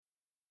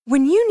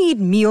When you need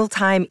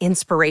mealtime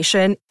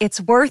inspiration,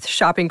 it's worth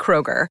shopping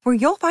Kroger, where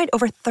you'll find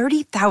over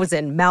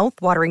 30,000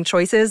 mouth-watering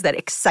choices that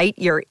excite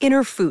your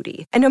inner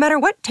foodie. And no matter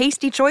what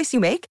tasty choice you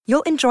make,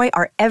 you'll enjoy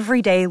our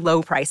everyday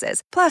low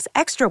prices, plus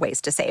extra ways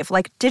to save,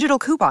 like digital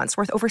coupons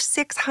worth over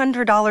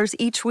 $600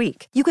 each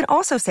week. You can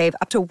also save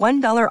up to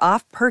 $1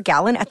 off per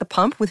gallon at the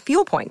pump with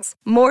fuel points.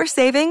 More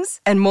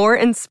savings and more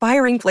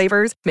inspiring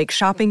flavors make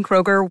shopping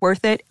Kroger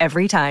worth it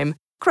every time.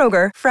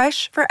 Kroger,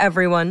 fresh for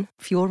everyone.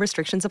 Fuel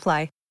restrictions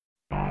apply.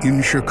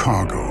 In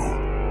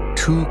Chicago,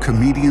 two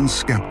comedian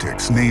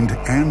skeptics named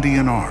Andy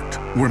and Art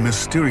were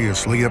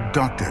mysteriously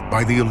abducted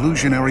by the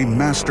illusionary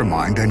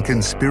mastermind and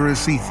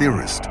conspiracy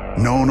theorist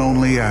known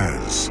only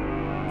as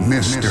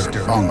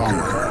Mr.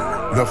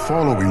 Bunker. The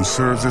following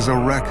serves as a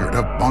record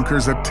of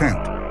Bunker's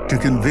attempt to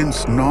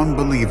convince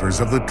non-believers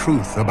of the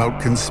truth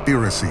about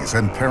conspiracies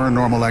and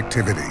paranormal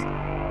activity.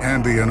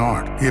 Andy and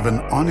Art give an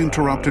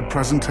uninterrupted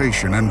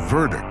presentation and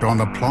verdict on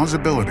the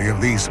plausibility of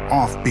these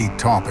offbeat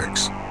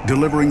topics,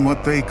 delivering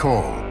what they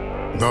call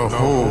the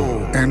whole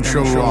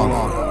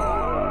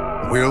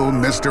enchilada. Will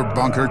Mr.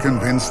 Bunker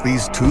convince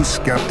these two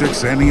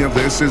skeptics any of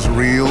this is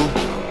real?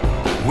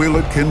 Will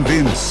it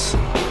convince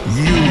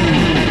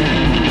you?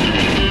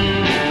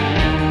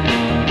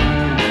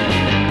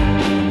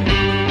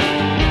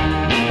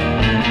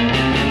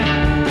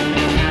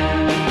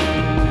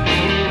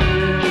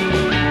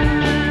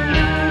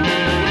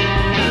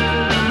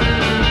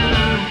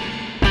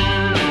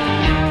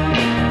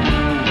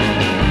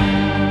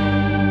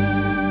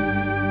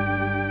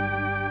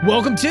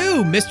 Welcome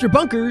to Mr.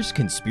 Bunker's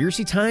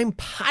Conspiracy Time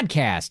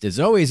podcast. As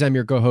always, I'm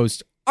your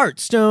co-host, Art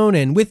Stone,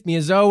 and with me,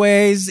 as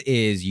always,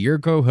 is your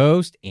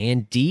co-host,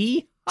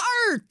 Andy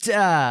Hart.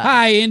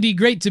 Hi, Andy.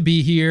 Great to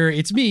be here.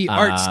 It's me,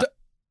 Art Stone.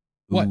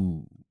 What?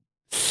 Ooh.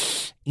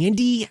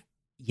 Andy,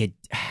 you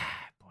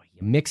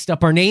mixed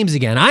up our names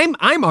again.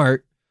 I'm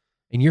Art,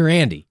 and you're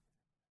Andy.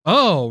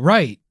 Oh,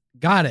 right.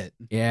 Got it.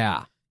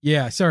 Yeah.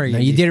 Yeah, sorry. No,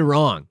 Andy. you did it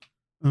wrong.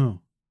 Oh.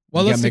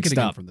 Well, You let's got take it mixed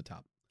again up. from the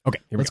top. Okay,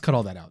 here we Let's go. cut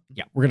all that out.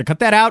 Yeah, we're going to cut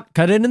that out,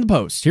 cut it in the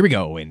post. Here we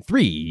go. In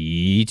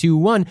 3, 2,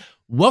 1.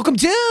 Welcome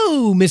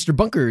to Mr.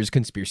 Bunker's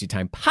Conspiracy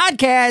Time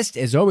podcast.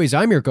 As always,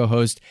 I'm your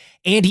co-host,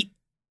 Andy.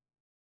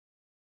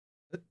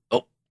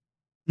 Oh,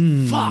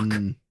 fuck.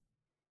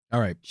 All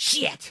right.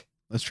 Shit.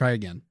 Let's try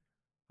again.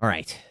 All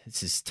right.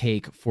 This is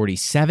take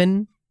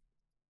 47.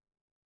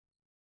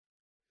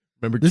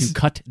 Remember to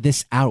cut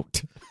this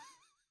out.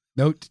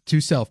 Note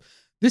to self.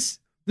 This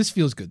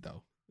feels good,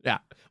 though. Yeah.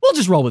 We'll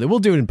just roll with it. We'll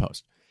do it in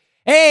post.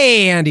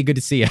 Hey, Andy. Good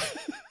to see you.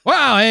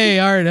 Wow. Hey,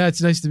 Art.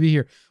 It's nice to be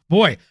here.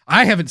 Boy,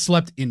 I haven't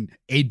slept in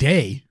a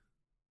day.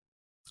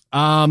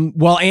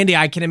 Well, Andy,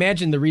 I can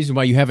imagine the reason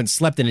why you haven't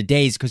slept in a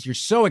day is because you're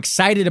so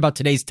excited about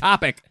today's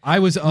topic. I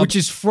was up. Which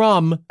is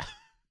from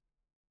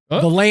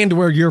the land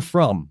where you're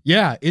from.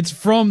 Yeah, it's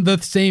from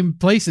the same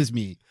place as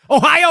me.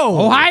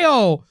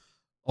 Ohio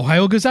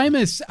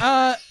gozaimasu.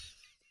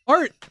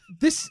 Art,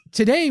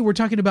 today we're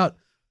talking about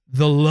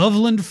the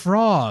Loveland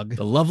Frog.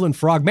 The Loveland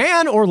Frog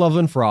Man or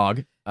Loveland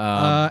Frog.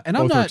 And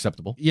I'm both not are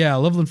acceptable. Yeah,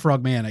 Loveland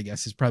Frog Man, I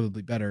guess, is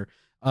probably better.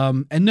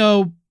 And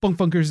no, Bunk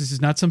Funkers, this is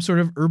not some sort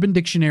of Urban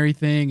Dictionary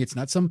thing. It's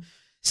not some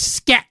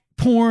scat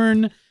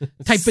porn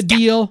type of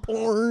deal.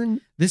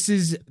 Porn. This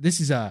is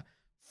a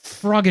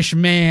froggish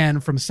man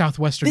from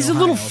southwestern He's Ohio.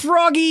 a little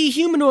froggy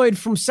humanoid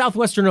from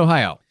southwestern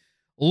Ohio.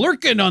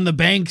 Lurking on the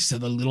banks of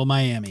the Little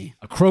Miami.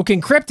 A croaking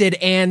cryptid,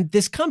 and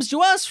this comes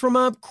to us from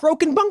a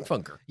croaking bunk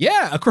funker.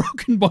 Yeah, a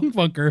croaking bunk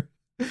funker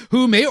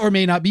who may or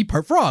may not be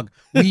part frog.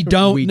 We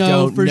don't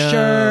know for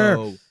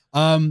sure.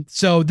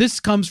 So this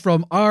comes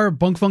from our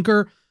bunk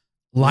funker,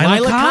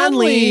 Lila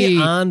Conley.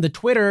 on the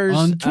Twitters.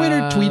 On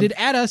Twitter, tweeted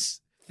at us.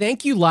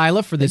 Thank you,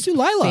 Lila, for this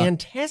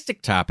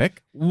fantastic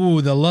topic.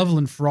 Ooh, the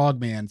Loveland Frog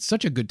Man.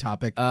 Such a good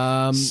topic.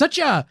 Such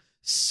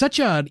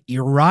an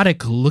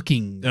erotic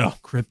looking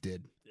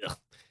cryptid.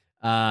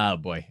 Oh,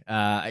 boy.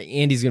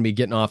 Andy's going to be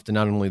getting off to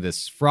not only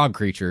this frog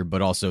creature,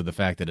 but also the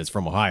fact that it's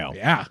from Ohio.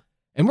 Yeah.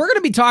 And we're going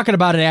to be talking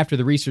about it after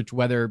the research,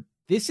 whether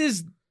this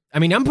is... I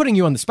mean, I'm putting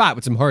you on the spot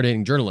with some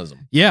hard-hitting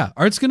journalism. Yeah.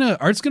 Art's gonna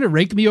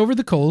rake me over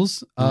the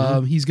coals.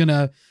 He's going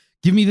to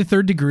give me the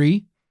third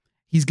degree.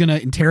 He's going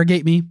to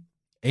interrogate me.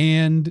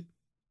 And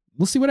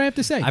we'll see what I have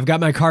to say. I've got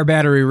my car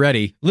battery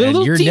ready,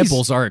 and your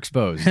nipples are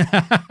exposed.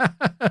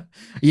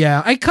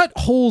 Yeah. I cut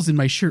holes in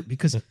my shirt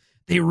because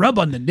they rub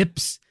on the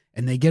nips.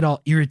 And they get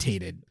all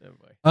irritated.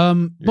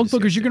 Bunk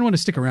Funkers, you're going to want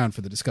to stick around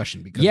for the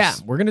discussion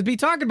because we're going to be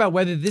talking about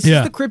whether this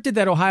is the cryptid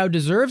that Ohio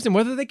deserves and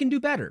whether they can do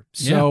better.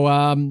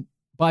 So,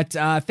 but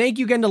thank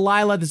you again to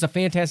Lila. This is a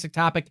fantastic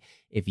topic.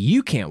 If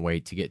you can't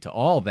wait to get to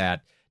all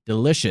that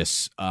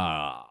delicious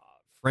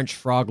French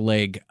frog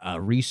leg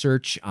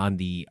research on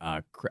this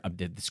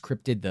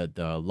cryptid,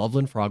 the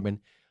Loveland Frogman,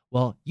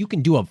 well, you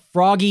can do a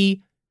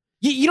froggy.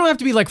 You don't have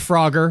to be like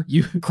Frogger.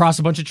 You cross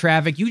a bunch of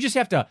traffic. You just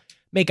have to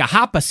make a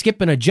hop, a skip,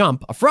 and a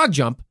jump, a frog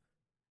jump.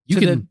 You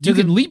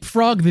can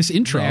leapfrog this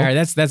intro. Yeah,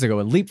 that's a good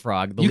one.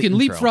 Leapfrog. You can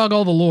leapfrog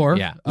all the lore.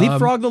 Yeah,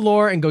 leapfrog the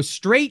lore and go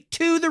straight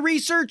to the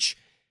research.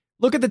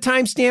 Look at the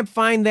timestamp.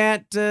 Find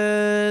that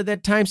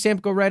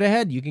timestamp. Go right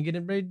ahead. You can get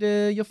it right.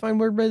 You'll find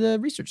where the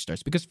research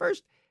starts. Because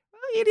first,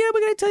 we're going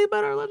to tell you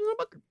about our Legends of the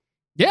Bunker.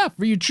 Yeah,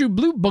 for you true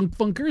blue bunk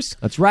funkers.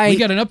 That's right. We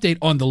got an update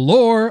on the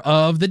lore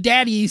of the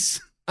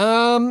daddies.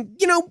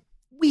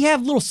 We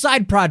have little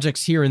side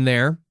projects here and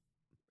there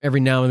every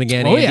now and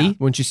again, Andy, yeah.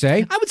 wouldn't you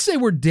say? I would say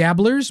we're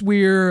dabblers.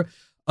 We're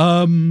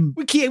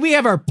we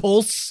have our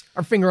pulse,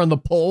 our finger on the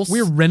pulse.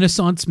 We're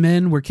Renaissance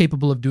men. We're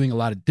capable of doing a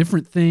lot of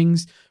different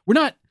things. We're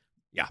not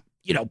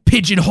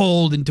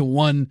pigeonholed into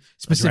one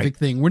specific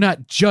thing. We're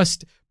not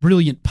just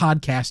brilliant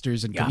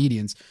podcasters and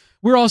comedians.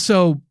 We're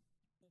also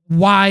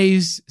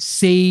wise,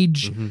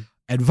 sage,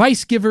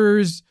 advice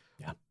givers.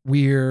 Yeah.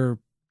 We're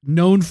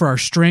known for our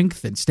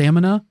strength and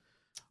stamina.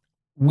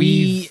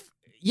 We're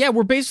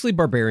basically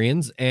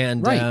barbarians,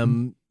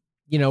 and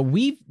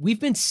we've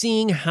been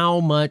seeing how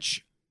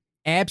much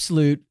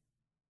absolute,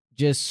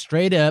 just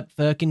straight up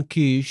fucking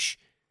quiche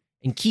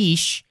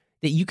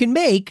that you can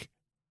make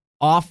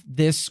off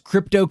this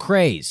crypto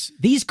craze.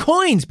 These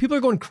coins, people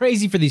are going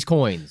crazy for these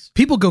coins.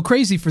 People go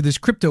crazy for this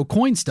crypto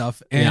coin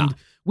stuff, and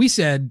we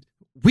said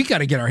we got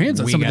to get our hands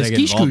on some of this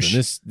quiche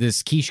kush.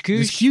 This quiche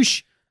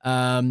kush.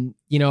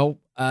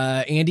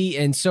 Andy,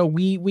 and so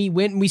we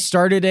went and we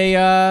started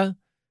a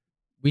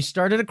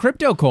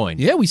crypto coin.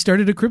 Yeah, we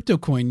started a crypto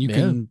coin.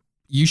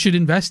 You should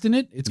invest in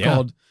it. It's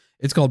called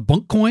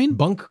Bunkcoin.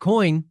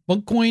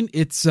 Bunkcoin.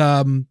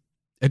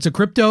 It's a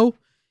crypto.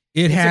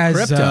 It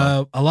has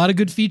a lot of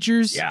good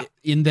features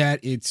in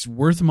that it's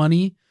worth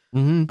money.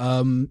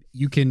 Mm-hmm.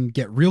 You can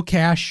get real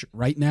cash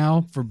right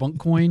now for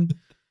Bunkcoin.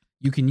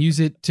 You can use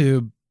it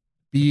to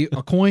be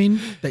a coin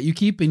that you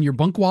keep in your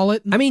bunk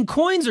wallet. I mean,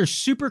 coins are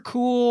super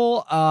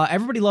cool.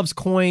 Everybody loves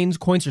coins.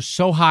 Coins are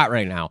so hot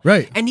right now.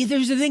 Right. And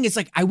there's the thing. It's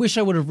like, I wish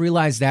I would have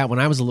realized that when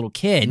I was a little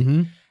kid.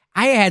 Mm-hmm.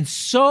 I had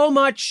so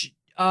much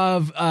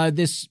of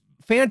this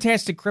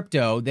fantastic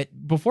crypto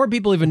that before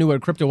people even knew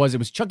what crypto was, it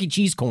was Chuck E.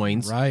 Cheese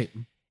coins. Right.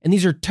 And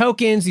these are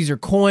tokens. These are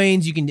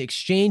coins. You can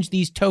exchange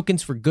these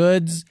tokens for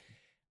goods.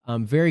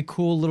 Very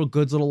cool little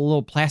goods,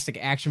 little plastic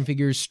action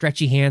figures,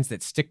 stretchy hands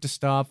that stick to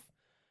stuff.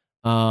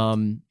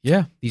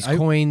 These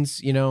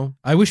coins,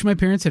 I wish my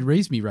parents had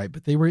raised me right,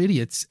 but they were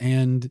idiots,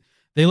 and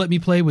they let me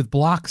play with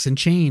blocks and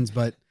chains,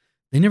 but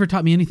they never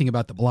taught me anything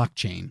about the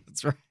blockchain.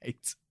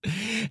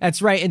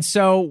 That's right. And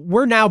so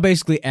we're now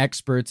basically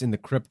experts in the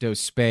crypto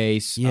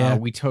space. Yeah.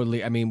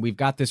 We've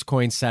got this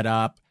coin set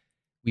up.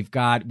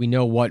 We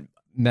know what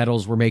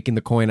metals we're making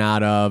the coin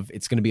out of.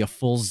 It's going to be a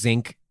full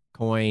zinc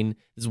coin.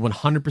 This is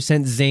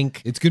 100%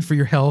 zinc. It's good for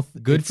your health.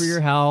 For your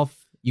health.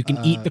 You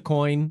can eat the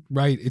coin.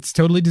 Right. It's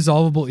totally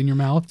dissolvable in your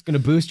mouth. It's going to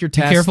boost your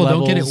test Be careful.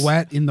 levels. Don't get it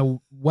wet in the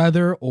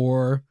weather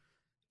or,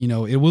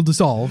 it will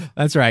dissolve.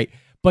 That's right.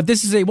 But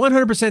this is a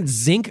 100%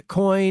 zinc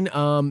coin.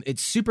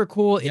 It's super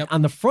cool. Yep.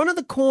 On the front of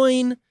the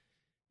coin,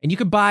 and you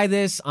can buy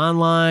this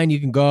online.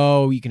 You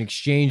can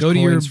exchange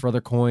coins for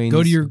other coins.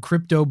 Go to your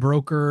crypto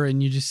broker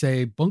and you just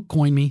say,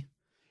 Bunkcoin me.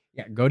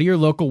 Yeah, go to your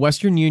local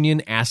Western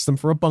Union, ask them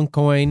for a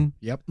Bunkcoin.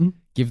 Yep.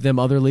 Give them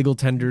other legal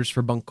tenders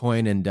for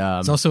Bunkcoin. And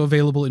it's also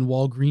available in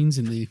Walgreens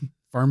in the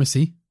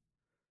pharmacy.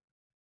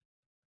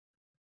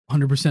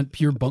 100%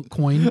 pure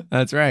Bunkcoin.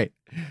 That's right.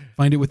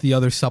 Find it with the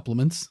other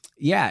supplements.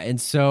 Yeah,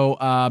 and so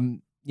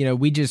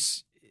we're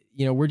just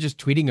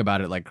tweeting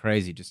about it like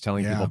crazy, just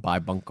telling people buy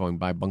Bunkcoin,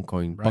 buy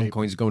Bunkcoin. Right.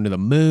 Bunkcoin's going to the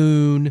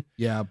moon.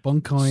 Yeah,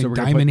 Bunkcoin, so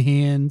diamond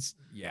hands.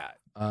 Yeah.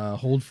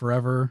 Hold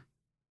forever.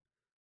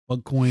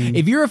 Bunkcoin.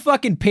 If you're a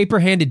fucking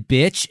paper-handed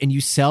bitch and you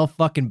sell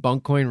fucking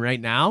Bunkcoin right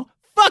now,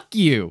 fuck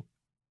you.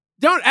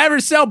 Don't ever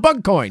sell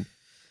Bunkcoin.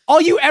 All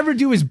you ever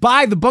do is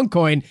buy the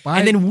Bunkcoin,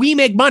 and then we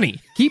make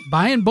money. Keep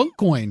buying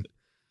Bunkcoin.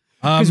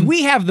 Because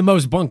we have the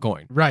most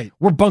Bunkcoin. Right.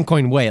 We're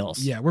Bunkcoin whales.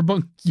 Yeah,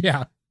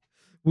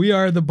 we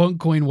are the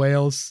Bunkcoin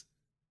whales.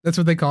 That's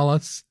what they call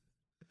us.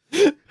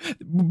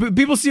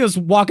 People see us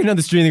walking down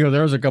the street and they go,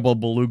 there's a couple of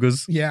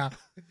belugas. Yeah.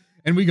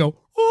 And we go,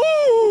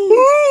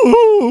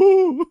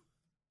 ooh.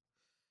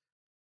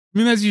 I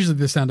mean, that's usually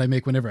the sound I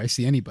make whenever I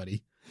see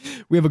anybody.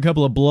 We have a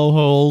couple of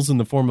blowholes in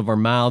the form of our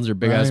mouths, or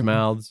big-ass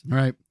mouths.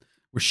 Right.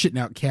 We're shitting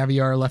out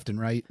caviar left and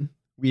right.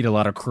 We eat a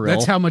lot of krill.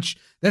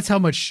 That's how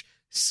much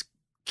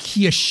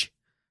quiche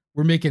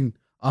we're making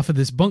off of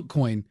this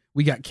Bunkcoin.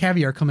 We got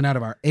caviar coming out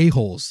of our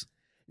a-holes.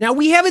 Now,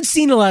 we haven't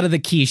seen a lot of the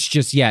quiche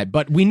just yet,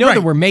 but we know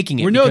that we're making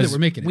it. We know that we're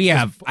making it. We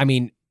have,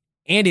 Andy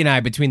and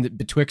I,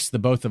 betwixt the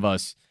both of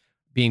us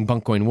being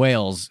Bunkcoin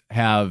whales,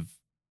 have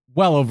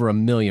well over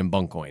 1 million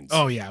Bunkcoins.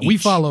 Oh, yeah.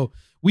 Each.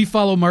 We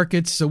follow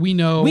markets, so we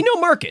know. We know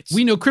markets.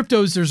 We know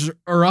cryptos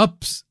are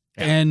ups,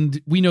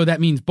 and we know that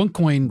means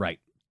Bunkcoin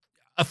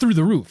through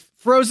the roof.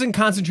 Frozen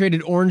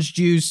concentrated orange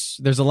juice.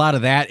 There's a lot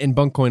of that in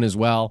Bunkcoin as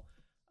well.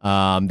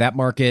 That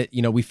market,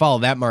 we follow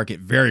that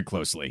market very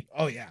closely.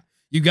 Oh, yeah.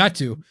 You got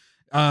to.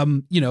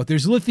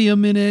 There's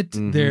lithium in it.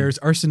 Mm-hmm. There's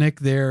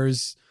arsenic.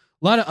 There's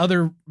a lot of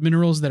other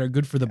minerals that are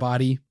good for the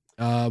body.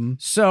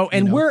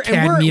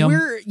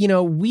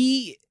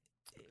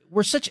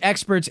 We're such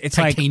experts. It's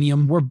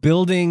titanium. Like we're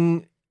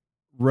building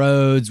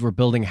roads, we're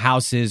building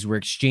houses, we're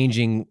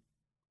exchanging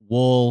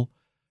wool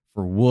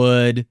for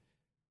wood.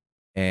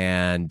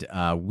 and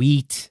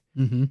wheat.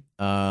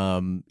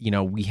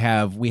 Mm-hmm.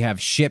 We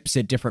have ships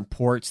at different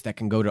ports that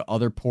can go to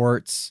other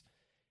ports,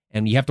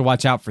 and you have to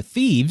watch out for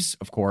thieves,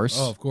 of course.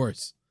 Oh, of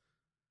course.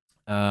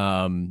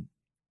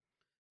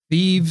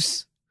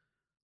 Thieves,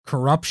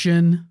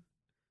 corruption.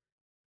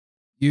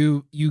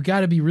 You got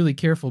to be really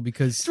careful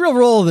because it's a real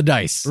roll of the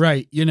dice,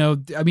 right?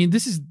 I mean,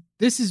 these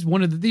are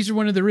one of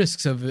the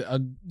risks of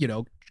a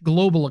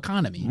global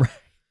economy. Right.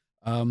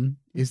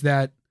 Is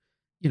that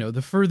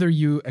the further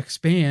you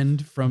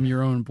expand from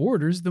your own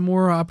borders, the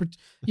more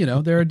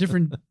there are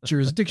different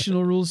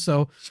jurisdictional rules.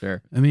 So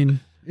sure, I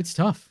mean, it's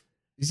tough.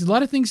 There's a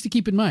lot of things to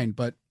keep in mind,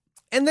 but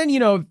and then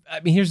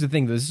here's the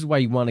thing. This is why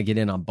you want to get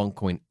in on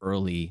Bunkcoin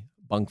early,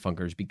 Bunk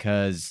Funkers,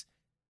 because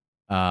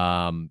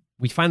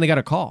we finally got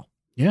a call.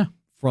 Yeah.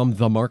 From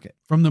the market.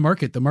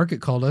 The market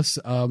called us.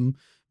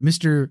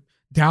 Mr.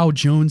 Dow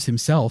Jones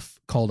himself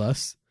called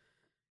us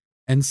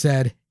and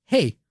said,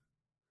 hey,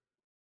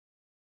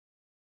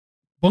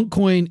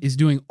 Bunkcoin is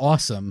doing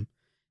awesome.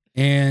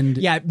 And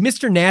yeah,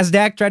 Mr.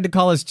 NASDAQ tried to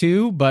call us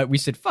too, but we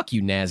said, fuck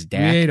you,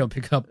 NASDAQ. We don't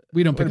pick up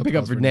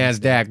for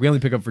NASDAQ. We only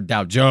pick up for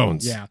Dow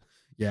Jones. Yeah.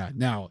 Yeah.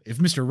 Now, if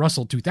Mr.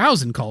 Russell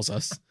 2000 calls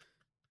us,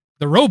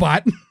 the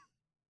robot...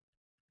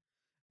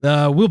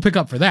 we'll pick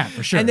up for that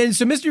for sure. And then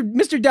so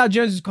Mr. Dow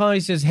Jones is calling. He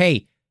says,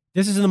 "Hey,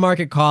 this is in the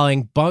market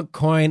calling.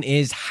 Bunkcoin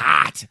is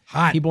hot.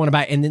 People want to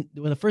buy." And then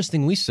the first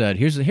thing we said,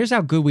 here's how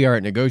good we are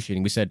at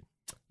negotiating. We said,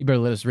 "You better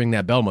let us ring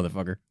that bell,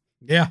 motherfucker."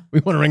 Yeah, we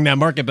want to ring that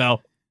market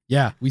bell.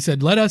 Yeah, we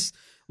said, "Let us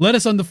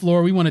on the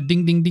floor. We want to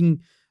ding ding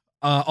ding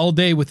all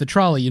day with the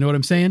trolley." You know what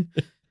I'm saying?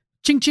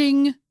 Ching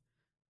ching,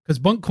 because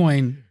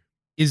Bunkcoin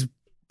is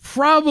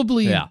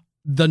probably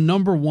the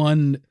number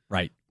one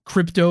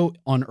crypto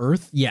on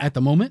earth at the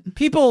moment.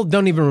 People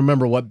don't even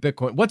remember what's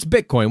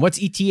Bitcoin, what's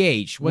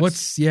ETH,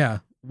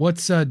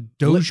 what's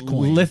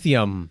Dogecoin,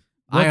 lithium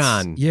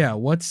ion,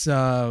 what's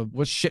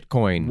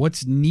shitcoin,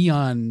 what's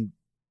neon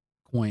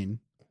coin,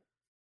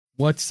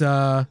 what's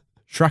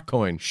Shrek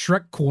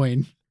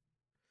coin,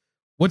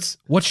 what's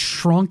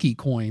Shronky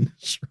coin.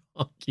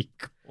 Shronky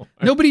coin.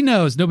 Nobody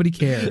knows, nobody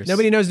cares.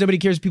 Nobody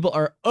cares. People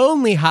are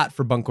only hot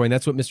for Bunkcoin.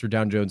 That's what Mr.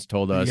 Dow Jones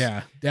told us.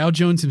 Yeah, Dow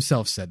Jones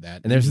himself said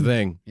that. And there's the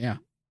thing. Yeah.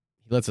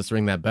 Lets us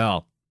ring that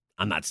bell.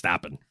 I'm not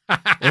stopping. A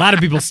lot of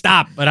people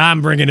stop, but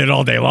I'm bringing it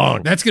all day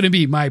long. That's going to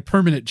be my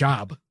permanent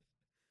job.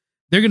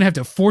 They're going to have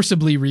to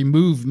forcibly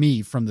remove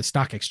me from the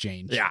stock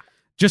exchange. Yeah.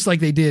 Just like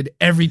they did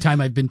every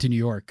time I've been to New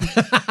York.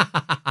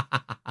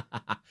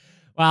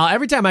 Well,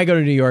 every time I go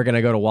to New York and I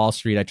go to Wall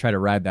Street, I try to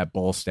ride that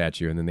bull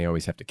statue, and then they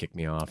always have to kick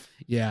me off.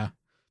 Yeah.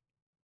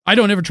 I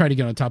don't ever try to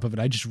get on top of it.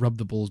 I just rub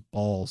the bull's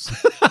balls.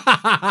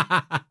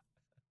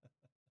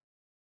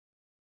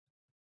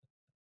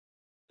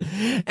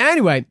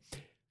 Anyway,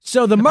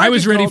 so the market... I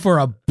was ready for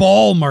a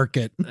ball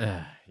market.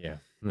 Yeah.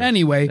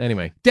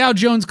 Anyway, Dow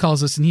Jones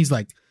calls us and he's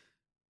like,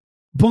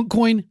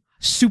 Bunkcoin,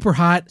 super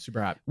hot.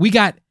 We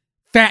got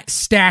fat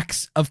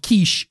stacks of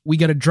quiche we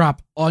got to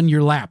drop on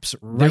your laps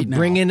right now.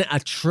 Bringing a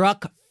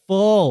truck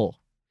full.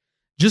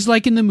 Just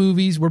like in the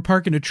movies, we're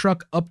parking a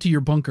truck up to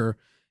your bunker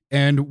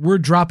and we're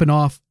dropping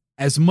off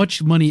as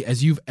much money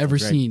as you've ever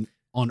seen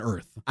on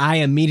Earth. I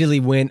immediately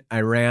went,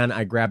 I ran,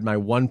 I grabbed my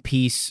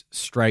one-piece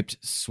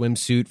striped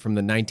swimsuit from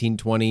the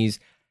 1920s.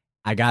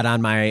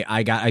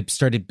 I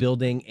started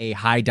building a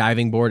high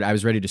diving board. I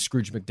was ready to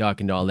Scrooge McDuck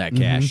into all that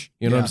cash.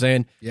 You know what I'm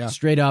saying? Yeah.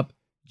 Straight up,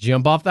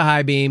 jump off the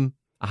high beam,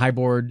 a high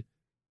board,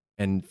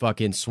 and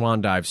fucking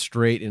swan dive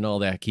straight in all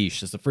that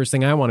quiche. That's the first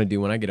thing I want to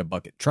do when I get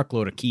a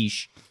truckload of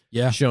quiche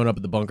showing up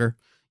at the bunker.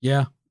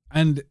 Yeah.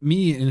 And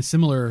me, in a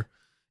similar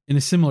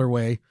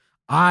way,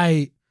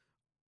 I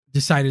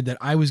decided that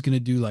I was going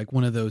to do like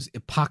one of those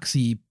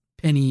epoxy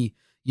penny,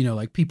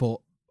 like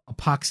people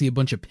epoxy a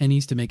bunch of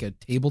pennies to make a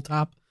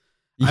tabletop.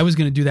 I was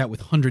going to do that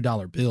with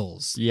 $100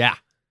 bills. Yeah.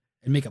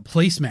 And make a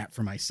placemat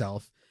for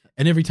myself.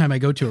 And every time I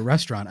go to a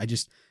restaurant, I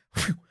just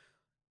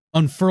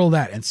unfurl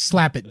that and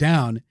slap it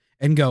down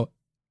and go,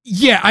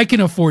 yeah, I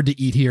can afford to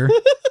eat here.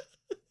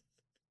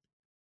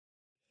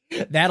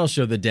 That'll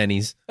show the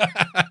Denny's.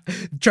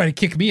 Try to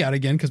kick me out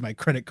again because my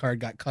credit card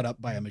got cut up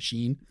by a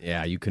machine.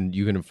 Yeah, you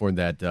can afford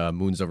that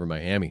Moons Over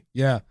Miami.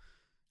 Yeah.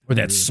 Or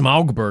that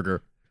Smaug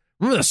Burger.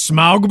 Remember the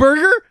Smaug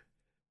Burger?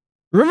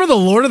 Remember the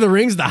Lord of the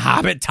Rings, the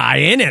Hobbit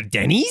tie-in at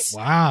Denny's?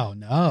 Wow,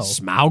 no.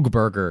 Smaug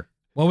Burger.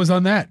 What was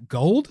on that?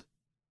 Gold?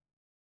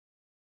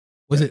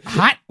 Was it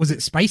hot? Was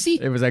it spicy?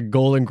 It was a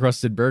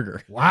gold-encrusted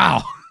burger.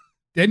 Wow.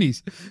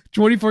 Denny's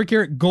 24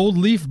 karat gold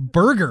leaf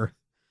burger.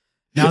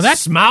 Now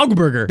that's Smaug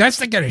Burger. That's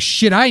the kind of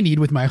shit I need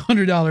with my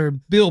 $100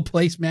 bill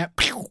placemat.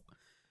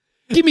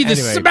 Give me the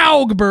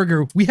Smaug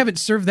Burger. We haven't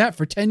served that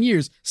for 10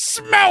 years.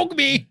 Smaug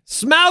me.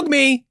 Smaug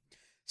me.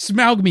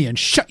 Smaug me and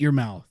shut your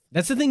mouth.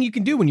 That's the thing you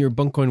can do when you're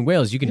Bunkcoin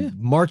Whales. You can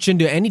march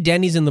into any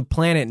Denny's in the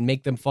planet and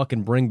make them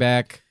fucking bring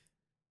back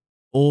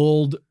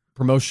old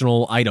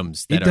promotional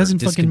items that it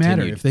doesn't are fucking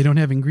matter if they don't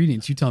have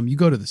ingredients. You tell them, you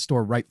go to the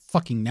store right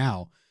fucking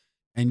now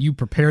and you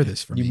prepare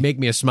this for me. You make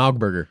me a Smaug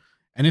Burger.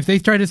 And if they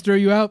try to throw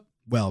you out,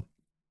 well,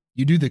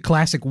 you do the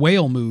classic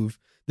whale move.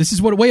 This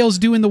is what whales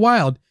do in the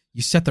wild.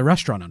 you set the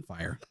restaurant on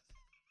fire.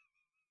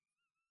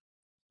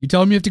 You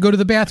tell them you have to go to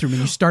the bathroom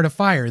and you start a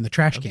fire in the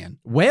trash can.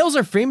 Whales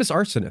are famous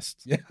arsonists.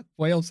 Yeah,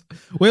 whales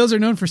are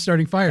known for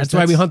starting fires. That's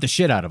why we hunt the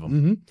shit out of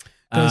them.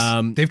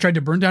 Because they've tried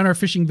to burn down our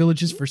fishing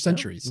villages for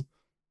centuries.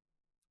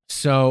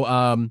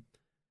 So,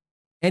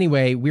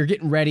 anyway, we're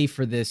getting ready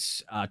for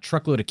this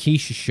truckload of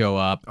quiche to show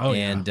up.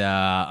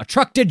 A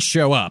truck did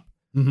show up.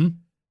 Mm-hmm.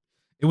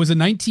 It was a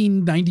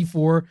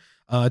 1994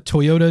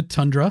 Toyota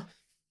Tundra.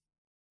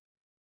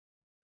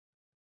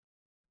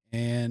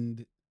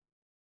 And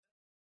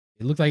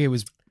it looked like it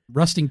was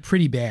rusting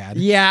pretty bad.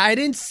 Yeah, I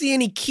didn't see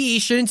any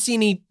quiche. I didn't see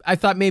any. I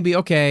thought maybe,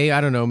 okay,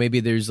 I don't know.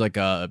 Maybe there's like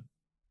I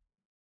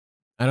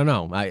don't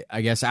know.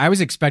 I guess I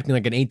was expecting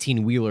like an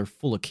 18-wheeler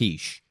full of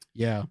quiche.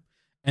 Yeah.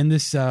 And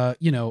this, from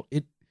all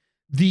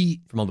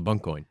the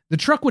Bunkcoin. The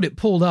truck, when it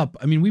pulled up,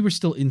 I mean, we were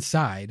still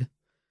inside.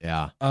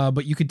 Yeah.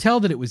 But you could tell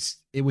that it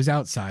was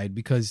outside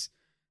because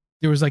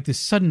there was like this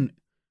sudden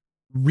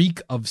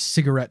reek of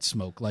cigarette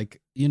smoke.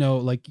 Like,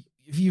 like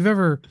if you've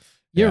ever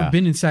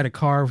been inside a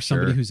car with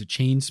somebody who's a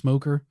chain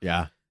smoker.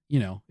 Yeah.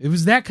 It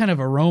was that kind of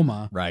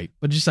aroma. Right.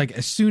 But just like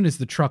as soon as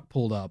the truck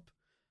pulled up,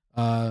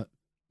 and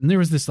there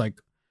was this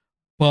like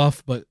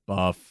buff,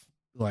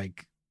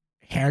 like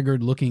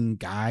haggard looking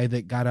guy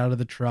that got out of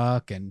the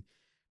truck, and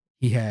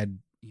he had,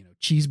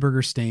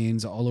 cheeseburger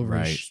stains all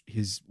over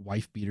his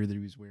wife beater that he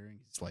was wearing,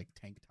 his like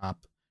tank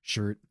top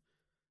shirt.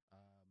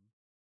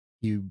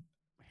 He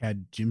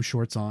had gym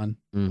shorts on.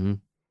 Mm-hmm.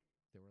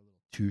 They were a little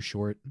too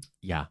short.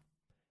 Yeah.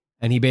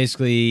 And he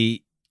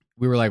basically,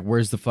 we were like,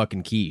 where's the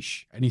fucking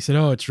quiche? And he said,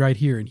 oh, it's right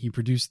here. And he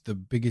produced the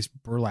biggest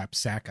burlap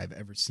sack I've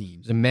ever seen.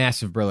 It was a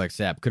massive burlap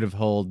sack. Could have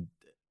held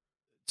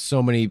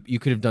you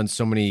could have done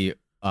so many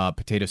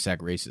potato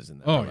sack races in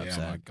that. Oh, yeah.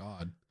 Sack. My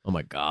God. Oh,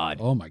 my God.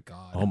 Oh, my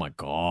God. Oh, my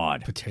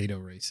God. Potato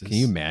races. Can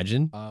you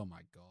imagine? Oh,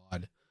 my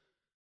God.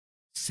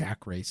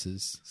 Sack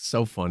races.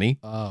 So funny.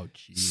 Oh,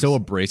 jeez. So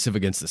abrasive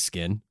against the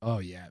skin. Oh,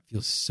 yeah. It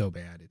feels so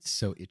bad. It's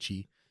so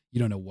itchy. You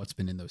don't know what's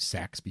been in those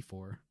sacks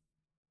before.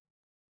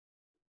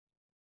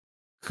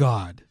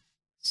 God,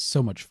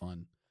 so much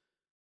fun.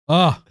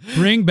 Oh,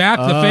 bring back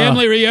the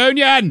family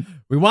reunion.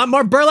 We want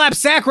more burlap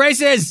sack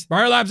races.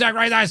 Burlap sack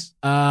races.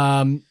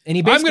 And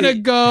he I'm going to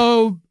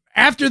go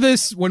after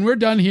this. When we're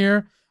done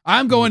here,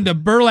 I'm going to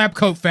Burlap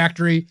Coat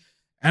Factory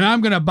and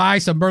I'm going to buy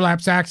some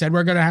burlap sacks and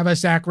we're going to have a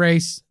sack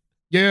race.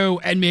 You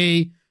and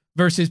me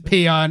versus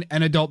Peon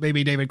and adult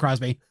baby David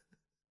Crosby.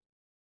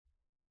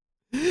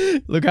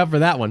 Look out for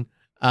that one.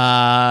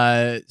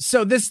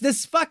 So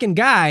this fucking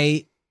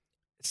guy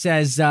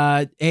says,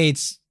 hey,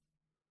 it's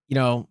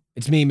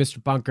me,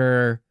 Mr.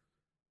 Bunker,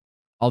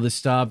 all this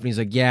stuff. And he's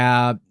like,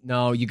 yeah,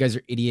 no, you guys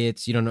are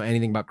idiots. You don't know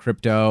anything about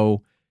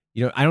crypto.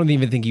 I don't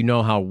even think you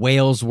know how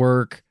whales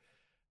work.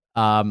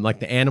 Like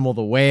the animal,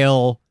 the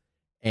whale,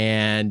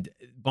 and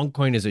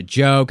Bunkcoin is a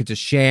joke. It's a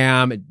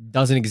sham. It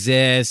doesn't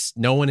exist.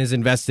 No one has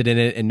invested in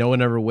it and no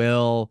one ever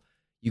will.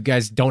 You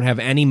guys don't have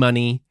any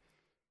money.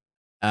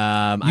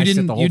 I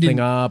set the whole thing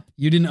up.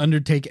 You didn't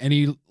undertake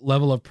any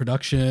level of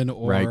production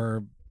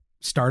or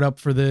startup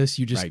for this.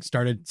 You just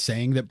started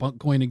saying that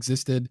Bunkcoin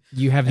existed.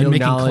 You have and no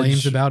making knowledge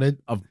claims about it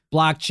of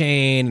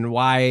blockchain and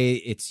why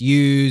it's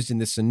used in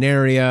this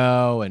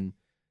scenario and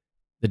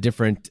the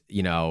different,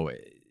 how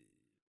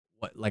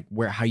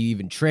you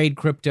even trade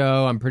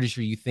crypto. I'm pretty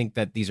sure you think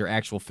that these are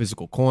actual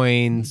physical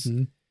coins.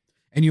 Mm-hmm.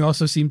 And you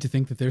also seem to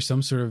think that there's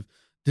some sort of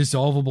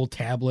dissolvable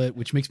tablet,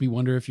 which makes me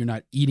wonder if you're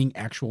not eating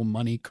actual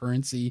money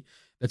currency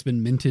that's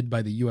been minted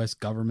by the U.S.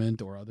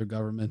 government or other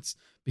governments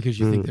because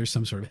you think there's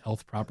some sort of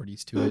health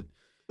properties to it.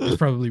 It's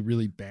probably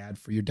really bad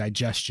for your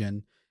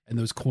digestion, and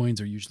those coins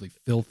are usually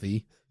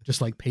filthy,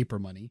 just like paper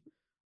money.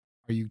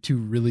 Are you two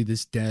really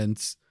this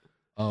dense?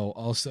 Oh,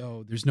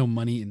 also, there's no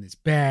money in this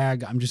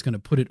bag. I'm just going to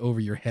put it over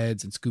your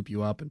heads and scoop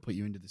you up and put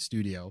you into the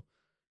studio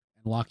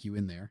and lock you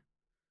in there.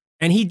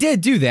 And he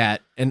did do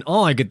that, and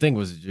all I could think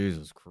was,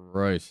 Jesus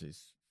Christ,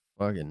 these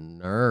fucking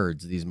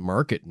nerds, these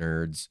market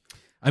nerds.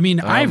 I mean,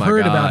 I've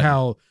heard about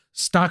how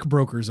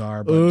stockbrokers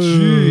are, but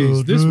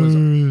jeez, this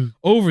was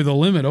over the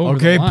limit. Over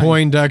the line. Okay,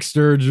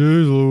 Poindexter,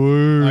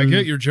 jeez, I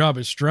get your job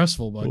is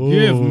stressful, but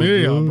give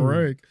me a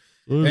break.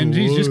 And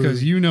geez, just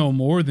because you know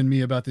more than me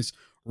about this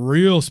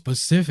real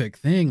specific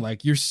thing,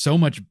 like you're so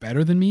much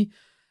better than me.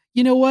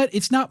 You know what?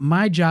 It's not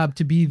my job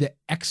to be the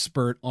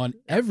expert on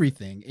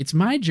everything. It's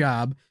my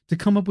job to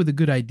come up with a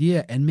good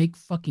idea and make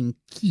fucking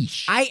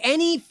quiche.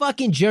 Any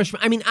fucking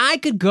judgment. I mean, I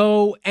could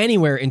go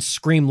anywhere and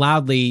scream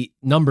loudly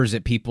numbers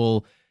at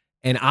people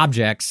and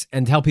objects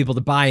and tell people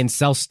to buy and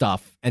sell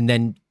stuff and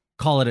then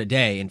call it a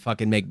day and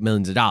fucking make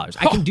millions of dollars.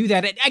 I can do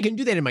that. I can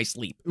do that in my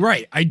sleep.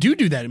 Right. I do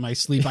that in my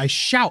sleep. I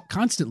shout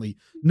constantly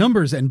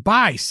numbers and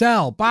buy,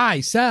 sell,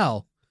 buy,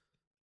 sell.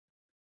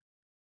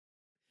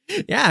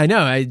 Yeah, I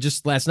know.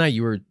 Last night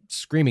you were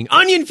screaming,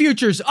 onion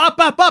futures,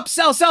 up,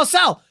 sell,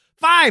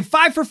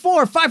 5 for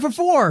 4, 5 for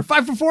 4,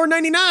 5 for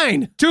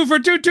 $4.99. 2 for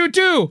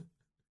 $2.22.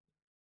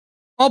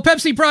 All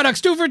Pepsi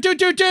products, 2 for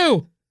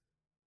 $2.22.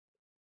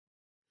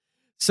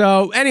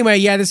 So anyway,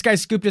 yeah, this guy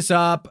scooped us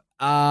up.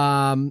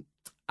 I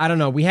I don't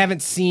know. We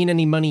haven't seen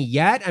any money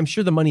yet. I'm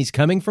sure the money's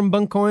coming from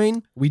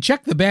Bunkcoin. We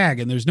checked the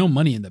bag, and there's no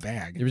money in the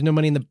bag. There was no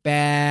money in the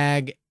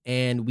bag,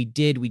 and we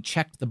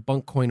checked the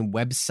Bunkcoin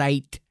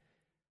website.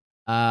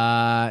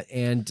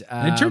 And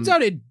it turns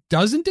out it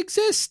doesn't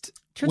exist.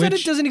 Turns out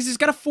it doesn't exist. It's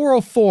got a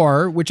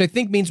 404, which I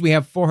think means we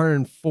have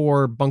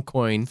 404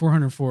 Bunkcoin.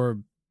 404,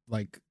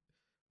 like,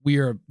 we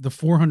are the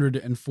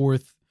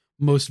 404th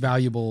most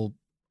valuable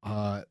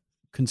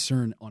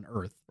concern on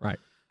Earth. Right.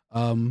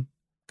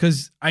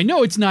 Because I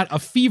know it's not a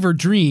fever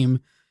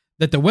dream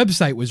that the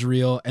website was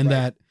real and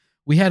that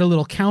we had a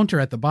little counter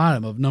at the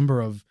bottom of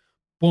number of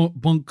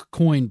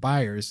Bunkcoin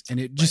buyers, and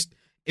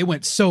it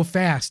went so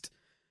fast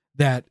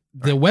that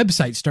the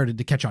website started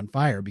to catch on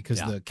fire because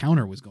the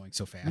counter was going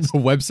so fast. The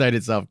website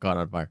itself caught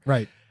on fire.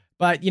 Right.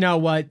 But you know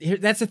what?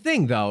 That's the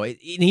thing, though. And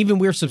even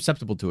we're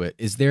susceptible to it.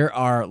 Is there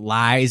are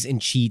lies and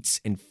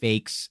cheats and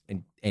fakes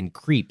and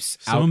creeps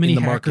out in the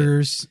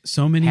hackers, market.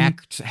 So many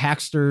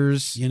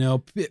hacksters. You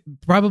know,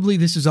 probably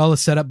this is all a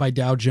setup by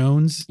Dow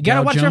Jones. You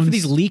gotta watch out for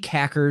these leak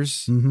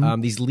hackers.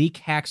 Mm-hmm. These leak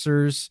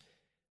hacksters.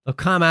 They'll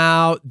come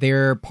out.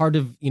 They're part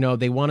of.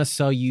 They want to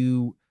sell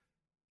you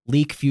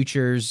leak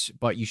futures,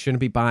 but you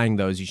shouldn't be buying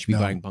those. You should be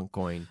buying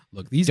Bunkcoin.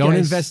 Look, these don't guys,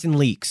 invest in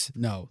leaks.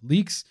 No,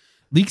 leaks.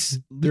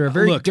 They're a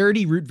very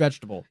dirty root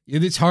vegetable.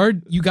 It's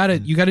hard. You gotta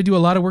do a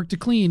lot of work to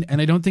clean,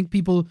 and I don't think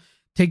people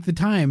take the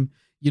time.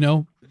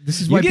 This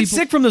is why you get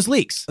sick from those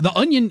leaks. The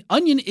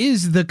onion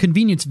is the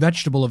convenience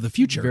vegetable of the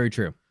future. Very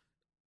true.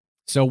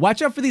 So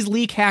watch out for these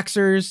leak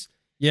hacksters.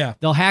 Yeah,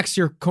 they'll hack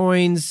your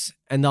coins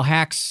and they'll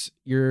hack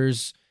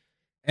yours.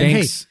 And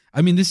banks. Hey,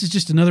 I mean, this is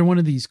just another one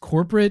of these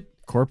corporate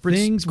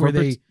things where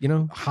they,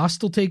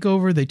 hostile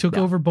takeover. They took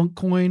over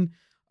Bunkcoin.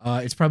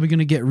 It's probably going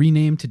to get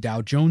renamed to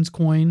Dow Jones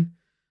Coin.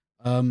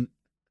 And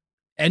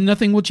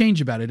nothing will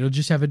change about it. It'll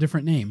just have a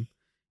different name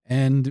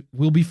and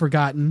will be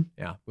forgotten.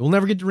 Yeah. We'll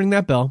never get to ring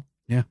that bell.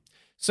 Yeah.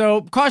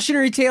 So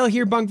cautionary tale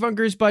here,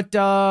 Bunkfunkers, but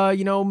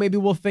maybe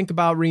we'll think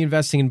about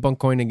reinvesting in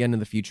Bunkcoin again in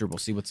the future. We'll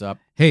see what's up.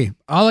 Hey,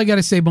 all I got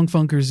to say,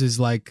 Bunkfunkers, is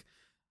like,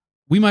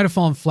 we might have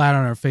fallen flat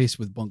on our face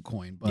with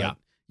Bunkcoin, but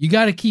you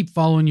got to keep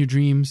following your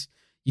dreams.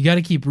 You got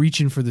to keep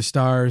reaching for the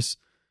stars,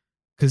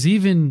 because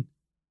even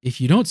if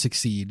you don't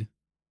succeed,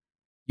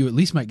 you at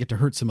least might get to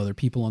hurt some other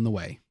people on the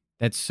way.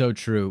 That's so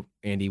true,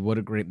 Andy. What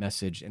a great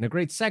message and a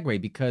great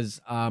segue, because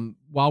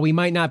while we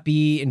might not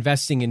be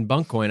investing in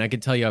Bunkcoin, I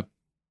can tell you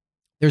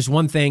there's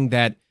one thing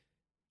that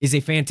is a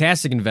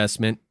fantastic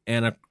investment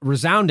and a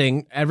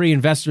resounding, every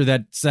investor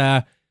that's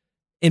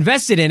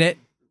invested in it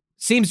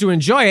seems to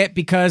enjoy it,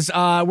 because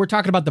we're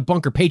talking about the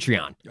Bunker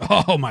Patreon.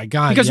 Oh, my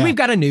God. Because we've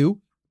got a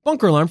new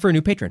Bunker Alarm for a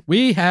new patron.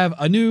 We have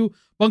a new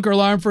Bunker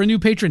Alarm for a new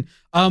patron.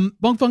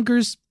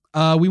 Bunkfunkers,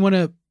 we want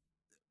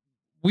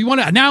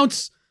to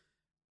announce,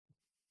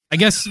 I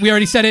guess we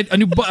already said it, a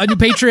new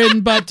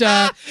patron, but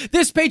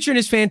this patron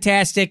is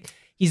fantastic.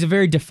 He's a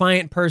very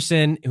defiant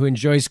person who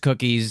enjoys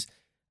cookies.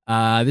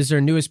 This is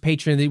our newest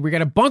patron. We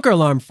got a Bunker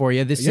Alarm for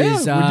you. This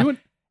is we're doing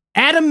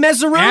Adam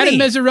Mezzaroni. Adam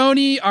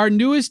Mezzaroni, our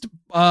newest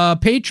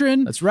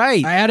patron. That's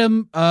right.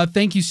 Adam,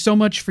 thank you so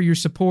much for your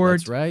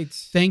support. That's right.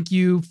 Thank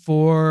you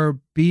for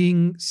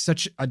being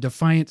such a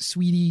defiant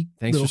sweetie.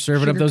 Thanks for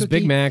serving up those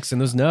Big Macs and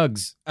those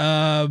nugs.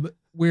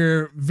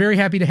 We're very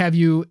happy to have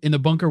you in the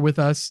bunker with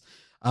us.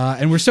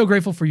 And we're so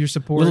grateful for your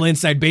support. Little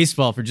inside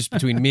baseball for just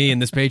between me and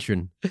this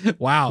patron.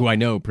 Wow. Who I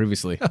know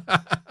previously.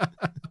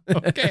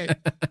 Okay.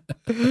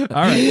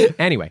 All right.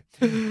 Anyway.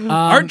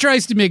 Art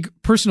tries to make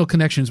personal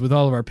connections with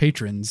all of our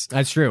patrons.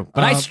 That's true.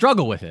 But I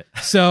struggle with it.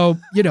 So,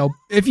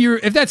 if you're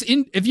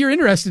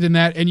interested in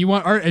that and you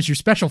want Art as your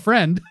special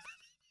friend,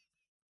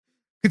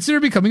 consider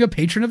becoming a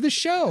patron of the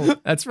show.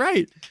 That's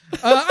right.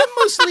 I'm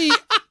mostly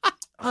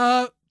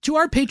to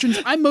our patrons,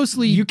 I'm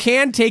mostly... You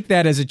can take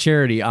that as a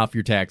charity off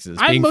your taxes,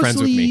 being friends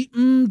with me.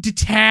 I'm mostly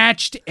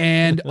detached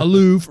and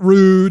aloof,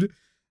 rude.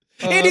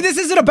 Andy, this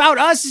isn't about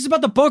us. This is about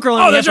the Bunker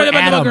Alarm. Oh, that's right,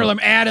 about the Bunker Alarm.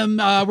 Adam,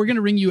 we're going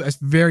to ring you a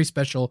very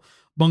special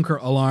Bunker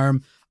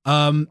Alarm.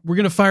 We're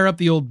going to fire up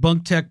the old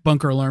BunkTech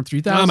Bunker Alarm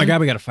 3000. Oh, my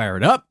God, we got to fire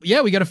it up.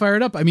 Yeah, we got to fire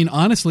it up. I mean,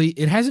 honestly,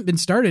 it hasn't been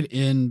started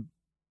in,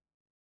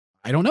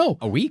 I don't know.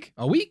 A week?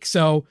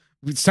 So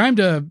it's time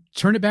to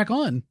turn it back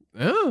on.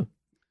 Oh.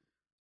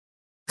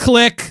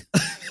 Click.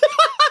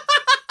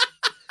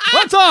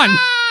 What's on?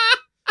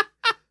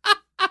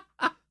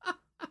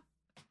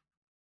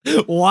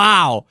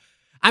 Wow.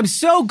 I'm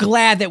so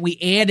glad that we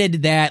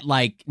added that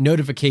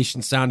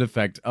notification sound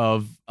effect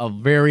of a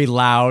very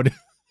loud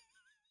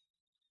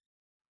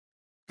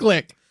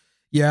click.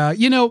 Yeah,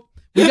 we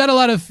got a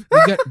lot of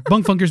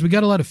Bunkfunkers. We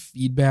got a lot of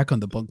feedback on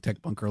the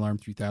BunkTech Bunker Alarm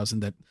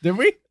 3000. Did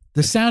we?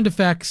 The sound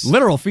effects,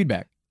 literal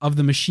feedback of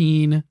the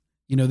machine.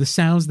 The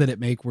sounds that it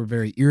make were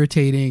very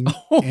irritating.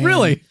 Oh,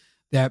 really?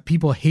 That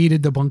people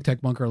hated the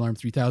BunkTech Bunker Alarm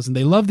 3000.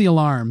 They love the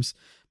alarms,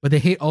 but they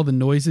hate all the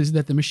noises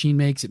that the machine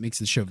makes. It makes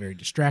the show very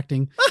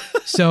distracting.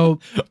 So,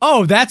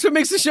 that's what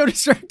makes the show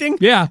distracting?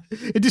 Yeah,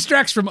 it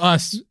distracts from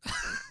us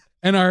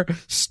and our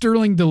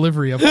sterling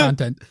delivery of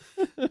content.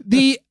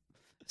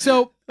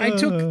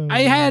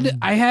 I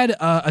had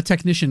a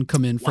technician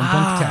come in from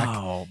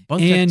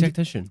Bunk Tech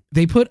technician.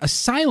 They put a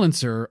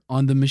silencer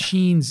on the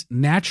machine's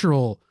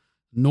natural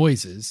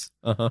noises.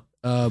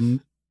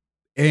 And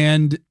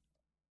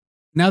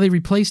now they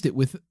replaced it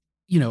with,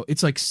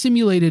 it's like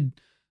simulated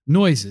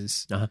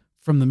noises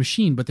from the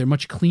machine, but they're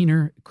much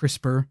cleaner,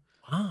 crisper.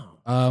 Wow.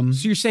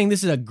 So you're saying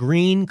this is a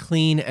green,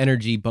 clean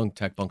energy Bunk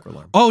Tech bunker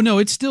alarm? Oh, no,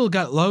 it's still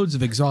got loads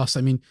of exhaust.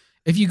 I mean,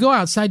 if you go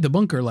outside the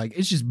bunker, like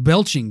it's just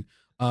belching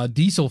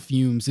diesel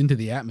fumes into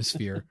the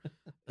atmosphere.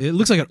 It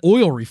looks like an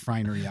oil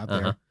refinery out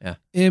there.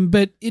 Yeah.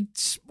 But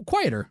it's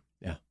quieter.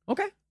 Yeah.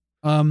 Okay.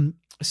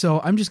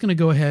 So I'm just gonna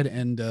go ahead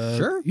and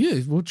sure.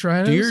 Yeah, we'll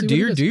try it.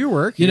 Do your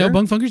work. You know,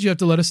 Bunk Funkers, you have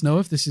to let us know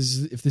if this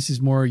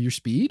is more your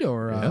speed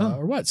or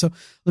what. So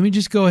let me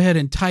just go ahead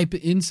and type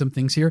in some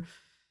things here.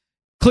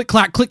 Click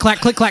clack, click clack,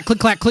 click clack, click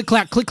clack, click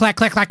clack, click clack,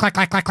 click clack, click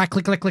clack, click clack,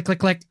 click clack, click clack,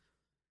 click.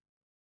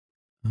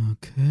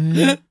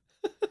 Okay.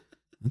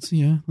 Let's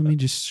see. Let me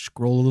just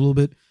scroll a little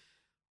bit.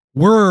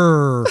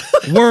 Whir,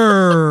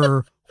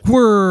 whir,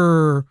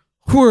 whir,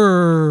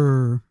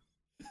 whir.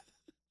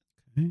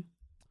 Okay.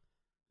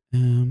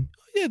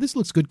 Yeah, this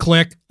looks good.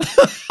 Click.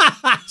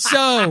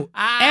 So,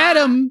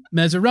 Adam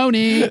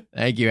Mezzaroni.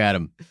 Thank you,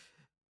 Adam.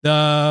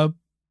 The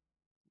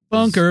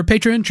bunker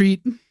patron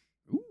treat.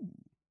 Ooh,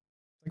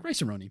 like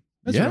Rice-A-Roni.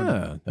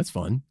 Yeah, that's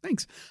fun.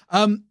 Thanks.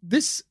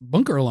 This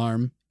bunker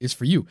alarm is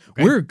for you.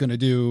 Okay. We're going to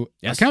do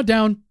a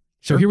countdown.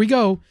 So here we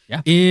go.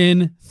 Yeah.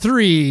 In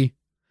 3,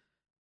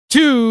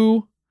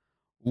 2,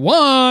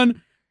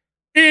 1.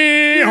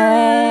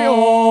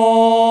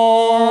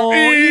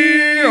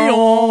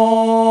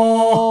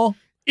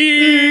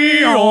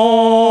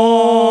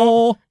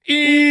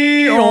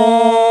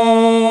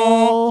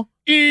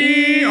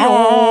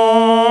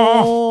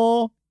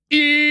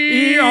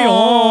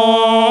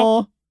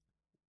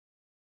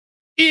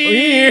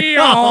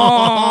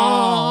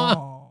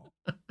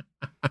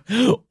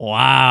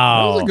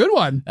 Wow. That was a good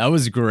one. That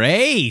was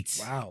great.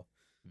 Wow.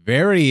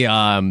 Very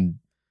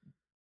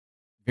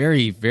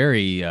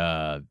very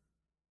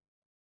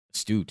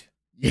astute.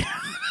 Yeah.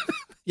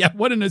 Yeah,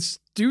 what an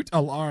astute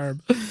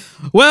alarm.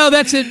 Well,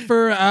 that's it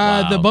for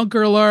the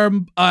bunker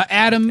alarm.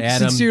 Adam,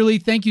 sincerely,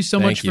 thank you so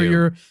much for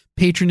your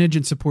patronage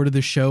and support of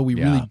the show. We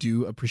really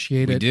do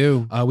appreciate it. We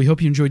do. We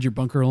hope you enjoyed your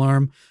bunker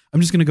alarm.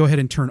 I'm just going to go ahead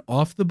and turn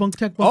off the Bunk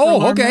Tech bunker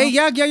alarm. Oh, okay.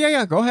 Now.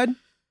 Yeah. Go ahead.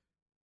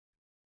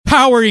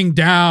 Powering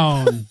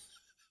down.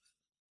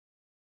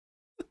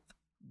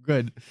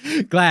 Good.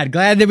 Glad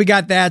that we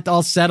got that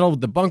all settled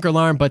with the bunker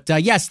alarm. But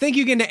yes, thank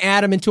you again to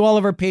Adam and to all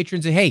of our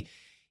patrons. And hey,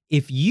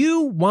 if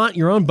you want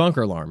your own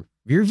bunker alarm,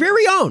 your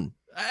very own,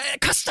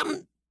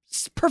 custom,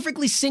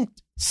 perfectly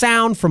synced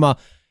sound from a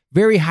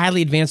very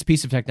highly advanced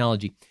piece of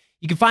technology,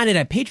 you can find it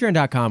at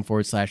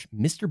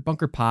patreon.com/Mr.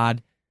 Bunker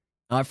Pod.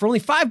 For only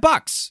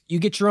 $5, you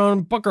get your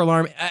own bunker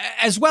alarm,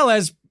 as well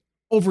as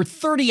over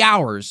 30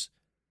 hours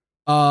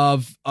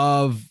of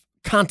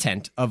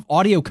content, of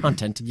audio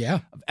content,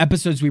 of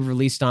episodes we've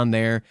released on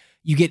there.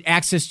 You get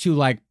access to,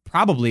 like,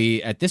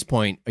 probably at this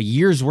point, a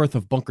year's worth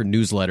of bunker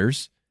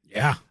newsletters.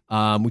 Yeah.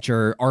 Which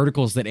are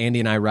articles that Andy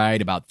and I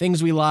write about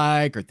things we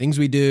like or things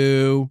we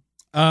do.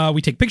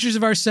 We take pictures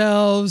of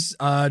ourselves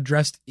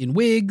dressed in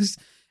wigs,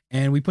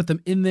 and we put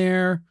them in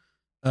there.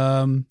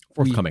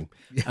 Forthcoming.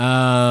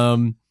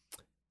 And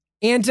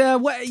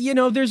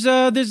there's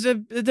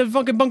the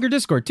fucking bunker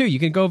Discord too. You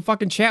can go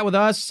fucking chat with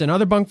us and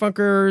other bunk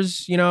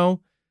funkers.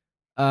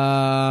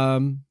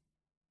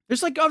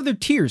 There's like other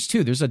tiers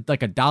too. There's a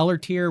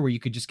 $1 tier where you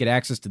could just get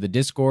access to the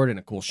Discord and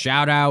a cool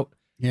shout out.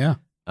 Yeah.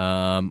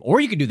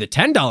 Or you could do the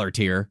 $10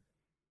 tier,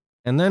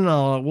 and then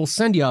we'll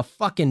send you a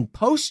fucking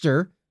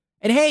poster.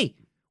 And hey,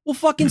 we'll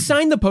fucking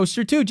sign the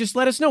poster too. Just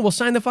let us know. We'll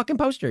sign the fucking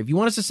poster. If you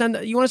want us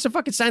to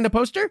fucking sign the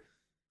poster,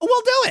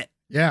 we'll do it.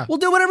 Yeah. We'll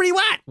do whatever you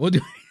want. We'll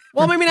do.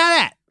 Well, maybe not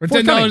that. For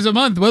 $10 a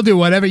month, we'll do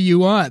whatever you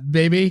want,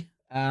 baby.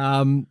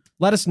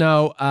 Let us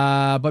know.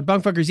 But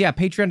bunkfuckers,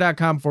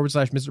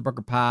 patreon.com/Mr.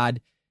 Bunker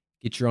Pod.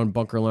 Get your own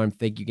bunker alarm.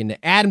 Thank you again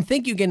to Adam.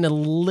 Thank you again to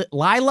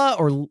Lila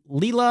or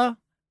Leela.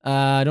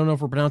 I don't know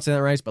if we're pronouncing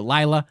that right, but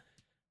Lila,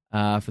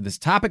 for this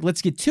topic.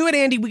 Let's get to it,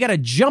 Andy. We got to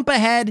jump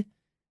ahead.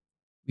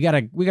 We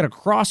gotta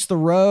cross the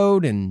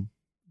road and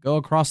go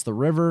across the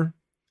river,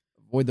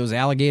 avoid those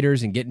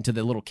alligators, and get into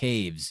the little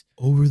caves.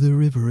 Over the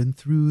river and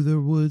through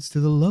the woods to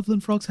the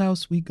Loveland Frog's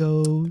house we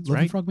go. Loveland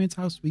right. Frogman's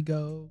house we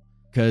go.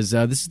 Because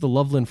this is the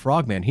Loveland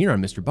Frogman here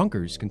on Mr.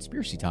 Bunker's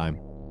Conspiracy Time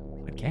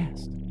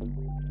podcast.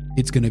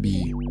 It's going to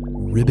be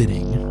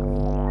riveting.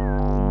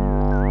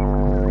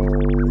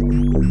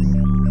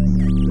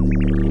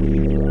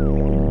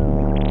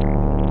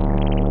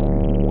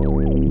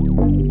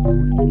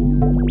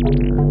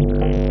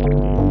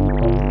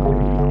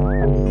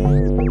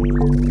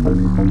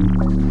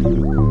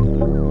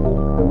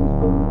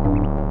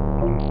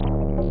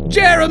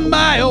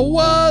 Jeremiah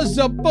was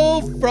a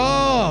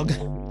bullfrog.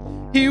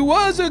 He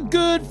was a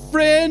good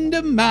friend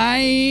of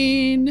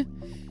mine.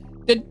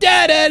 The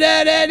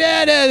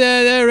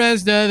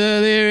rest of the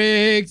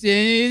lyrics.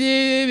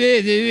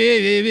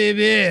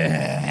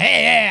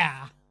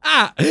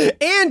 Yeah.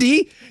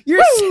 Andy,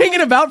 You're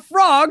singing about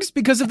frogs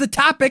because of the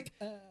topic.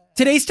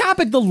 Today's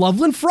topic, the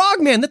Loveland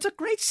Frogman. That's a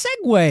great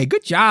segue.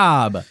 Good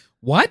job.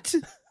 What?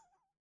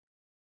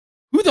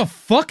 Who the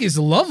fuck is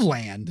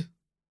Loveland?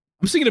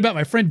 I'm thinking about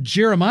my friend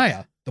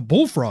Jeremiah, the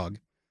bullfrog.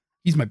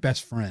 He's my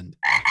best friend.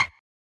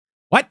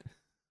 What?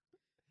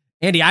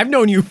 Andy, I've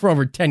known you for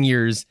over 10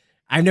 years.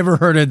 I've never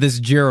heard of this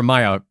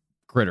Jeremiah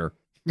critter.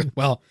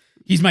 Well,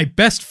 he's my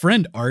best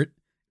friend, Art,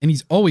 and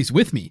he's always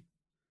with me.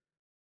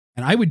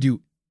 And I would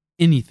do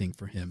anything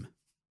for him.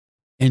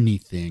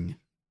 Anything.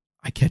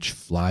 I catch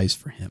flies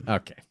for him.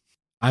 Okay.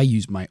 I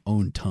use my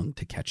own tongue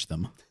to catch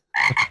them.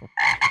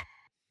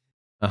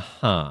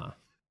 Uh-huh.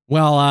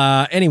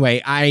 Well,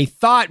 anyway, I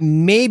thought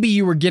maybe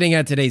you were getting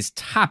at today's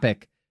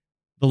topic,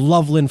 the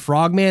Loveland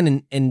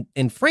Frogman,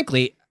 and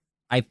frankly,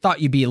 I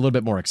thought you'd be a little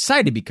bit more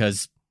excited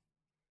because,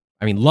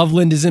 I mean,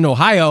 Loveland is in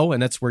Ohio,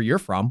 and that's where you're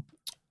from.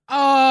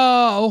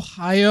 Oh,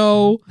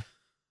 Ohio.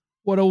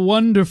 What a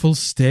wonderful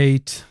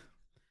state.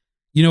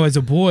 You know, as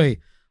a boy,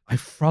 I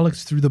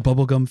frolicked through the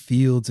bubblegum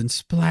fields and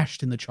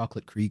splashed in the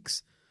chocolate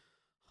creeks.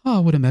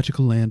 Oh, what a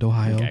magical land,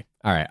 Ohio. Okay.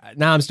 All right.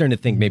 Now I'm starting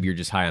to think maybe you're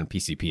just high on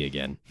PCP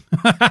again.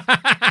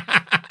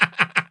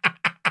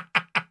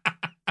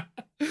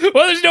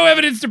 Well, there's no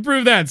evidence to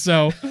prove that,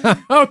 so.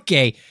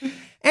 Okay.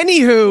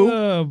 Anywho.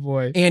 Oh,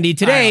 boy. Andy,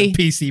 today.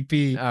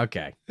 PCP.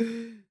 Okay.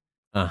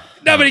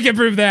 Nobody can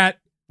prove that.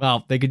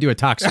 Well, they could do a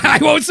tox. I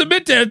won't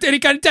submit to any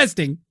kind of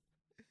testing.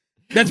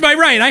 That's my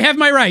right. I have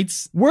my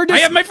rights. I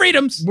have my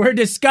freedoms. We're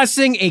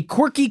discussing a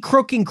quirky,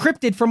 croaking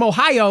cryptid from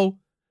Ohio,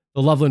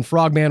 the Loveland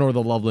Frogman or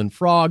the Loveland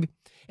Frog.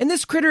 And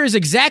this critter is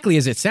exactly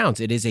as it sounds.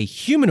 It is a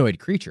humanoid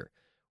creature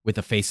with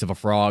the face of a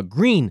frog,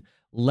 green,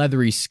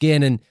 leathery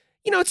skin, and,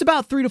 you know, it's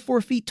about 3 to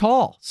 4 feet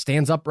tall,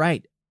 stands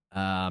upright.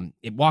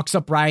 It walks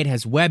upright,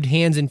 has webbed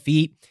hands and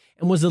feet,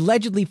 and was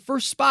allegedly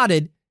first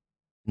spotted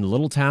in the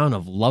little town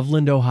of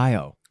Loveland,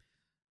 Ohio.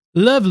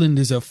 Loveland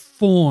is a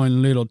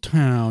fine little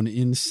town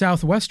in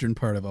southwestern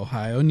part of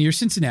Ohio, near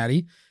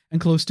Cincinnati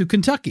and close to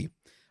Kentucky,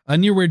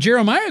 near where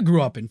Jeremiah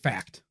grew up, in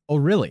fact. Oh,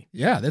 really?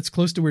 Yeah, that's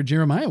close to where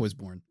Jeremiah was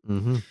born.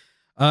 Mm-hmm.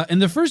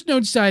 And the first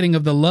known sighting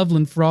of the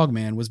Loveland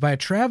Frogman was by a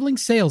traveling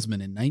salesman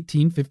in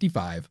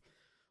 1955.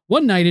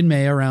 One night in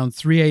May around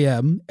 3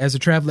 a.m., as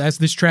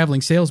this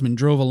traveling salesman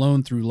drove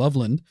alone through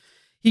Loveland,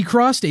 he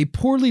crossed a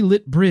poorly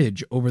lit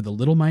bridge over the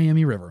Little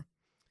Miami River.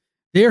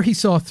 There he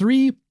saw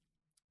 3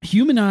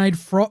 humanoid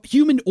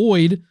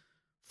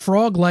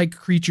frog-like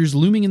creatures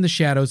looming in the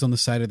shadows on the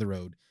side of the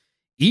road.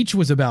 Each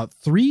was about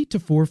 3 to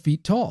 4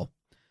 feet tall.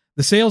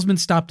 The salesman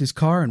stopped his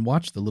car and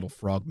watched the little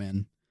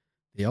frogmen.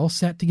 They all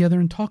sat together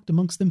and talked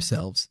amongst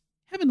themselves,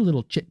 having a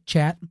little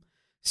chit-chat,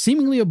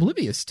 seemingly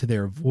oblivious to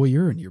their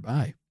voyeur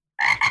nearby.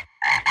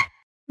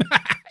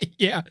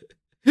 Yeah,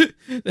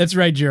 that's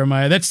right,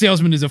 Jeremiah. That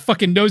salesman is a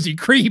fucking nosy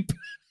creep.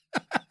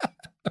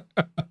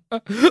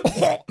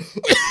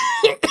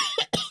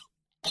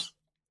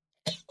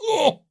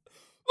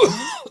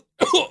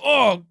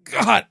 Oh,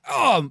 God.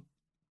 Oh,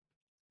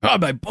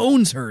 my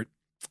bones hurt.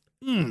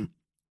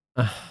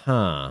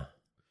 Uh-huh.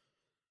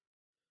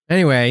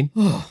 Anyway,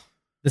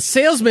 the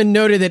salesman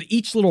noted that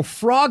each little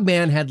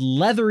frogman had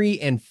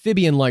leathery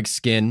amphibian-like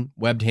skin,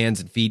 webbed hands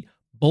and feet,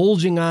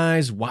 bulging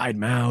eyes, wide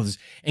mouths,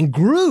 and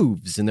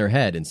grooves in their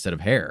head instead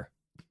of hair.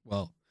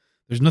 Well,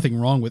 there's nothing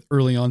wrong with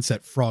early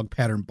onset frog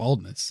pattern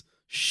baldness.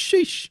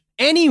 Sheesh.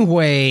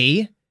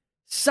 Anyway,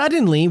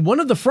 suddenly one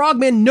of the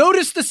frogmen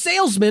noticed the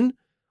salesman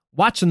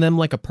watching them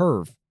like a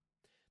perv.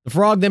 The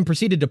frog then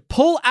proceeded to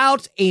pull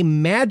out a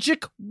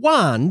magic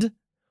wand,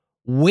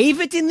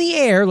 wave it in the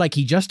air like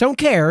he just don't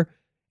care,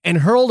 and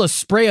hurled a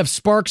spray of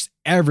sparks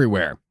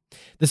everywhere.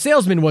 The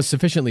salesman was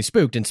sufficiently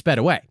spooked and sped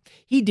away.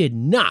 He did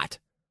not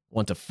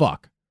want to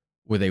fuck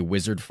with a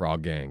wizard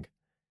frog gang.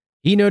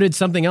 He noted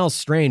something else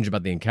strange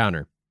about the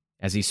encounter.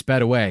 As he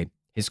sped away,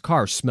 his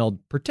car smelled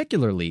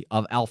particularly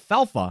of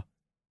alfalfa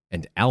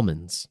and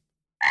almonds.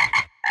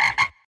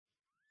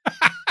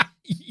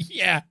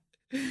 Yeah,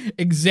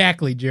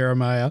 exactly,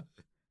 Jeremiah.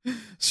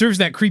 Serves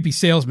that creepy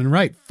salesman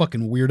right,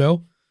 fucking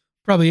weirdo.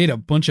 Probably ate a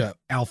bunch of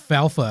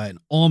alfalfa and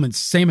almond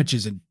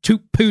sandwiches and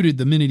toot-pooted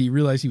the minute he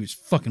realized he was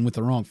fucking with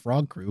the wrong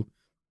frog crew.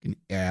 Fucking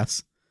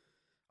ass.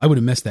 I would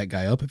have messed that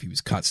guy up if he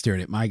was caught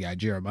staring at my guy,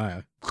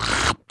 Jeremiah.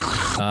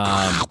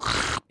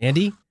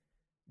 Andy,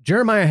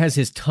 Jeremiah has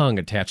his tongue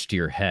attached to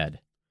your head.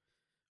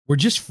 We're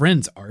just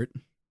friends, Art.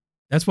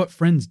 That's what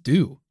friends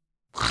do.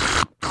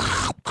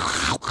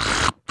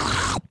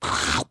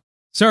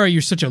 Sorry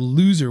you're such a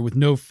loser with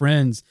no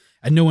friends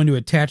and no one to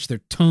attach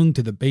their tongue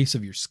to the base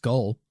of your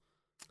skull.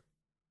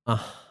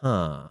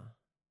 Uh-huh.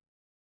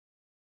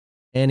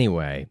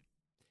 Anyway,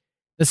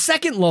 the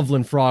second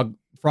Loveland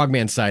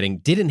Frogman sighting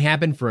didn't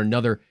happen for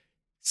another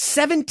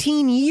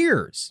 17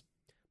 years.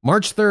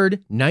 March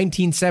 3rd,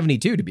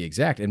 1972 to be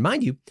exact. And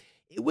mind you,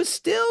 it was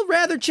still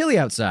rather chilly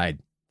outside.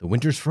 The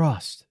winter's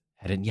frost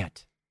hadn't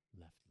yet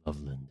left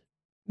Loveland.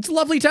 It's a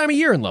lovely time of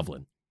year in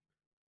Loveland.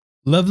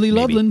 Lovely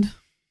Maybe. Loveland.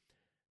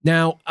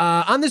 Now,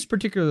 on this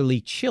particularly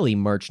chilly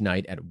March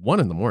night at 1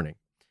 a.m,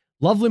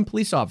 Loveland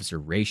police officer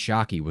Ray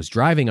Shockey was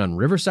driving on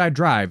Riverside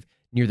Drive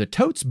near the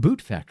Totes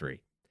Boot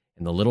Factory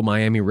in the Little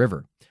Miami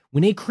River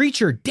when a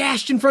creature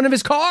dashed in front of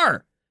his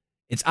car.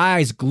 Its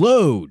eyes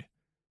glowed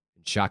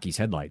in Shocky's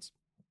headlights.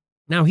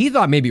 Now, he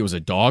thought maybe it was a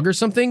dog or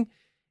something,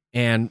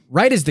 and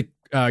right as the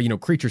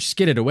creature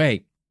skidded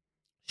away,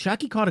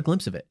 Shocky caught a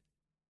glimpse of it.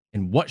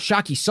 And what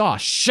Shocky saw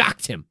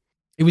shocked him.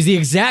 It was the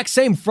exact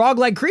same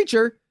frog-like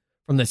creature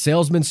from the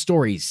salesman's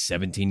stories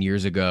 17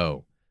 years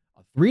ago.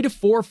 A 3 to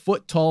 4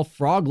 foot tall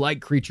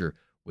frog-like creature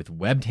with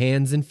webbed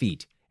hands and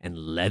feet and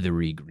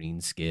leathery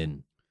green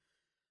skin.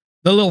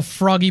 The little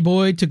froggy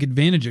boy took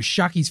advantage of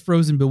Shocky's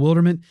frozen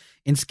bewilderment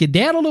and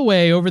skedaddled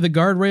away over the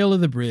guardrail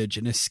of the bridge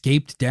and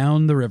escaped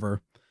down the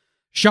river.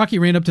 Shocky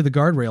ran up to the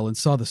guardrail and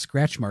saw the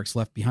scratch marks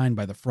left behind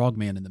by the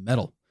frogman in the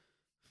metal.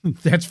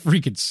 That's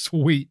freaking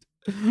sweet.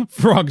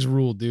 Frogs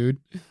rule,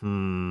 dude.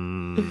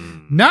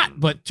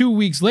 Not but 2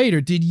 weeks later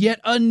did yet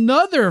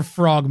another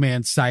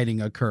frogman sighting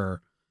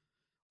occur.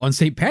 On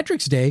St.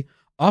 Patrick's Day,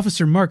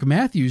 Officer Mark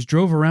Matthews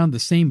drove around the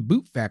same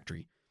boot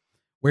factory,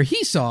 where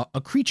he saw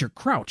a creature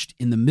crouched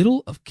in the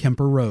middle of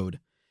Kemper Road.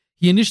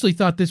 He initially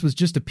thought this was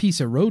just a piece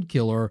of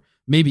roadkill or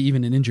maybe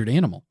even an injured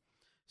animal.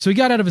 So he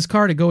got out of his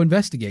car to go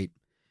investigate.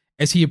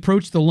 As he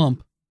approached the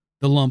lump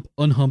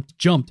unhumped,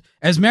 jumped,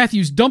 as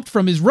Matthews dumped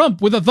from his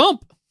rump with a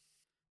thump.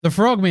 The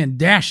frogman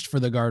dashed for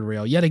the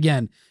guardrail yet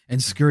again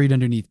and scurried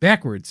underneath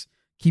backwards,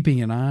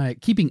 keeping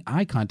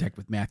eye contact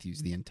with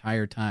Matthews the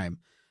entire time,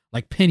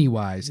 like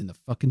Pennywise in the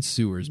fucking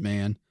sewers,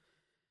 man.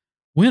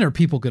 When are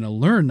people going to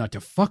learn not to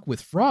fuck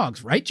with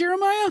frogs, right,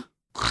 Jeremiah?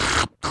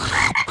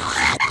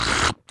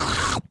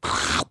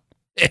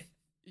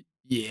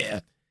 Yeah.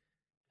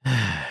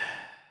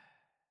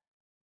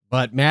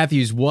 But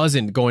Matthews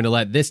wasn't going to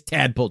let this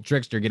tadpole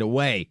trickster get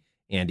away,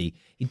 Andy.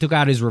 He took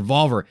out his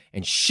revolver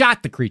and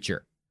shot the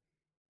creature.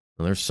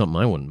 Well, there's something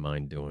I wouldn't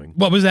mind doing.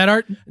 What was that,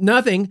 Art?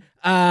 Nothing.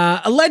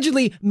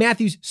 Allegedly,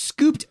 Matthews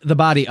scooped the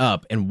body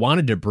up and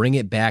wanted to bring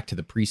it back to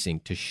the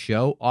precinct to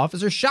show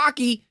Officer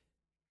Shocky.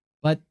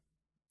 But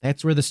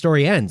that's where the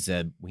story ends.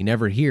 We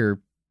never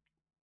hear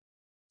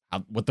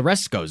what the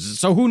rest goes.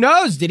 So who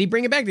knows? Did he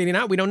bring it back? Did he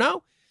not? We don't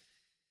know.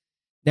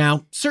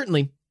 Now,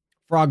 certainly,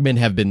 frogmen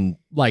have been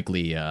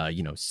likely,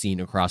 seen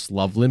across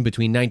Loveland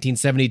between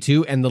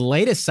 1972 and the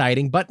latest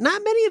sighting, but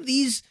not many of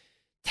these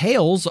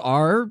tales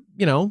are,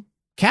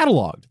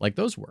 cataloged like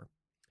those were.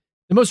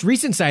 The most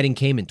recent sighting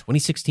came in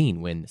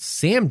 2016 when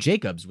Sam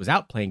Jacobs was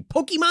out playing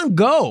Pokemon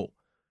Go,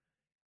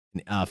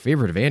 a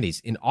favorite of Andy's,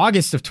 in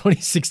August of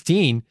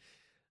 2016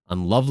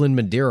 on Loveland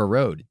Madeira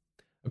Road.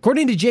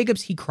 According to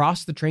Jacobs, he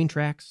crossed the train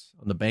tracks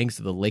on the banks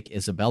of the Lake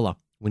Isabella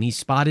when he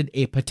spotted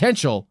a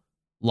potential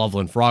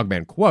Loveland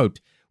frogman.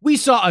 Quote, "We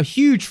saw a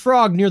huge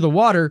frog near the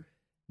water,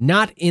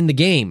 not in the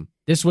game.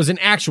 This was an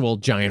actual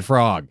giant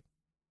frog,"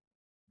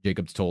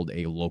 Jacobs told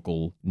a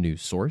local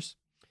news source.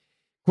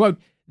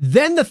 Quote,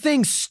 "Then the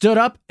thing stood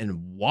up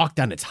and walked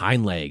on its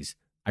hind legs.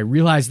 I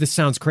realize this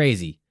sounds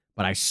crazy,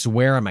 but I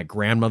swear on my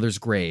grandmother's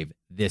grave,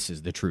 this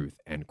is the truth,"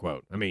 end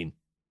quote. I mean,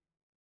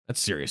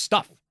 that's serious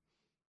stuff.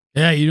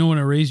 Yeah, you don't want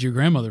to raise your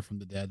grandmother from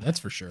the dead, that's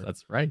for sure.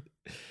 That's right.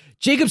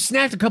 Jacobs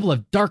snapped a couple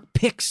of dark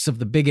pics of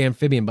the big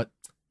amphibian, but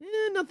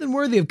nothing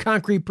worthy of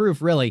concrete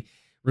proof, really.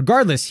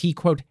 Regardless, he,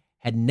 quote,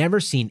 "had never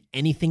seen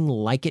anything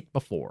like it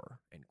before,"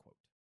 end quote.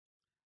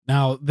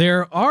 Now,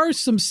 there are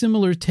some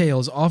similar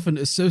tales often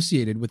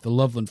associated with the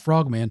Loveland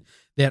frogman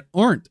that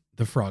aren't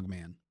the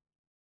frogman.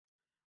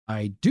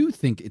 I do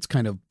think it's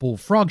kind of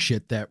bullfrog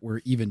shit that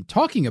we're even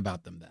talking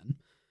about them then.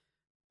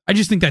 I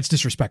just think that's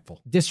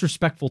disrespectful.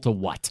 Disrespectful to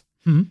what?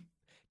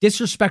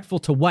 Disrespectful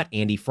to what,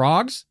 Andy?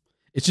 Frogs?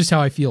 It's just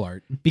how I feel,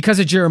 Art. Because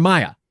of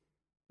Jeremiah,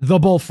 the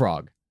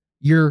bullfrog,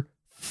 your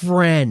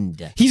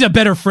friend. He's a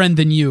better friend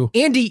than you.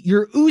 Andy,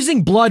 you're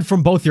oozing blood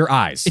from both your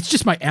eyes. It's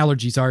just my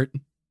allergies, Art.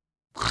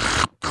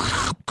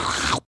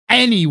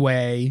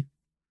 Anyway.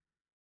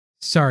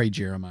 Sorry,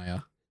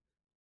 Jeremiah.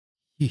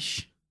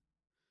 Yeesh.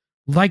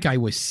 Like I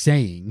was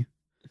saying,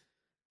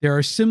 there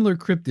are similar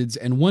cryptids,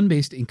 and one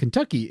based in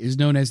Kentucky is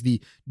known as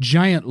the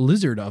giant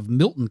lizard of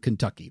Milton,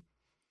 Kentucky.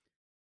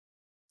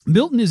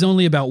 Milton is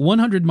only about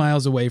 100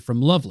 miles away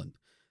from Loveland.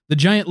 The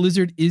giant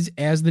lizard is,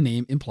 as the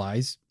name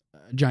implies,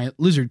 a giant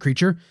lizard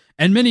creature,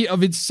 and many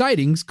of its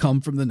sightings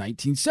come from the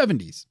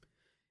 1970s.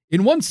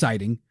 In one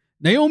sighting,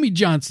 Naomi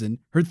Johnson,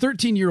 her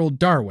 13-year-old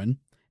Darwin,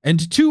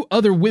 and 2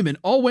 other women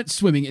all went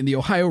swimming in the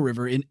Ohio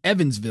River in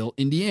Evansville,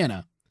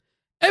 Indiana.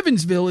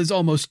 Evansville is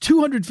almost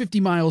 250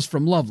 miles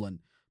from Loveland,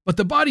 but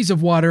the bodies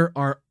of water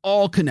are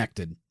all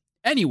connected.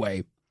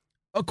 Anyway,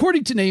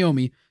 according to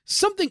Naomi,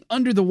 something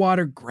under the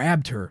water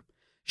grabbed her.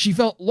 She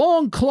felt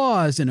long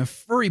claws and a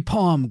furry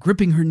palm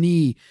gripping her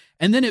knee,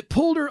 and then it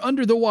pulled her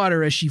under the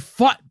water as she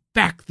fought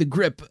back the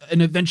grip,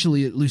 and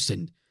eventually it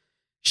loosened.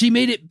 She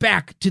made it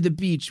back to the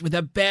beach with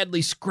a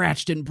badly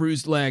scratched and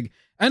bruised leg,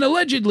 and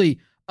allegedly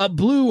a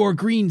blue or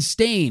green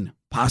stain,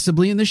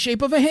 possibly in the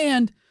shape of a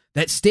hand,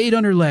 that stayed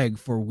on her leg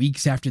for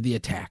weeks after the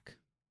attack.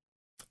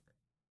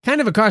 Kind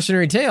of a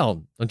cautionary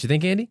tale, don't you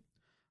think, Andy?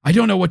 I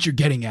don't know what you're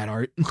getting at,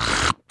 Art.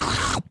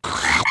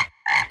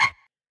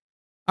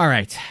 All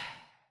right.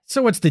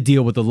 So what's the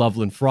deal with the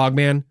Loveland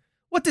frogman?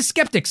 What do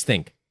skeptics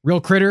think? Real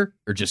critter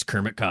or just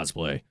Kermit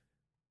cosplay?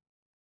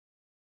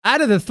 Out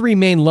of the three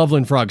main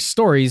Loveland Frog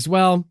stories,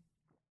 well,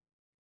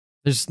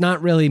 there's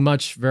not really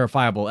much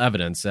verifiable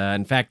evidence.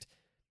 In fact,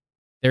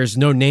 there's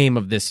no name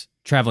of this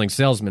traveling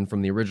salesman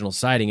from the original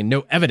sighting and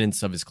no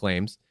evidence of his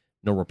claims.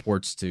 No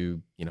reports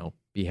to,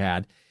 be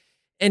had.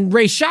 And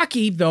Ray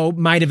Shockey, though,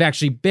 might have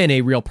actually been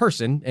a real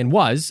person and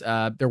was.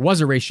 There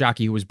was a Ray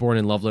Shockey who was born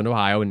in Loveland,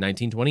 Ohio in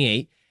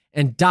 1928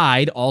 and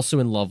died also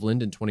in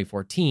Loveland in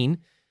 2014.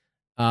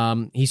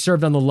 He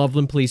served on the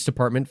Loveland Police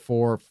Department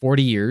for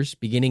 40 years,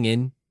 beginning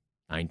in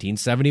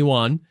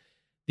 1971,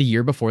 the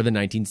year before the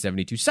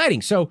 1972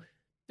 sighting. So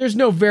there's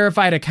no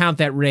verified account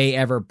that Ray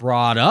ever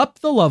brought up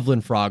the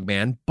Loveland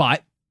Frogman,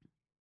 but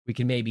we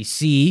can maybe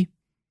see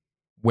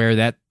where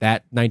that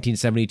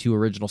 1972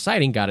 original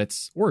sighting got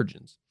its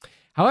origins.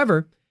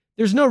 However,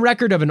 there's no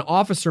record of an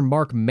Officer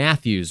Mark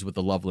Matthews with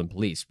the Loveland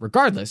Police.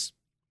 Regardless,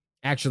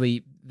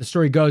 actually, the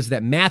story goes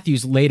that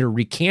Matthews later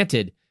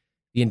recanted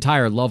the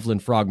entire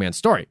Loveland Frogman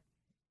story.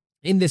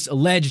 In this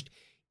alleged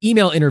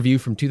email interview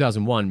from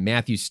 2001,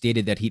 Matthews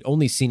stated that he'd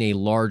only seen a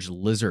large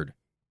lizard,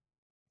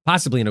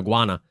 possibly an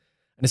iguana,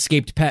 an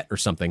escaped pet or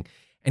something,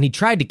 and he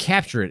tried to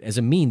capture it as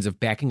a means of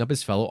backing up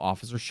his fellow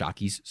Officer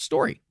Shockey's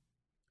story.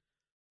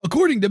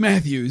 According to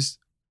Matthews,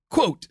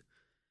 quote,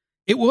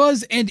 "It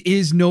was and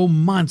is no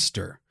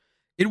monster.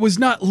 It was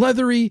not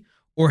leathery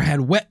or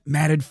had wet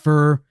matted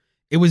fur.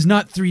 It was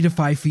not 3 to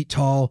 5 feet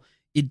tall.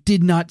 It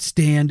did not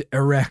stand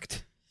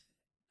erect.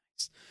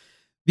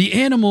 The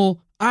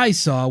animal I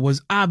saw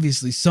was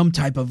obviously some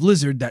type of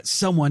lizard that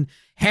someone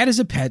had as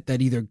a pet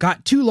that either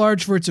got too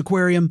large for its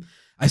aquarium,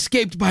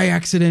 escaped by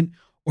accident,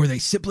 or they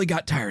simply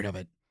got tired of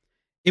it.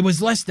 It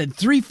was less than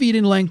 3 feet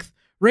in length,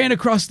 ran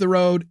across the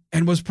road,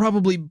 and was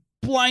probably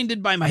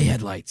blinded by my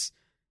headlights.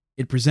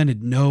 It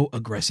presented no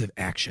aggressive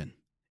action."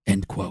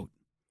 End quote.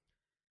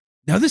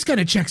 Now this kind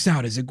of checks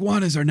out, as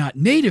iguanas are not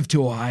native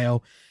to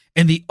Ohio,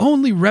 and the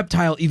only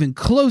reptile even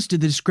close to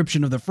the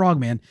description of the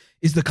frogman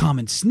is the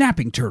common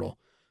snapping turtle.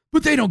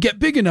 But they don't get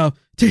big enough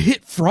to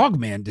hit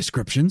frogman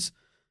descriptions.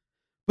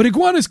 But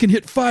iguanas can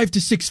hit 5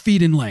 to 6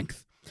 feet in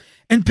length,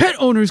 and pet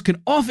owners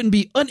can often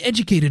be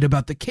uneducated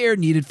about the care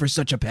needed for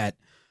such a pet.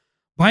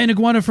 Buy an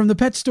iguana from the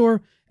pet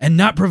store and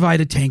not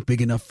provide a tank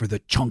big enough for the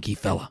chunky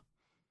fella.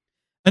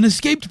 An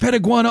escaped pet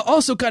iguana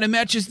also kind of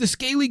matches the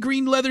scaly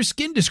green leather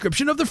skin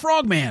description of the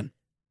frogman.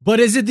 But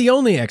is it the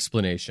only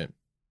explanation?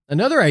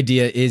 Another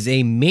idea is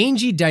a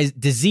mangy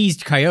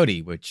diseased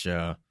coyote, which,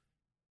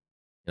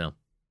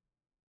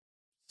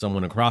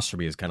 someone across from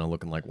me is kind of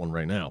looking like one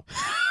right now.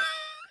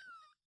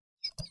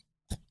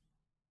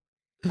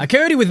 A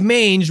coyote with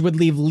mange would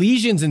leave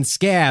lesions and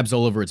scabs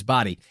all over its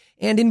body.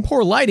 And in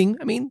poor lighting,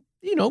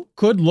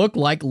 could look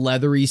like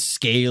leathery,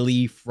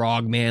 scaly,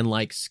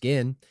 frogman-like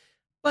skin.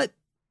 But,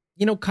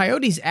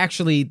 coyotes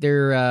actually,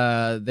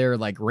 their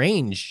like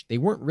range, they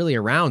weren't really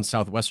around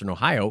southwestern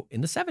Ohio in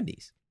the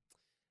 70s.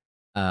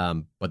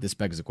 But this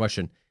begs the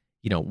question,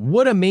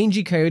 would a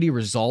mangy coyote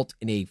result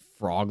in a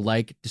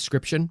frog-like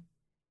description?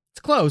 It's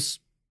close,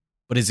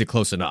 but is it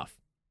close enough?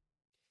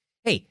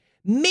 Hey,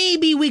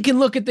 maybe we can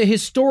look at the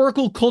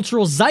historical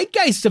cultural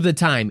zeitgeist of the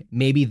time.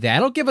 Maybe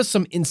that'll give us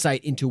some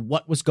insight into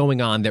what was going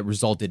on that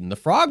resulted in the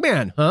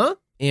frogman, huh,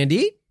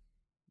 Andy?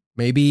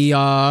 Maybe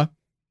we'll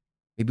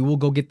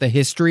go get the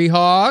history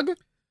hog?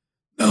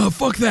 No,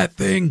 fuck that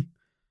thing.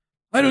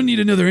 I don't need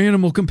another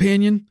animal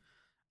companion.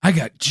 I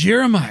got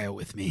Jeremiah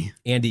with me.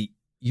 Andy,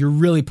 you're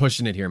really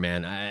pushing it here,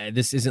 man.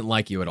 This isn't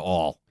like you at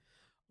all.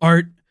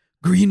 Art,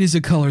 green is a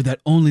color that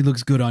only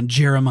looks good on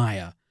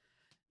Jeremiah,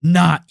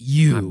 not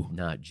you. I'm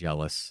not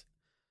jealous.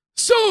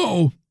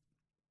 So,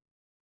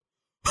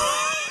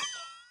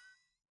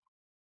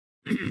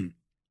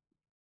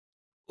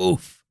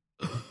 oof.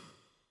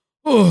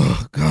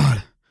 Oh,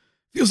 God.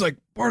 Feels like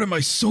part of my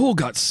soul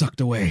got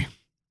sucked away.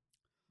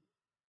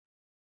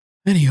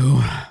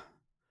 Anywho,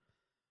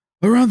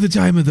 around the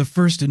time of the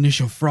first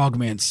initial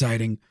frogman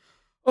sighting,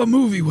 a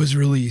movie was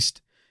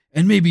released,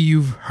 and maybe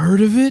you've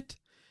heard of it?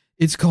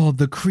 It's called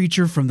The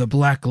Creature from the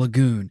Black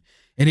Lagoon,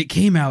 and it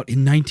came out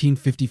in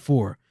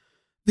 1954,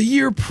 the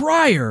year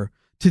prior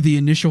to the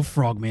initial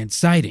frogman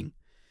sighting.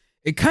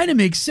 It kind of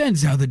makes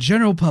sense how the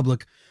general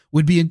public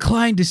would be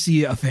inclined to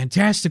see a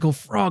fantastical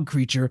frog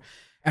creature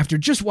after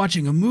just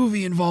watching a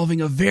movie involving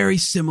a very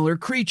similar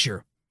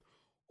creature,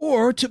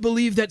 or to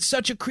believe that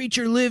such a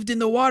creature lived in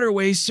the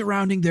waterways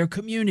surrounding their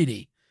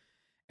community.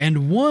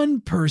 And one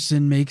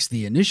person makes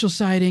the initial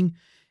sighting,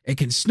 it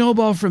can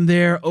snowball from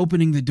there,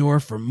 opening the door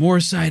for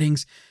more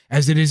sightings,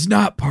 as it is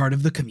not part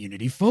of the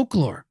community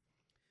folklore.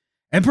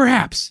 And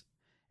perhaps,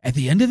 at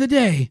the end of the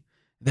day,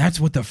 that's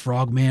what the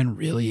frogman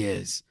really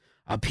is,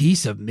 a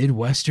piece of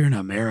Midwestern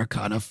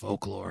Americana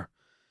folklore.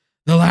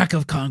 The lack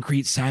of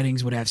concrete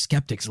sightings would have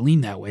skeptics lean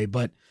that way,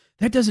 but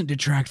that doesn't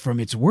detract from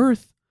its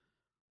worth,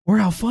 or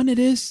how fun it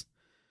is.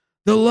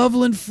 The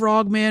Loveland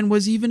Frogman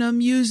was even a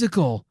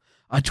musical,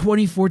 a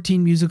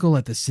 2014 musical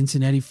at the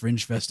Cincinnati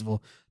Fringe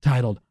Festival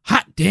titled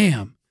Hot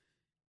Damn!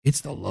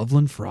 It's the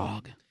Loveland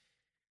Frog.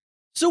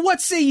 So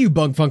what say you,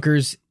 bug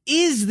funkers?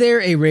 Is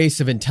there a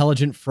race of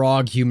intelligent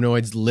frog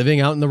humanoids living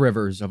out in the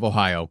rivers of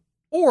Ohio?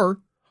 Or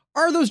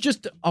are those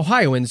just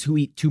Ohioans who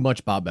eat too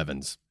much Bob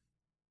Evans?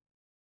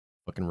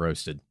 Fucking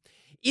roasted.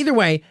 Either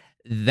way,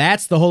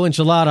 that's the whole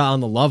enchilada on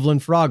the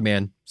Loveland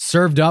Frogman,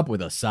 served up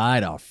with a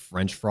side of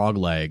French frog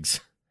legs.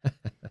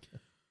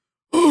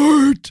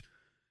 Art!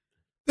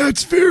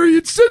 That's very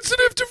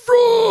insensitive to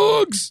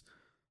frogs!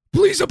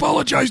 Please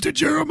apologize to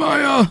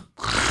Jeremiah.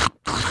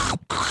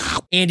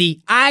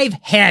 Andy, I've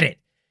had it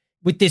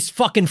with this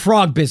fucking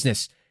frog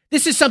business.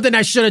 This is something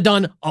I should have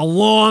done a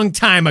long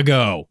time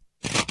ago.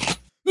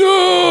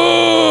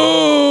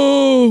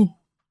 No!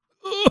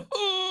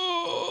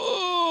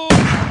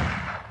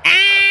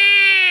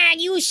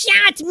 You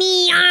shot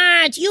me,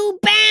 Art, you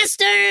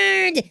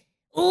bastard!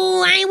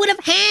 Oh, I would have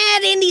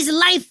had Andy's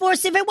life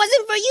force if it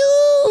wasn't for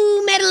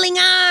you, meddling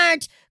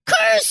Art!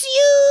 Curse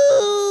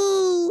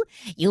you!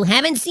 You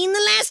haven't seen the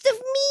last of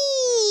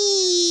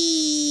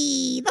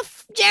me!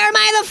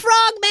 Jeremiah the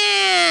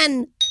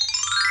Frogman!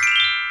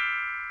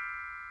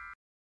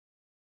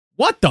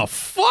 What the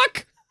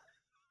fuck?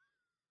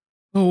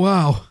 Oh,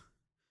 wow.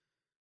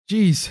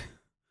 Jeez.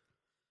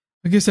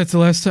 I guess that's the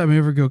last time I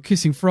ever go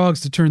kissing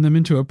frogs to turn them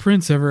into a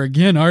prince ever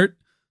again, Art.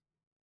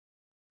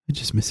 I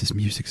just miss his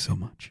music so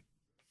much.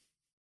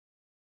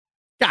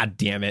 God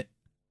damn it.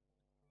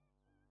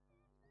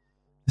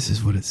 This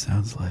is what it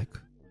sounds like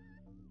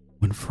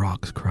when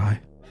frogs cry.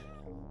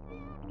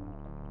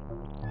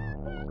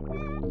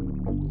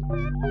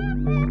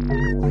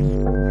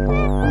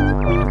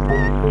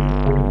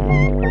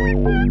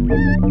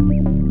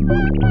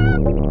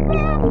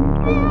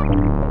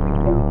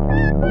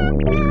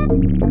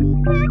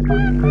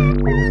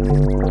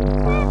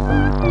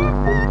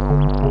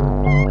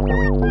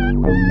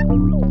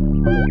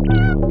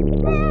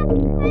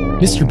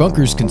 Mr.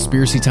 Bunker's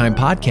Conspiracy Time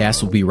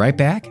podcast will be right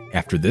back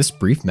after this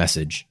brief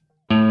message.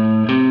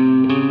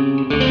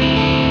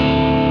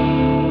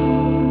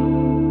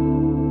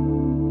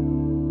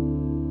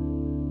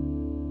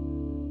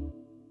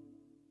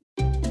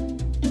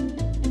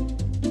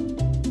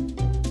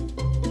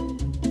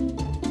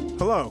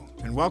 Hello,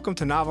 and welcome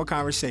to Novel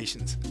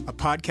Conversations, a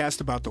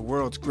podcast about the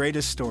world's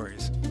greatest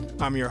stories.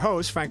 I'm your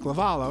host, Frank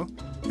Lavallo,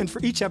 and for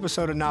each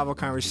episode of Novel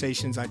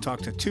Conversations, I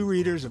talk to two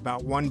readers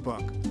about one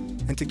book.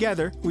 And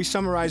together, we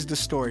summarize the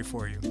story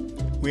for you.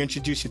 We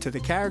introduce you to the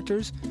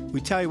characters,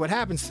 we tell you what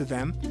happens to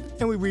them,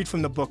 and we read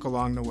from the book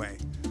along the way.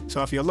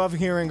 So if you love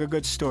hearing a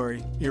good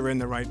story, you're in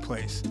the right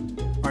place.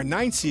 Our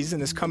 9th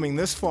season is coming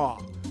this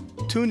fall.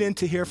 Tune in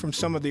to hear from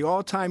some of the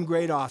all-time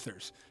great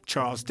authors,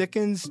 Charles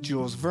Dickens,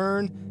 Jules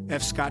Verne,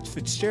 F. Scott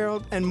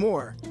Fitzgerald, and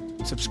more.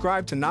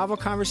 Subscribe to Novel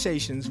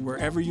Conversations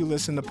wherever you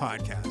listen to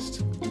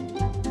podcasts.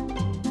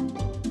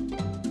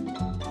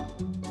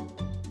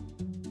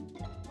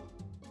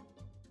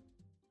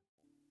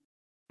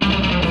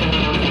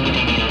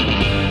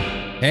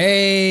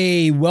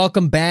 Hey,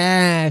 welcome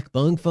back,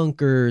 Bunk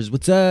Funkers.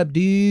 What's up,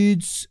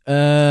 dudes?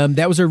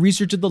 That was our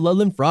research of the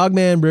Loveland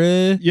Frogman,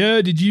 bruh.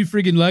 Yeah, did you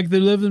freaking like the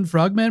Loveland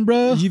Frogman,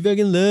 bro? Did you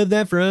fucking love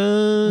that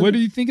frog? What do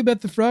you think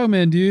about the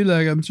Frogman, dude?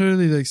 Like, I'm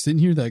totally like sitting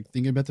here like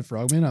thinking about the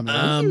Frogman. I'm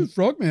like,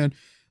 Frogman.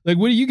 Like,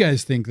 what do you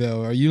guys think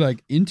though? Are you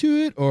like into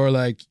it or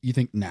like you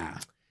think nah?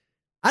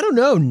 I don't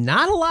know.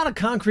 Not a lot of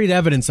concrete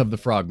evidence of the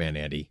Frogman,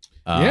 Andy.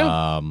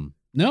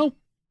 No.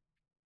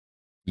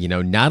 You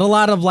know, not a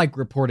lot of like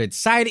reported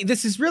sighting.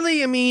 This is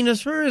really, I mean,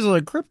 as far as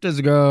like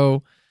cryptids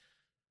go,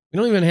 we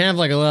don't even have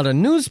like a lot of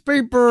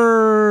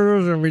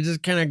newspapers, and we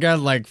just kind of got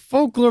like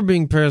folklore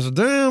being passed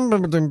down.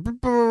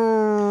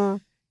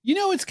 You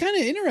know, it's kind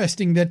of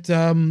interesting that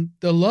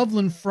the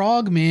Loveland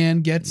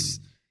Frogman gets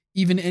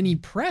even any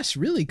press,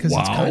 really, because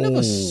it's kind of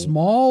a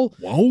small,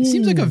 it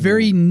seems like a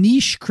very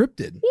niche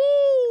cryptid.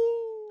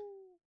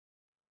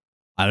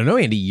 I don't know,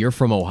 Andy, you're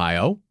from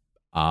Ohio.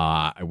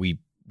 We've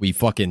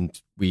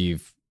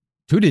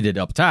tooted it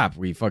up top.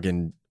 We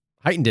fucking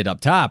heightened it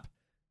up top.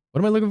 What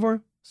am I looking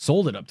for?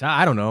 Sold it up top.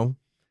 I don't know.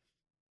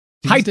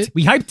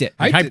 We hyped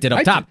it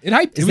up top.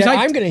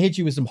 I'm going to hit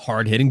you with some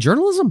hard-hitting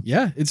journalism.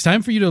 Yeah, it's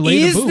time for you to lay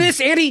the boom. Is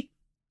this, Andy?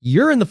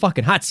 You're in the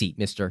fucking hot seat,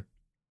 mister.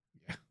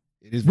 Yeah,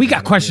 it is. We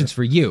got questions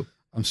for you.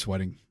 I'm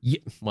sweating. Yeah,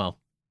 well,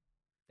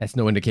 that's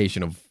no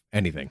indication of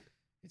anything.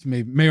 It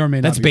may or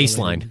may not be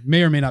baseline. Related.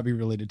 May or may not be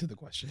related to the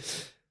question.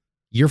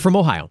 You're from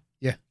Ohio.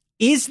 Yeah.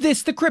 Is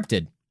this the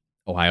cryptid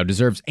Ohio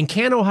deserves? And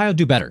can Ohio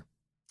do better?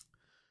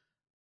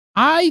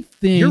 I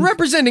think you're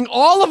representing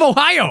all of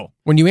Ohio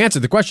when you answer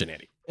the question,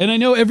 Andy. And I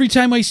know every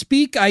time I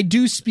speak, I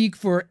do speak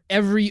for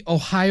every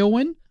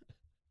Ohioan.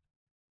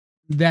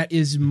 That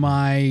is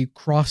my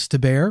cross to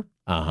bear.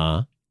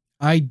 Uh-huh.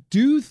 I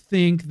do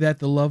think that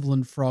the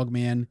Loveland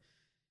Frogman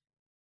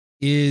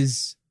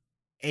is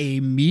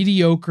a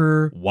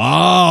mediocre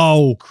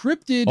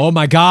cryptid. Oh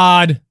my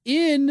God.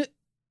 In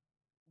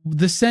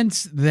the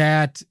sense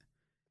that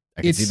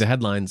I can see the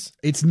headlines.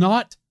 It's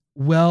not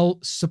well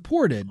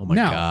supported. Oh my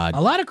God. A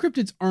lot of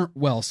cryptids aren't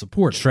well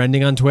supported.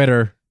 Trending on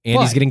Twitter.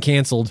 Andy's getting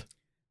canceled.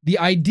 The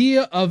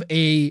idea of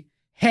a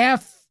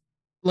half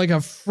like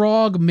a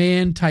frog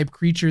man type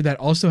creature that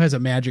also has a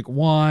magic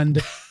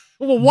wand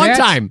Well, one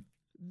time.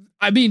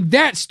 I mean,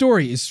 that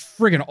story is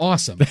friggin'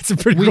 awesome. That's a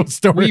pretty cool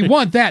story. We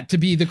want that to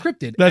be the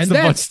cryptid. That's the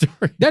fun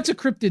story. That's a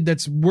cryptid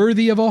that's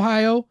worthy of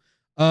Ohio.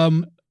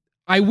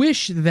 I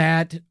wish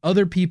that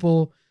other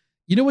people,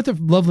 you know what the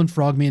Loveland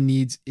Frogman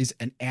needs is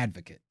an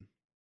advocate.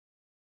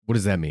 What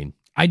does that mean?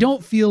 I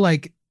don't feel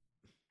like,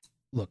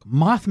 look,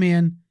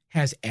 Mothman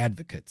has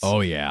advocates. Oh,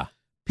 yeah.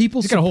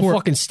 People He's got a whole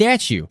fucking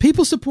statue.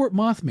 People support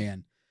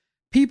Mothman.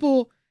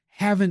 People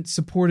haven't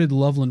supported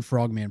Loveland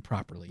Frogman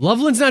properly.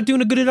 Loveland's not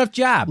doing a good enough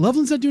job.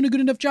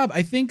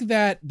 I think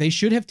that they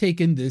should have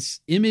taken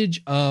this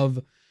image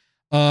of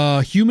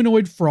a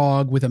humanoid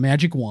frog with a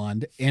magic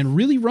wand and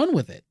really run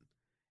with it.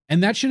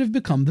 And that should have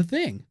become the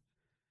thing.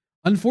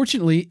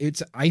 Unfortunately,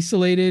 it's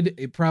isolated.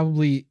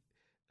 The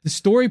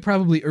story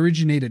probably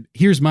originated,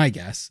 here's my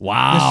guess.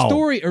 Wow. The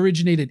story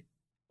originated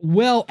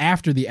well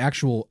after the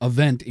actual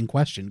event in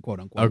question, quote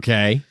unquote.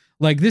 Okay.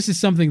 Like, this is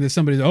something that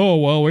somebody's, oh,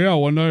 well, yeah,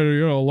 one night,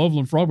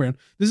 Loveland Frogman.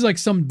 This is like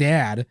some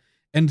dad,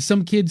 and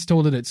some kids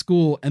told it at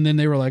school, and then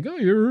they were like, oh,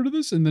 you ever heard of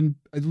this? And then,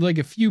 like,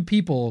 a few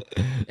people,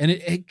 and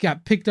it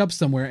got picked up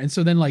somewhere. And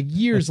so then, like,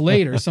 years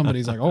later,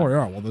 somebody's like, oh,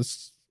 yeah, well,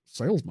 this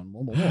salesman,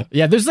 blah, blah, blah.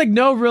 Yeah, there's, like,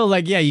 no real,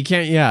 like, yeah, you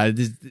can't, yeah.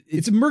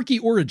 It's a murky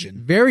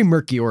origin. Very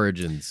murky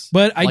origins.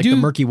 But I like do... the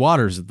murky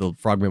waters that the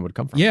Frogman would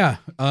come from. Yeah.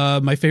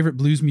 My favorite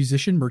blues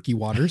musician, Murky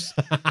Waters.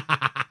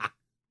 Not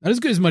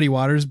as good as Muddy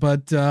Waters,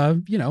 but,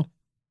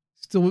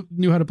 still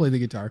knew how to play the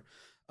guitar.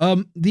 I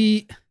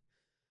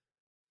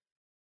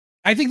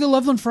think the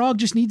Loveland Frogman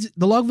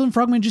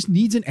just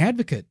needs an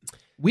advocate.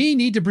 We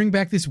need to bring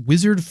back this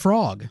wizard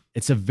frog.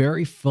 That's a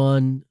very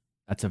fun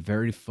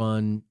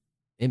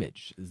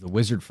image, is the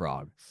wizard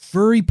frog.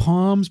 Furry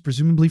palms,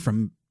 presumably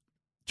from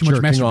too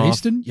much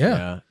masturbation.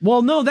 Yeah.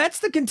 Well, no, that's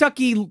the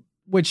Kentucky,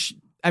 which,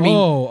 I mean,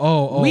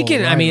 we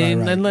can, right,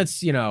 and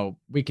let's,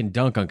 we can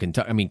dunk on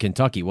Kentucky. I mean,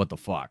 Kentucky, what the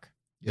fuck?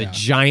 The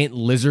giant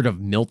lizard of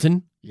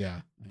Milton?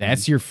 Yeah.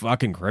 That's your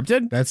fucking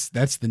cryptid?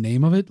 That's the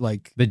name of it?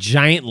 Like, the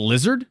giant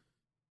lizard?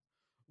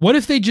 What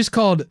if they just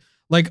called,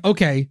 like,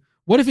 okay,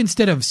 what if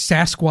instead of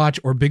Sasquatch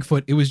or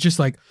Bigfoot, it was just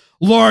like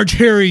large,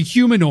 hairy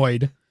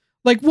humanoid?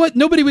 Like, what?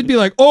 Nobody would be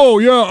like, oh,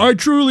 yeah, I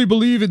truly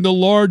believe in the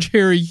large,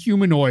 hairy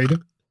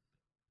humanoid.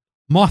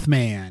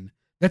 Mothman.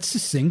 That's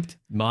succinct.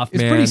 Mothman.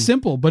 It's pretty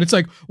simple, but it's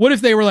like, what if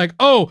they were like,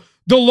 oh,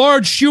 the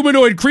large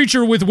humanoid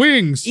creature with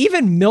wings?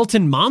 Even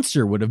Milton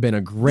Monster would have been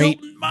a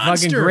great,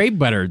 fucking great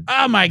better.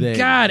 Oh, my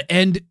God.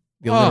 And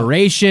the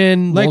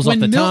alliteration, rolls off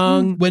the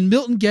tongue. When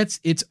Milton gets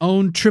its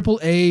own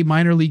AAA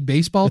minor league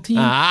baseball team,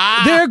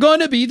 they're going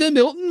to be the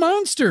Milton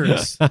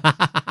Monsters.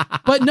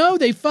 But no,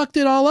 they fucked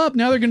it all up.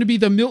 Now they're going to be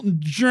the Milton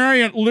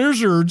Giant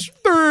Lizards.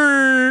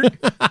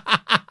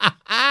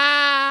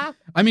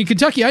 I mean,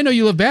 Kentucky, I know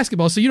you love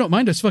basketball, so you don't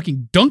mind us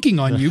fucking dunking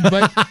on you,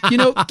 but,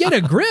 get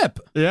a grip.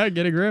 Yeah,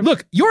 get a grip.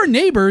 Look, your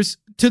neighbors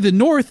to the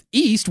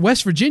northeast,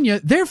 West Virginia,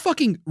 they're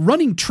fucking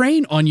running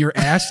train on your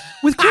ass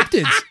with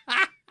cryptids.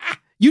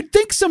 You'd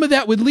think some of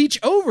that would leach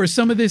over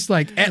some of this,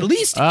 like, at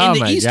least in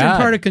the eastern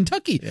part of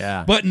Kentucky.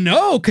 Yeah. But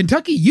no,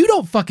 Kentucky, you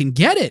don't fucking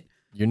get it.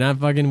 You're not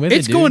fucking with it,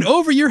 It's going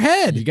over your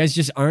head. You guys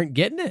just aren't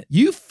getting it.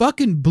 You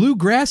fucking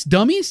bluegrass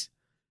dummies.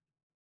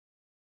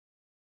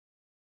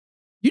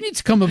 You need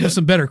to come up with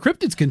some better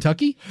cryptids,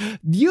 Kentucky.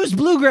 Use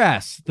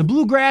bluegrass. The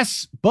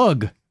bluegrass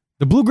bug.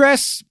 The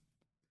bluegrass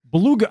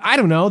beluga. I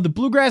don't know. The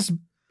bluegrass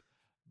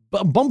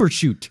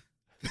bumbershoot.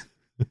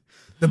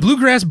 The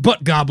bluegrass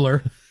butt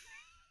gobbler.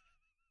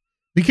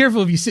 Be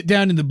careful if you sit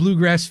down in the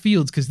bluegrass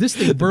fields, because this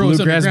thing burrows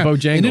underground,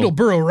 Bojangle. and it'll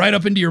burrow right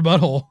up into your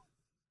butthole.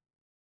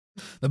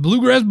 The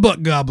bluegrass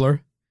butt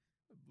gobbler.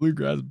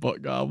 Bluegrass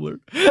butt gobbler.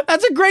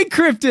 That's a great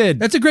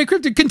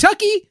cryptid.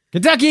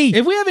 Kentucky.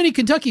 If we have any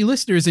Kentucky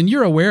listeners and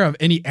you're aware of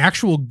any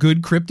actual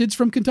good cryptids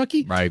from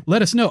Kentucky, right,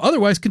 let us know.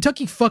 Otherwise,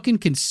 Kentucky fucking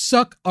can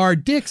suck our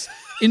dicks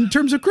in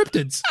terms of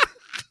cryptids.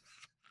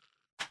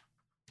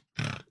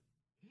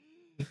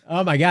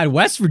 Oh my God,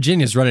 West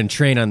Virginia's running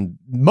train on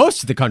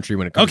most of the country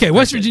when it comes to cryptids.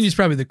 West Virginia's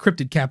probably the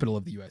cryptid capital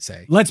of the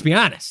USA. Let's be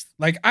honest.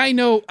 Like,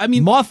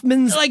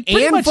 Mothmans like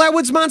and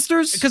Flatwoods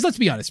Monsters? Because let's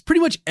be honest,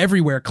 pretty much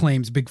everywhere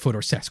claims Bigfoot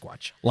or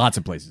Sasquatch. Lots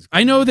of places.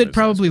 I know that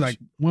probably like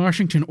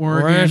Washington,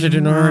 Oregon,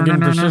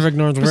 Pacific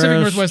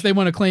Northwest. They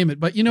want to claim it,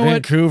 but you know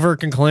Vancouver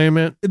can claim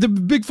it. The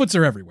Bigfoots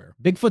are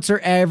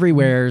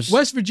everywhere.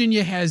 West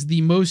Virginia has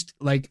the most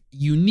like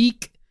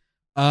unique,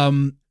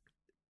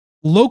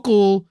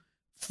 local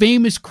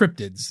famous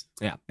cryptids.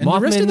 Yeah. And the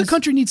rest of the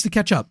country needs to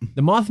catch up.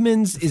 The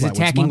Mothmans is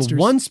attacking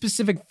one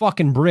specific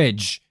fucking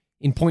bridge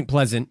in Point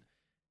Pleasant.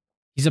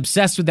 He's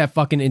obsessed with that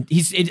fucking...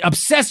 He's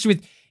obsessed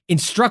with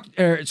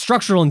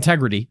structural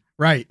integrity.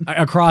 Right.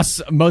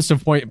 Across most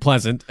of Point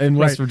Pleasant in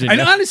West Virginia.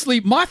 And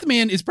honestly,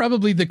 Mothman is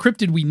probably the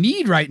cryptid we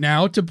need right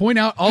now to point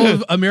out all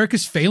of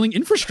America's failing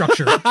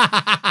infrastructure.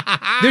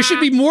 There should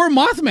be more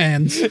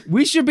Mothmans.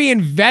 We should be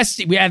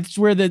investing. That's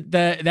where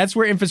that's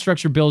where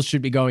infrastructure bills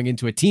should be going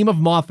into, a team of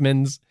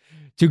Mothmans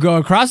to go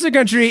across the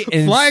country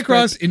and fly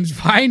across and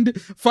find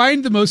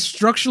the most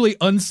structurally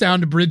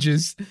unsound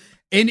bridges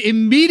and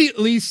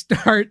immediately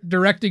start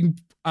directing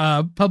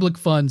public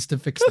funds to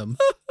fix them.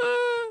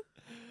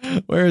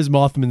 Where is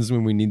Mothman's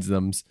when we needs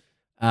them?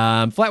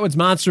 Flatwoods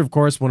Monster, of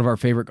course, one of our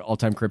favorite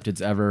all-time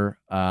cryptids ever.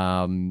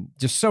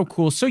 Just so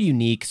cool, so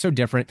unique, so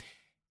different.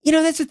 You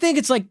know, that's the thing.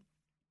 It's like,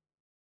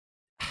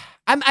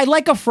 I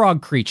like a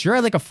frog creature. I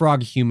like a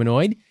frog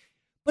humanoid,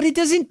 but it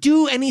doesn't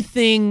do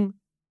anything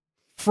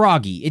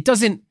froggy. It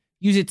doesn't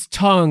use its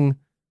tongue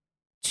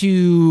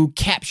to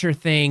capture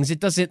things. It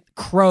doesn't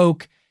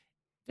croak.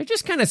 They're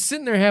just kind of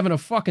sitting there having a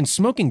fucking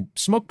smoke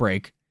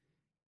break.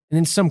 And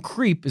then some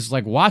creep is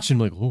like watching,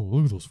 like, oh,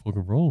 look at those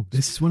fucking frogs.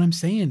 This is what I'm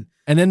saying.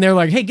 And then they're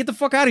like, hey, get the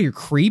fuck out of here,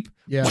 creep.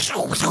 Yeah. Fucking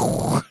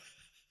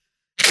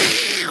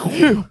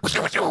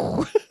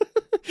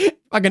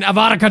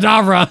Avada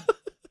Kedavra.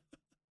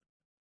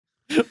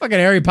 Fucking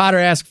Harry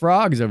Potter-esque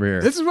frogs over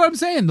here. This is what I'm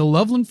saying. The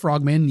Loveland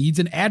Frogman needs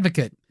an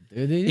advocate.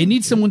 It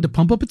needs someone to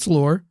pump up its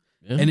lore,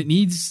 and it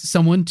needs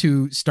someone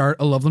to start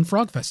a Loveland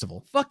Frog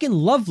Festival. Fucking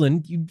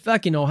Loveland, you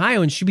fucking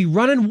Ohioans should be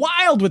running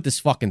wild with this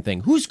fucking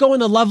thing. Who's going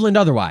to Loveland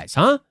otherwise,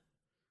 huh?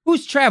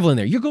 Who's traveling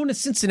there? You're going to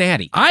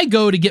Cincinnati. I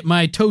go to get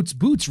my Totes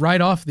boots right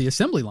off the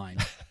assembly line.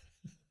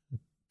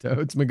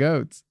 Totes my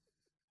goats.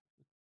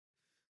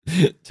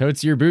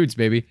 Totes your boots,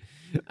 baby.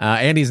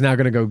 Andy's now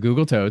going to go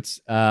Google Totes.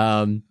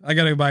 I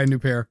got to buy a new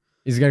pair.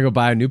 He's got to go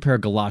buy a new pair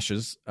of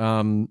galoshes.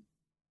 No,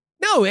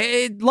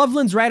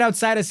 Loveland's right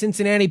outside of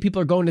Cincinnati.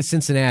 People are going to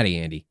Cincinnati,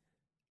 Andy.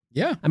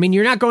 Yeah. I mean,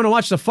 you're not going to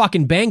watch the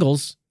fucking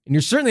Bengals, and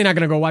you're certainly not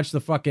going to go watch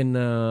the fucking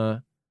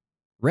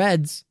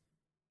Reds.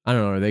 I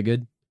don't know. Are they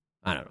good?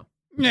 I don't know.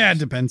 Yeah, it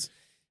depends.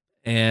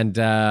 And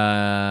they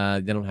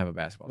don't have a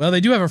basketball. Well,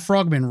 they do have a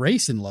frogman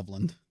race in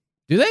Loveland.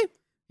 Do they?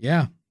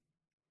 Yeah.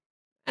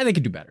 And they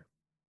could do better.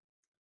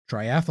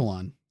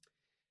 Triathlon.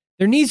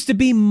 There needs to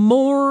be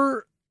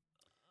more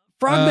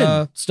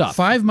frogman stuff.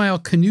 5-mile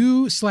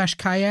canoe /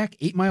 kayak,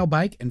 8-mile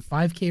bike, and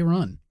 5K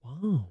run.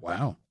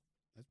 Wow.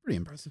 That's pretty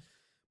impressive.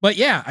 But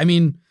yeah, I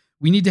mean,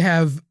 we need to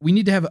have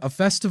a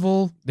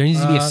festival. There needs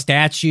to be a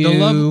statue.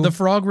 The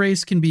frog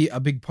race can be a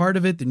big part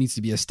of it. There needs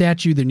to be a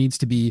statue. There needs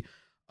to be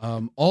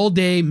all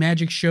day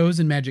magic shows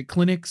and magic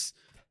clinics.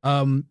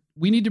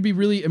 We need to be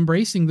really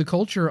embracing the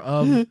culture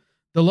of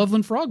the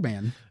Loveland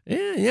Frogman.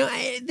 Yeah,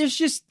 there's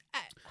just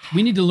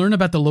we need to learn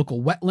about the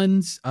local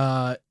wetlands,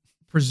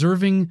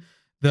 preserving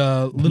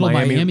the Little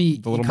Miami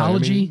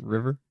ecology. Miami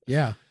River.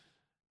 Yeah.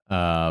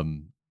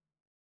 No,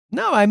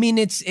 I mean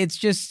it's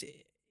just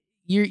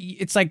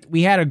it's like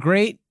we had a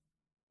great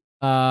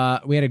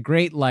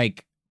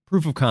like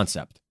proof of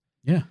concept.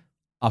 Yeah.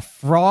 A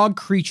frog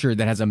creature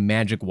that has a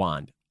magic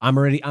wand.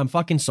 I'm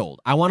fucking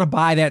sold. I want to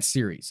buy that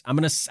series. I'm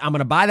gonna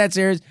buy that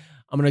series.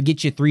 I'm gonna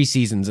get you 3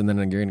 seasons, and then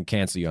I'm gonna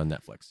cancel you on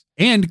Netflix.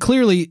 And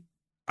clearly,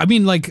 I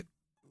mean, like,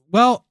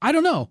 well, I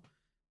don't know.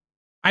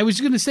 I was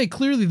gonna say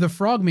clearly the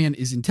Frogman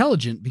is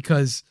intelligent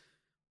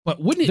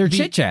but wouldn't it they're be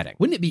chit-chatting?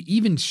 Wouldn't it be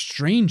even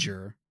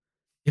stranger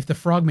if the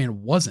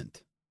Frogman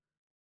wasn't?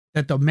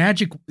 That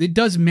it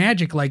does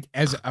magic like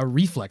as a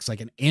reflex, like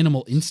an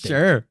animal instinct.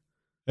 Sure.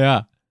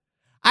 Yeah.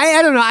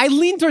 I don't know. I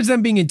lean towards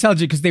them being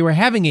intelligent because they were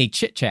having a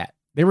chit-chat.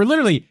 They were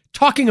literally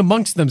talking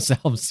amongst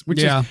themselves,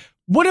 which is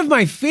one of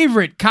my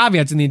favorite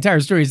caveats in the entire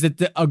story is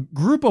that a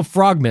group of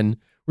frogmen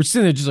were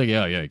sitting there just like,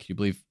 yeah, can you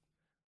believe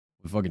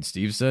what fucking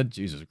Steve said?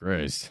 Jesus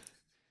Christ.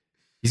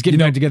 He's getting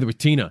back together with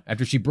Tina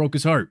after she broke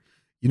his heart.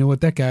 You know what?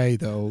 That guy,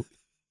 though,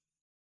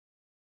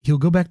 he'll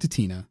go back to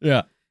Tina.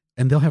 Yeah.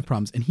 And they'll have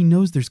problems. And he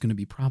knows there's going to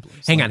be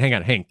problems. Hang on.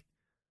 See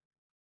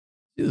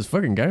this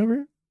fucking guy over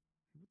here?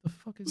 What the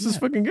fuck is What's this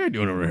fucking guy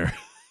doing over here?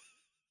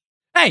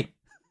 Hey!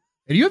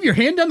 Do you have your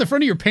hand down the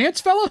front of your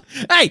pants, fella?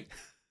 Hey!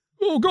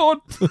 Oh, God.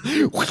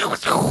 Get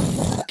out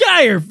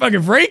of here,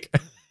 fucking freak.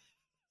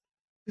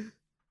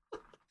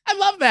 I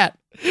love that.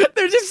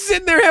 They're just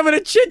sitting there having a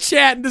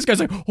chit-chat, and this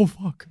guy's like, oh,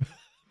 fuck.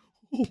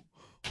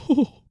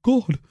 Oh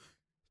God.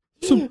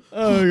 Oh,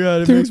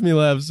 God, it makes me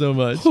laugh so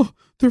much.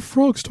 They're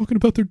frogs talking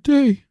about their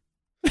day.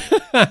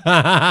 But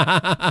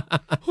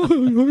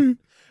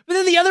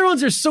then the other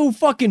ones are so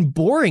fucking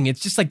boring.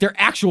 It's just like they're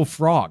actual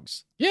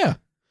frogs. Yeah.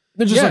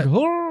 They're just like,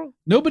 oh.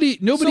 Nobody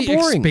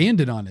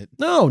expanded on it.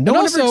 No one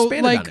ever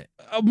expanded on it.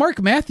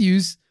 Mark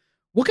Matthews,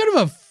 what kind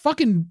of a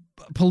fucking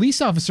police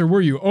officer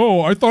were you?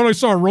 Oh, I thought I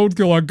saw a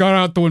roadkill. I got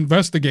out to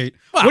investigate.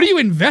 Wow. What are you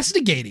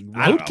investigating?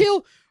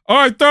 Roadkill? Oh,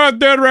 I thought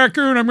dead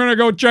raccoon. I'm going to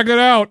go check it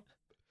out.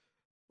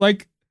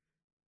 Like,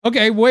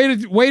 okay, way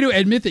to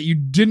admit that you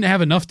didn't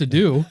have enough to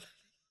do.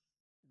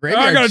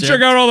 I got to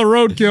check out all the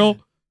roadkill.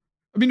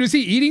 I mean, was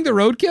he eating the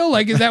roadkill?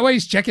 Like, is that why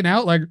he's checking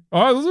out? Like,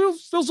 oh,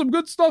 there's still some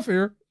good stuff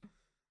here.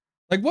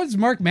 Like, what's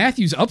Mark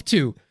Matthews up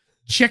to?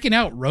 Checking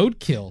out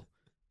roadkill.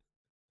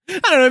 I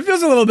don't know. It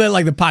feels a little bit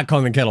like the pot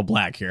calling the kettle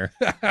black here.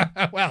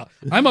 Well,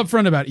 I'm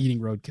upfront about eating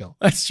roadkill.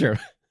 That's true.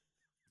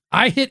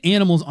 I hit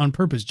animals on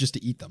purpose just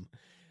to eat them.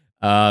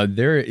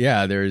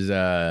 There's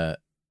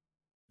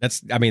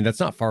that's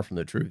not far from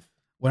the truth.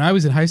 When I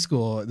was in high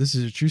school, this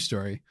is a true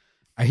story.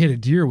 I hit a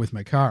deer with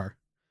my car.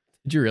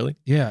 Did you really?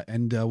 Yeah,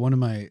 and one of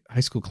my high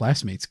school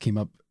classmates came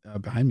up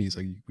behind me. He's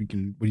like, "What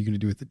are you going to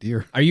do with the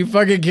deer?" Are you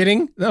fucking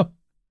kidding? No.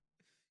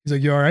 He's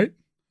like, "You all right?"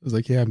 I was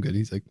like, "Yeah, I'm good."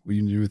 He's like, "What are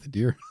you going to do with the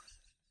deer?"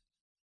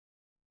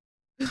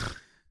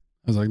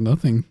 I was like,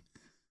 nothing.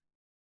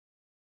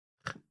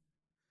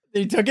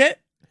 He took it?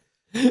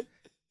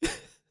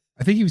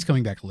 I think he was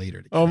coming back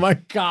later. Oh my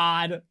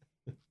God.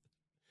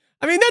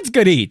 I mean, that's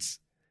good eats.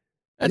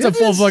 That's a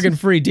full fucking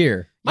free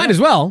deer. Might as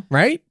well,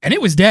 right? And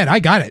it was dead. I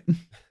got it.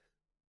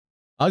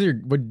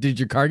 What did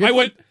your car get? I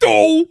went,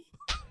 oh!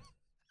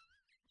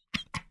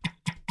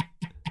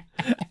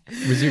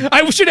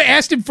 I should have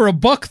asked him for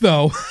 $1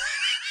 though.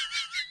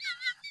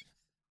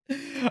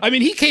 I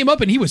mean, he came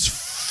up and he was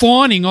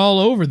fawning all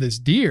over this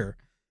deer.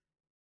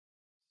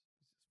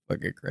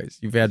 Fucking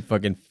Christ. You've had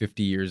fucking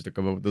 50 years to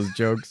come up with those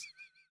jokes.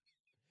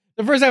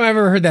 The first time I've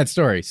ever heard that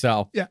story,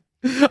 so. Yeah.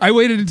 I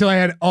waited until I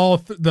had all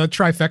the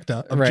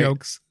trifecta of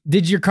jokes.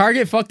 Did your car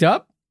get fucked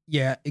up?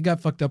 Yeah, it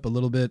got fucked up a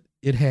little bit.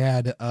 It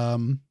had,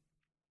 some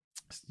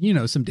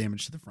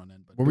damage to the front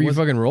end. But what were you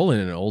fucking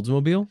rolling in, an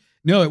Oldsmobile?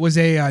 No, it was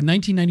a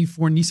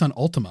 1994 Nissan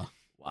Altima.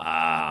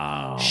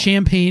 Wow.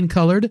 Champagne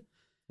colored.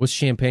 What's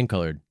champagne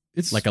colored?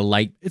 It's like a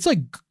light. It's like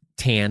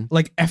tan,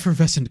 like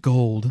effervescent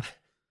gold,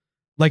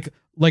 like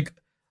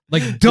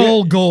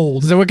dull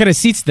gold. So what kind of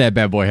seats did that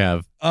bad boy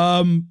have?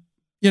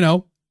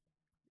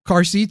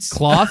 Car seats,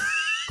 cloth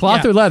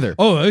or leather?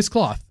 Oh, it's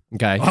cloth.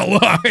 Okay.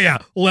 Oh, yeah,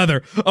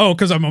 leather. Oh,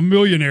 because I'm a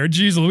millionaire.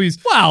 Jeez Louise.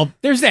 Well,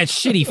 there's that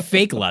shitty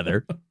fake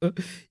leather.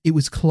 It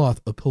was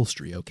cloth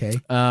upholstery, okay?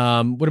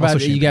 What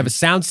about, you have a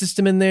sound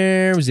system in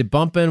there? Was it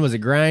bumping? Was it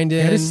grinding?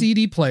 It had a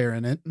CD player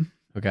in it.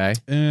 Okay.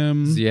 So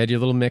you had your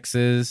little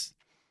mixes.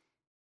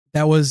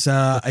 That was,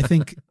 I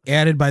think,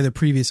 added by the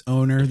previous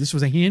owner. This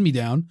was a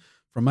hand-me-down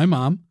from my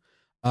mom.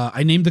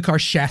 I named the car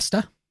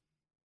Shasta.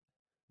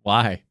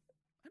 Why?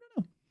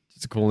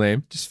 It's a cool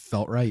name. Just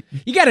felt right.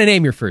 You got to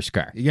name your first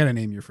car. You got to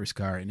name your first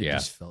car, and it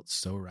just felt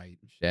so right.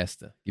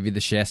 Shasta. Give you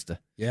the Shasta.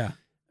 Yeah.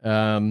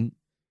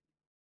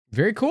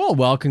 Very cool.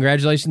 Well,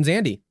 congratulations,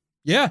 Andy.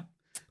 Yeah.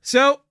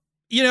 So,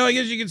 I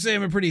guess you could say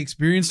I'm a pretty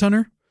experienced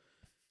hunter.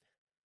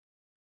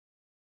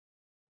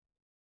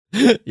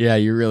 Yeah,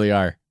 you really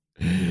are.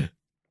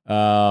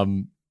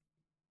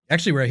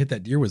 Actually, where I hit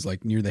that deer was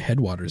like near the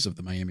headwaters of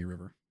the Miami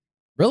River.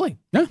 Really?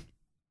 Yeah.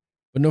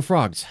 But no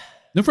frogs.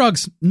 No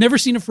frogs. Never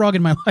seen a frog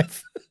in my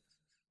life.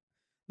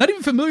 Not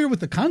even familiar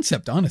with the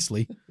concept,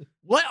 honestly.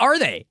 What are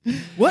they?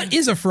 What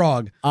is a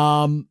frog?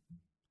 I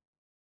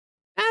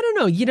don't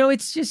know.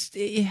 It's just...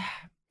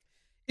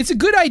 It's a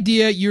good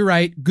idea. You're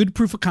right. Good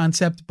proof of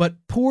concept, but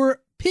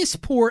piss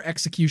poor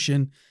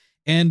execution.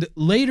 And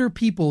later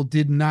people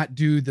did not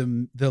do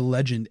the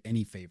legend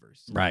any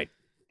favors. Right.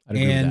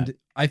 And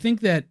I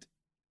think that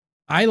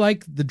I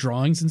like the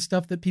drawings and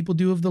stuff that people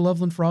do of the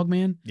Loveland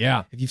Frogman.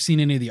 Yeah. If you've seen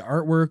any of the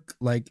artwork,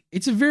 like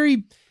it's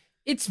very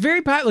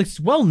popular. It's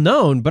well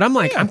known, but I'm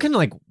like, I'm kind of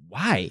like,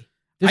 why?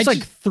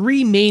 There's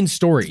three main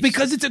stories. It's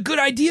because it's a good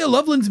idea.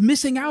 Loveland's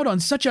missing out on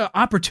such an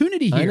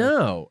opportunity here. I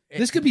know.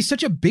 This could be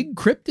such a big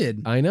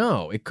cryptid. I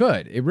know. It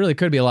could. It really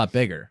could be a lot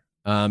bigger.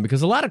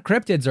 Because a lot of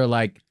cryptids are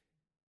like,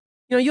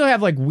 you'll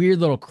have like weird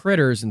little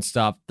critters and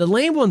stuff. The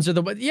lame ones are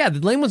the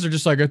lame ones are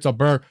just like, it's a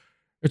big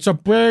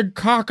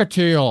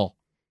cockatiel.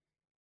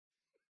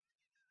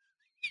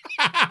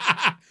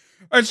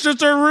 It's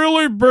just a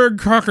really big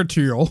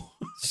cockatiel.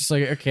 It's just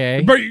like,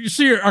 okay. But you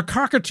see, a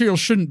cockatiel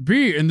shouldn't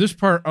be in this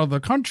part of the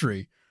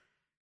country.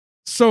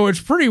 So it's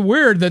pretty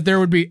weird that there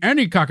would be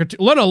any cockatiel,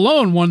 let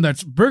alone one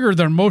that's bigger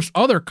than most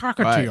other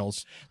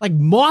cockatiels. Right. Like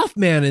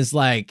Mothman is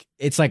like,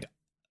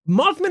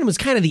 Mothman was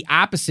kind of the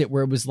opposite,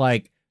 where it was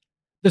like,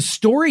 the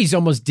stories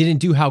almost didn't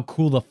do how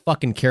cool the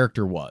fucking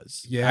character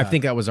was. Yeah. I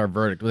think that was our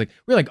verdict.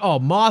 We're like, oh,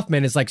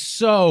 Mothman is like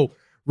so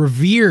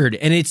revered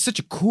and it's such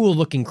a cool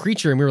looking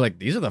creature. And we were like,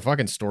 these are the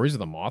fucking stories of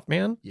the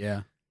Mothman?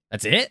 Yeah.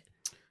 That's it?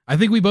 I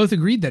think we both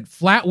agreed that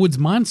Flatwoods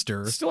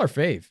Monster It's still our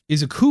fave.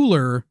 Is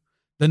cooler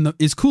than the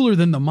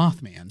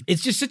Mothman.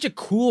 It's just such a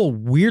cool,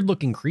 weird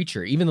looking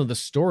creature, even though the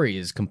story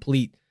is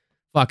complete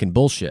fucking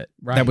bullshit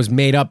that was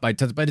made up by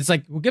tons. But it's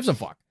like, who gives a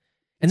fuck?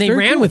 And they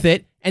ran with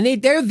it, and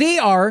they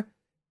are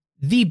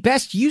the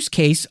best use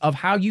case of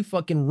how you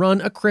fucking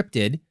run a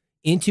cryptid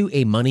into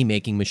a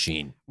money-making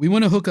machine. We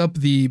want to hook up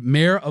the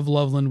mayor of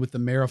Loveland with the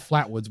mayor of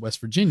Flatwoods,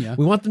 West Virginia.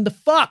 We want them to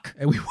fuck.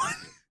 And we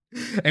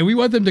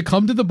want them to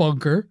come to the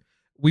bunker.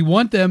 We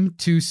want them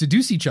to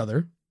seduce each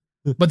other,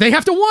 but they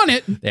have to want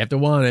it. They have to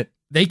want it.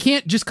 They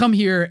can't just come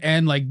here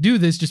and like do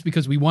this just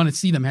because we want to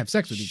see them have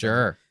sex with each other.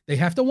 Sure. They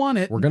have to want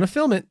it. We're going to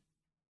film it.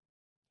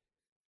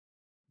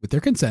 With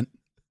their consent.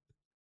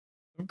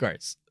 Of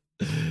course.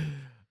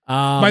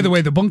 By the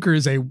way, the bunker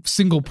is a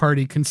single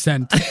party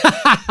consent. In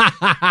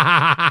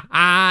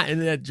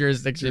that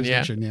jurisdiction,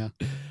 yeah.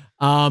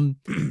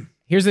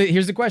 Here's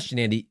the question,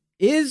 Andy.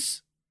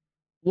 Is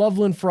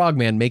Loveland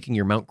Frogman making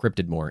your Mount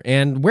Cryptidmore?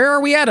 And where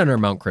are we at on our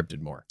Mount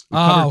Cryptidmore? We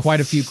covered quite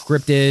a few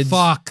cryptids.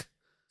 Fuck.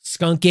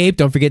 Skunk Ape.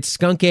 Don't forget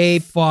Skunk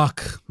Ape.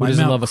 Fuck. Who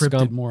doesn't love a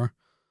skunk? More.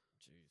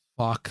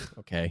 Fuck.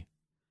 Okay.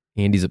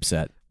 Andy's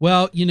upset.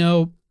 Well,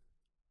 in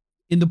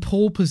the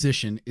pole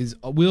position is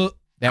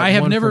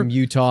from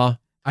Utah.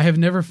 I have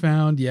never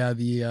found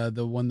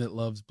the one that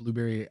loves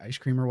blueberry ice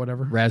cream or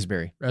whatever.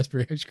 Raspberry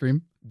ice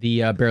cream.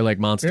 The Bear Lake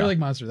Monster. Bear Lake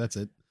Monster, that's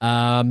it.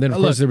 Then, of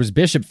course, there was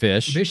Bishop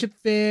Fish. Bishop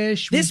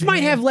Fish. This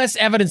might have less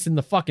evidence than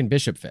the fucking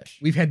Bishop Fish.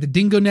 We've had the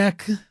Dingo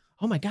Neck.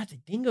 Oh, my God, the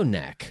Dingo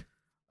Neck.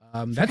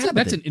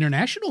 That's an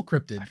international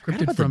cryptid.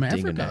 Cryptid from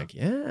Africa. Neck.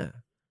 Yeah.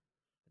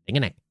 Dingo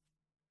Neck.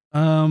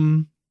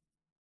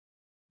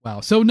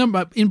 Wow. So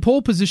in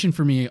pole position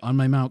for me on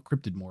my Mount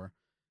Cryptidmore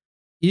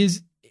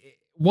is,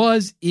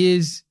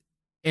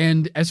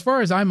 and as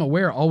far as I'm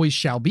aware, always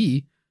shall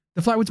be,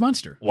 the Flatwoods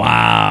Monster.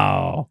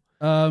 Wow.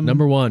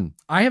 Number one.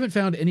 I haven't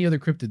found any other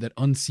cryptid that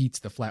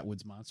unseats the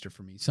Flatwoods Monster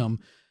for me. Some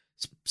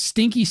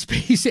stinky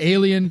space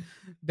alien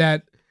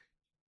that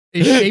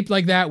is shaped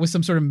like that with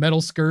some sort of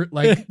metal skirt.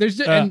 Like there's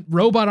and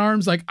robot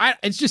arms. Like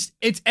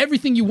it's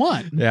everything you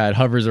want. Yeah, it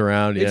hovers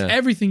around. It's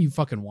everything you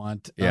fucking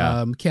want.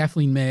 Yeah.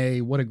 Kathleen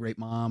May, what a great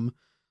mom.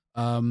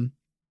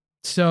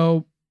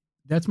 So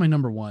that's my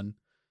number one.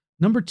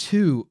 Number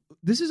two,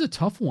 this is a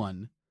tough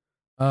one.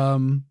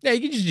 Yeah,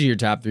 you can just do your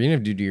top three. You don't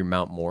have to do your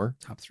Mount Moore.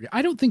 Top three.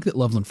 I don't think that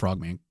Loveland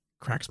Frogman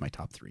cracks my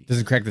top three.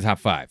 Doesn't crack the top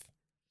five.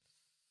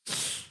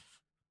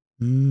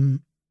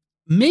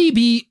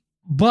 Maybe,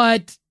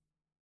 but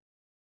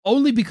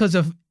only because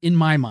of, in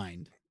my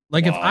mind,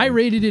 like if I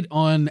rated it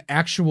on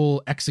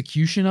actual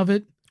execution of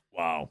it,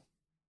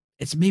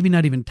 it's maybe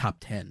not even top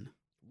 10.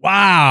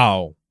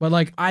 Wow. But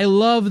like, I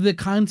love the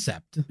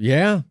concept.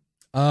 Yeah.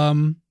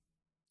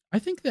 I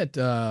think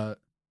that,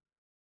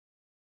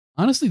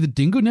 honestly, the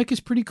Dingo Neck is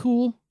pretty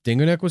cool.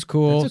 Dingo Neck was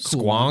cool. That's a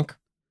cool Squonk.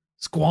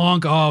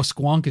 Squonk. Oh,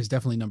 Squonk is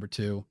definitely number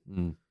 2.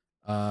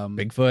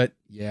 Bigfoot.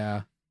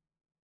 Yeah.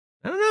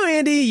 I don't know,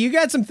 Andy. You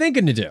got some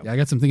thinking to do. Yeah, I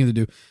got some thinking to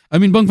do. I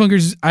mean, Bunk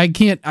Funkers,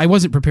 I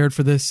wasn't prepared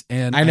for this,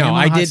 and I know,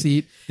 I did.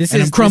 Seat, this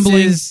and is I'm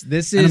crumbling.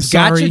 This is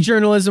gotcha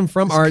journalism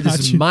from Art. This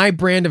is my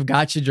brand of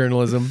gotcha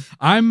journalism.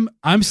 I'm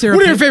Sarah.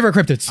 What are your favorite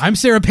cryptids? I'm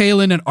Sarah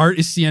Palin, and Art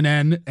is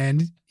CNN,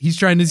 and he's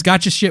trying this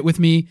gotcha shit with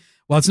me.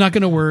 Well, it's not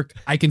going to work.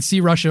 I can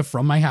see Russia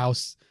from my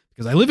house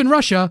because I live in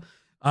Russia.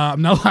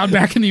 I'm not allowed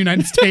back in the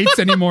United States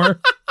anymore.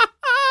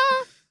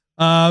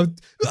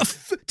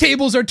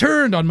 Tables are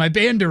turned on my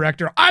band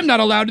director. I'm not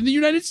allowed in the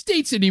United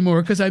States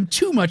anymore because I'm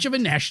too much of a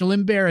national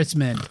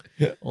embarrassment.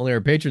 Only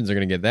our patrons are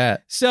going to get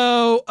that.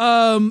 So,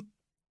 I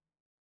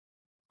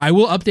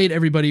will update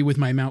everybody with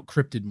my Mount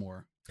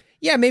Cryptidmore.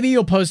 Yeah, maybe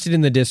you'll post it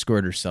in the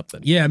Discord or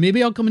something. Yeah,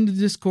 maybe I'll come into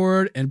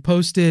Discord and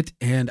post it,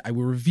 and I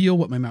will reveal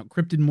what my Mount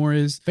Cryptidmore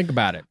is. Think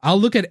about it. I'll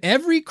look at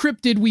every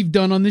cryptid we've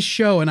done on this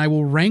show, and I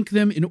will rank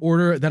them in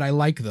order that I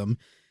like them.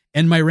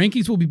 And my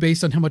rankings will be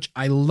based on how much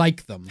I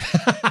like them.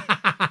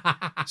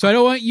 So I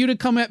don't want you to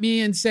come at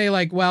me and say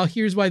like, well,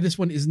 here's why this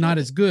one is not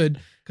as good,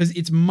 because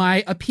it's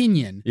my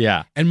opinion.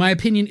 Yeah. And my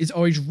opinion is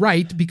always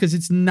right because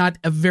it's not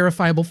a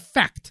verifiable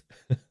fact.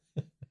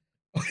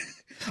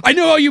 I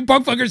know all you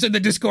bunk fuckers in the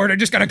Discord are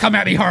just going to come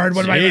at me hard.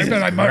 What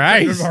am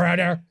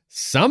I?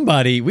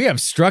 Somebody, we have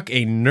struck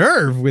a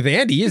nerve with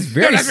Andy. He is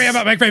very... Don't ask me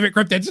about my favorite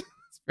cryptids.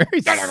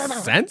 Very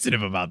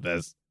sensitive about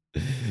this.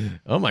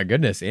 Oh my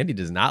goodness. Andy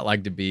does not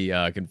like to be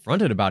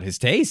confronted about his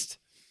taste.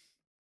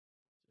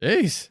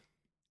 Jeez.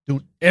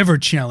 Don't ever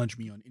challenge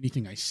me on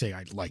anything I say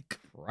I like.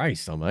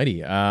 Christ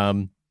almighty.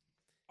 I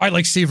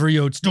like savory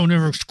oats. Don't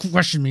ever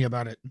question me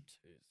about it.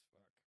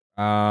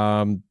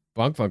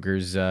 Bunk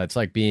Funkers, it's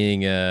like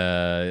being,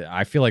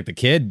 I feel like the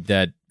kid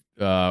that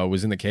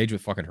was in the cage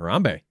with fucking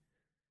Harambe.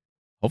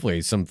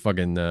 Hopefully some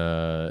fucking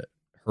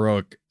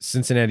heroic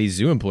Cincinnati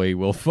Zoo employee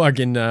will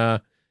fucking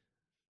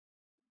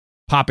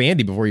pop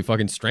Andy before he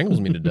fucking strangles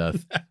me to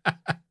death.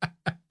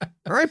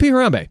 R.I.P.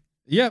 Harambe.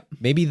 Yep.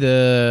 Maybe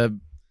the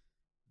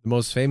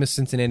most famous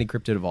Cincinnati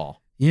cryptid of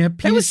all. Yeah,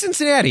 that was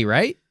Cincinnati,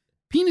 right?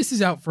 Penis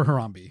is out for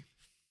Harambe.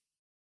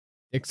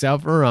 Dick's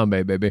out for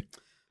Harambe, baby.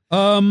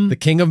 The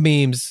king of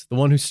memes, the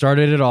one who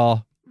started it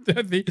all.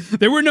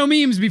 There were no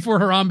memes before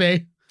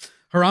Harambe.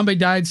 Harambe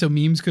died so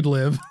memes could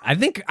live. I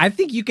think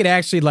you could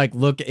actually like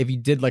look, if you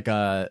did like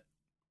a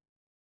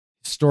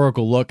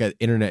historical look at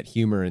internet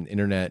humor and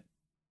internet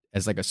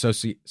as like a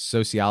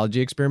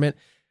sociology experiment.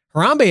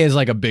 Harambe is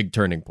like a big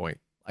turning point.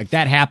 Like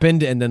that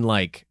happened, and then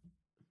like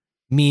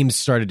memes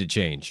started to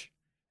change.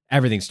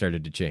 Everything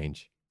started to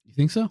change. You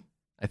think so?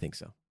 I think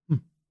so.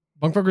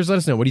 Bunk Funkers, let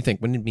us know. What do you think?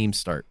 When did memes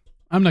start?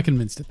 I'm not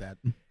convinced at that.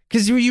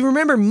 Because you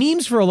remember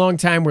memes for a long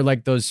time were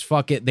like those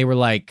they were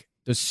like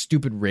those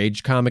stupid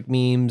rage comic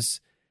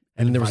memes.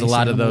 And there was a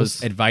lot of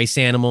those advice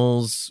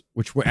animals,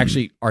 which were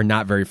actually are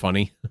not very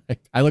funny.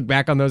 I look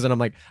back on those and I'm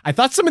like, I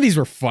thought some of these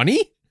were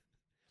funny.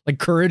 Like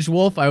Courage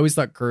Wolf. I always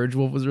thought Courage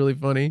Wolf was really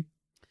funny.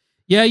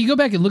 Yeah, you go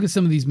back and look at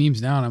some of these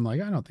memes now and I'm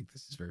like, I don't think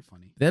this is very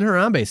funny. Then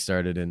Harambe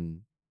started,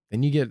 and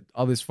then you get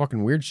all this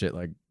fucking weird shit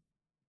like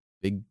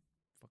Big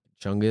fucking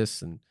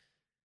Chungus, and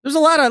there's a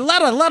lot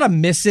of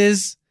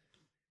misses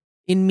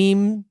in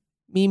meme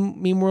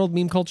world,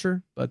 meme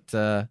culture. But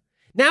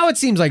now it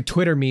seems like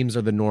Twitter memes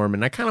are the norm,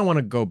 and I kind of want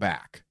to go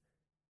back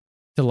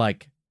to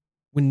like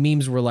when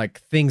memes were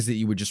like things that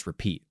you would just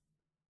repeat.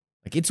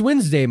 Like, it's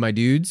Wednesday, my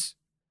dudes,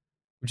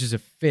 which is a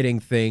fitting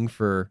thing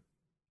for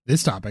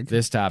this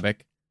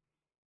topic.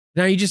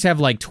 Now you just have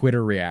like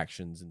Twitter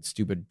reactions and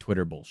stupid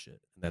Twitter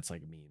bullshit. And that's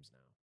like memes now.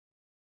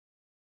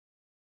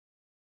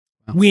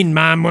 When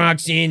mom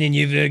walks in and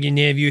you fucking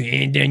have your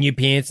hand down your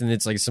pants and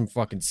it's like some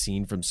fucking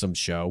scene from some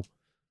show.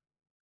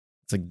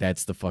 It's like,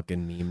 that's the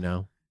fucking meme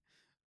now.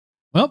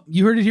 Well,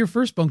 you heard it here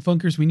first, Bunk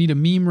Funkers. We need a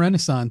meme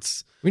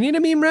renaissance. We need a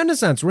meme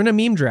renaissance. We're in a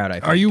meme drought, I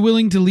think. Are you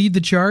willing to lead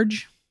the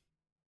charge?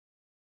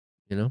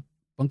 You know?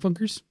 Bunk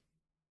Funkers?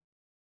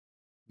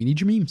 We need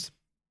your memes.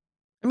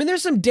 I mean,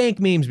 there's some dank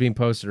memes being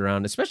posted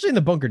around, especially in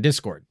the Bunker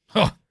Discord.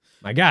 Oh,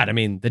 my God. I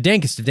mean, the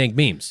dankest of dank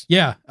memes.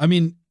 Yeah. I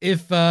mean,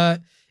 if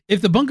the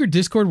Bunker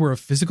Discord were a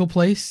physical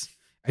place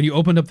and you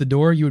opened up the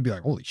door, you would be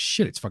like, holy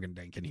shit, it's fucking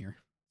dank in here.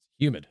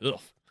 Humid. Ugh.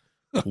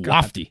 Oh,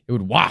 wafty. It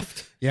would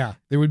waft. Yeah.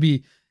 There would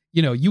be,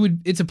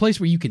 it's a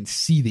place where you can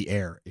see the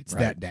air. It's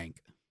that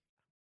dank.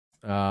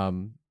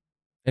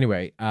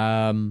 Anyway,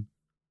 R.I.P.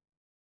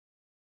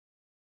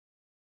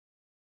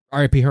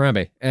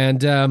 Harambe.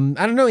 And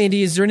I don't know,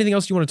 Andy, is there anything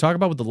else you want to talk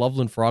about with the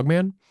Loveland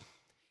Frogman?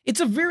 It's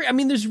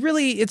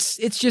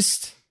it's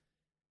just,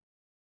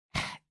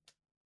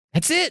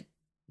 that's it.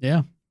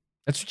 Yeah.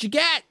 That's what you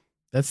get.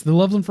 That's the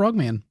Loveland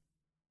Frogman.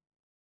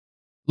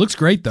 Looks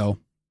great, though.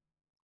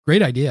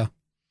 Great idea.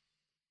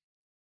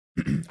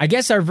 I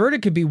guess our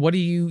verdict could be, what do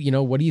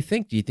you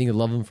think? Do you think the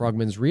Loveland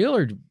Frogman's real,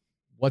 or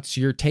what's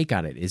your take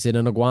on it? Is it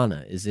an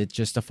iguana? Is it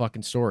just a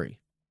fucking story?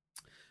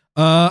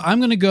 I'm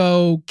going to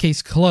go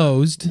case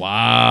closed.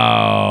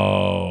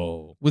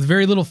 Wow. With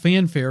very little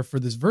fanfare for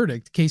this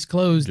verdict. Case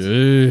closed.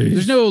 Jeez.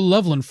 There's no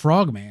Loveland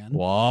Frogman.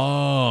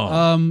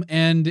 Wow.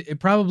 And it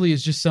probably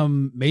is just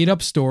some made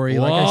up story.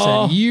 Whoa. Like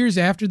I said, years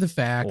after the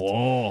fact.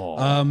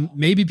 Whoa.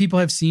 Maybe people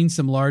have seen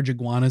some large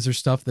iguanas or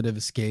stuff that have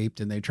escaped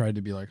and they tried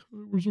to be like,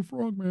 it was a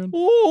frogman.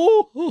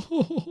 Oh,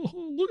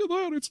 look at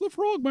that. It's the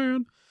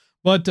frogman.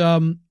 But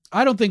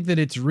I don't think that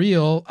it's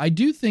real. I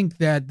do think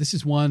that this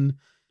is one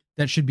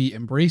that should be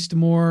embraced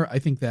more. I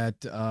think that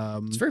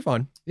it's very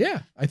fun.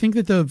 Yeah, I think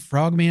that the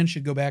Frogman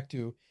should go back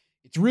to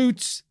its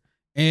roots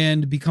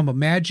and become a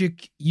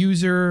magic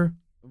user,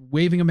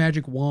 waving a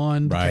magic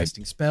wand,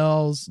 casting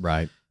spells,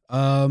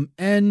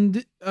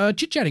 and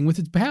chit-chatting with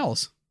its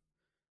pals.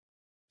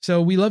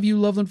 So we love you,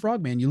 Loveland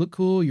Frogman. You look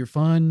cool, you're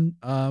fun,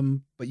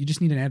 but you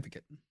just need an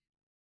advocate.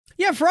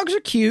 Yeah, frogs are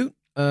cute.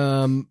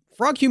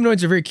 Frog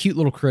humanoids are very cute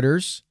little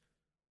critters.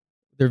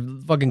 They're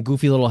fucking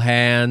goofy little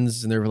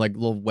hands, and they're like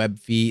little web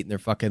feet, and they're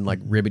fucking like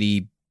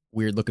ribbity,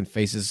 weird looking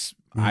faces,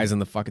 eyes on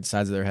the fucking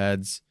sides of their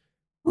heads.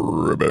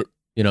 Ribbit.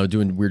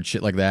 Doing weird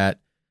shit like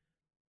that.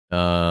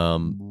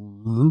 Love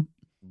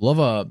a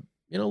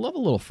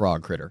little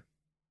frog critter.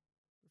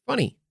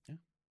 Funny. Yeah.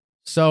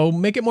 So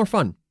make it more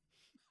fun.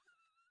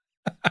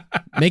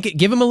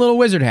 Give him a little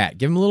wizard hat.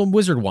 Give him a little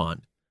wizard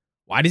wand.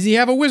 Why does he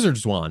have a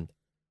wizard's wand?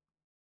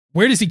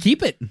 Where does he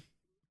keep it?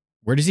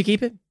 Where does he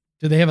keep it?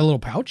 Do they have a little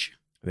pouch?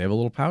 They have a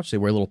little pouch. They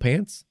wear little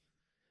pants.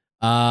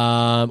 Or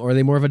are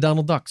they more of a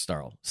Donald Duck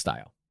style?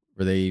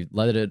 Where they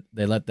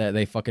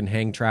fucking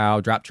hang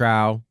trow, drop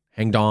trow,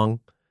 hang dongle,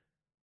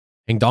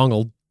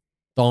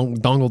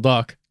 dongle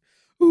duck.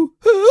 Ooh,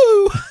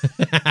 ooh.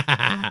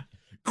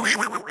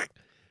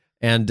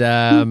 And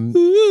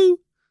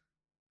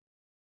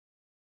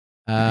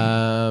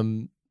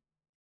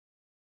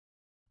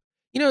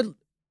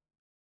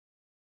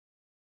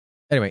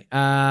anyway,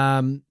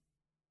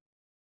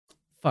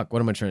 fuck,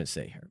 what am I trying to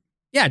say here?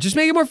 Yeah, just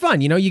make it more fun.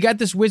 You got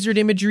this wizard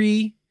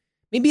imagery.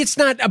 Maybe it's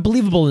not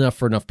believable enough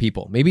for enough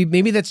people.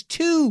 Maybe that's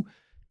too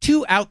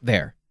out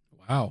there.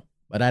 Wow.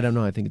 But I don't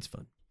know. I think it's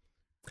fun.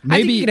 Maybe I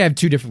think you could have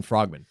two different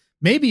frogmen.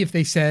 Maybe if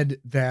they said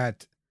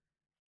that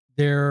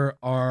there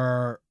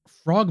are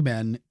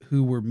frogmen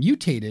who were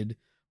mutated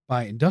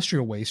by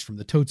industrial waste from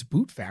the Toad's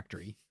Boot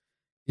Factory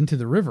into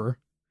the river,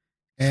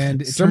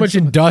 and so much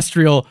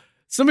industrial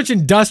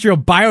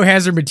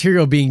biohazard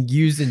material being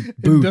used in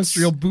boots.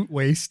 Industrial boot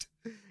waste.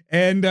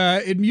 And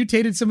it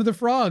mutated some of the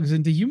frogs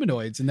into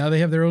humanoids, and now they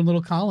have their own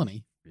little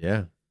colony.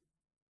 Yeah.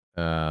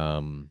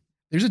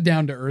 There's a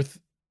down-to-earth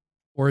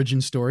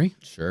origin story.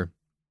 Sure.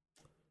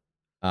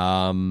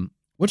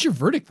 What's your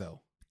verdict,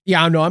 though?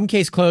 Yeah, no, I'm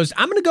case closed.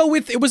 I'm going to go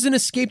with, it was an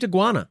escaped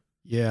iguana.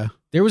 Yeah.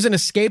 There was an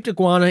escaped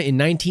iguana in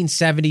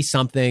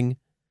 1970-something,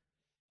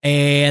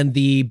 and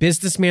the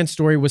businessman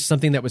story was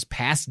something that was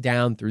passed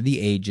down through the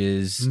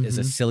ages as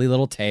a silly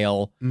little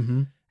tale.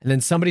 Mm-hmm. And then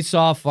somebody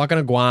saw a fucking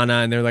iguana,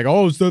 and they're like,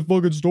 oh, it's that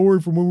fucking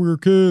story from when we were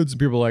kids. And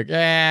people are like,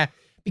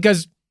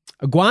 because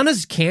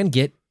iguanas can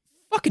get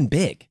fucking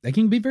big. They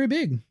can be very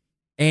big.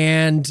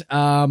 And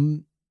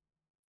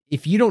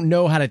if you don't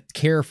know how to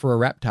care for a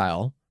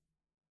reptile,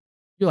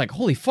 you're like,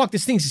 holy fuck,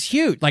 this thing's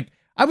huge. Like,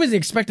 I wasn't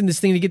expecting this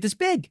thing to get this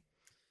big.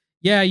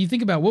 Yeah, you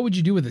think about what would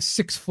you do with a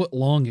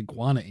 6-foot-long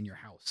iguana in your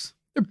house?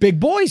 They're big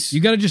boys. You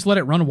got to just let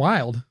it run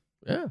wild.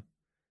 Yeah.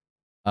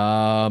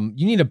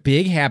 You need a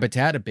big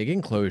habitat, a big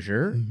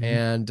enclosure,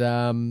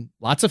 and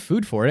lots of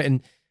food for it.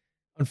 And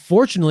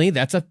unfortunately,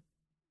 that's a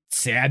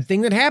sad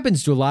thing that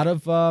happens to a lot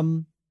of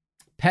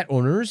pet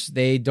owners.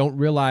 They don't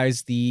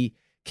realize the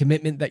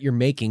commitment that you're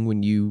making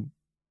when you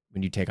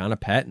take on a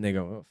pet, and they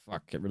go, oh,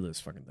 fuck, get rid of this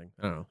fucking thing.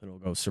 I don't know. It'll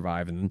go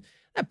survive. And then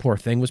that poor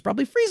thing was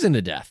probably freezing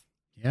to death.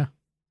 Yeah.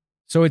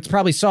 So it's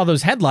probably saw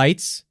those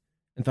headlights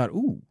and thought,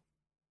 ooh,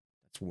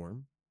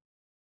 warm.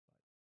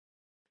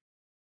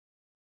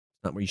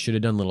 Not what you should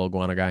have done, little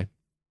iguana guy.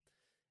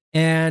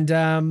 And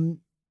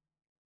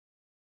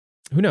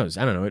who knows?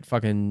 I don't know. It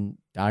fucking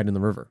died in the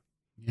river.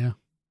 Yeah.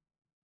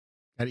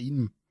 Got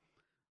eaten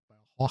by a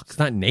hawk. It's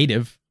not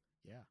native.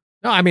 Yeah.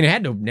 No, I mean, it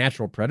had no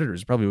natural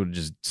predators. It probably would have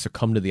just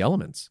succumbed to the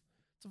elements.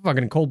 It's a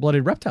fucking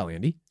cold-blooded reptile,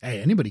 Andy.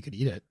 Hey, anybody could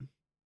eat it.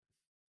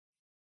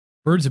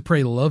 Birds of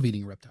prey love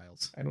eating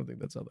reptiles. I don't think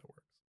that's how that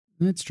works.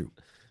 That's true.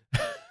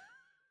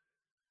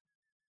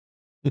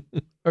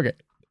 Okay.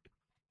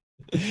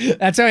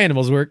 That's how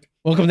animals work.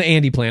 Welcome to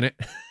Andy Planet.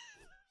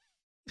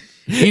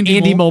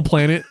 Andy Mole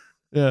Planet.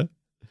 Yeah.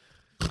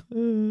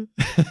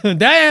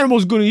 That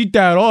animal's going to eat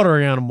that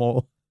other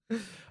animal.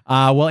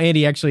 Well,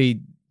 Andy,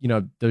 actually,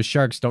 those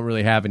sharks don't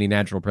really have any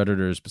natural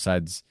predators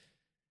besides...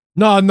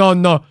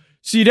 No.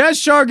 See, that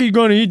shark is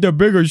going to eat the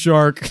bigger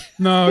shark.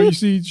 No, you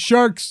see,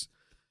 sharks...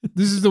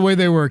 This is the way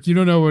they work. You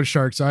don't know what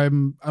sharks.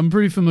 I'm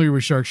pretty familiar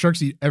with sharks.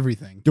 Sharks eat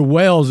everything. The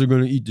whales are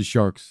going to eat the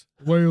sharks.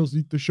 The whales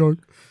eat the shark.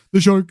 The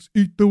sharks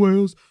eat the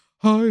whales.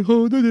 Hi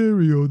ho, the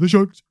dairy-o. The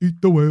sharks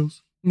eat the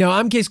whales. No,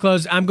 I'm case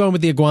closed. I'm going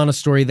with the iguana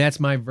story. That's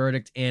my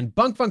verdict. And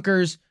Bunk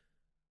Funkers,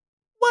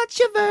 what's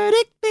your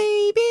verdict,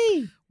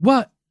 baby?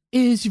 What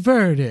is your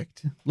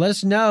verdict? Let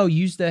us know.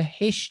 Use the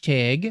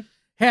hashtag.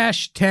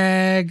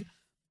 Hashtag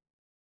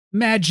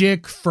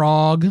magic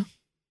frog.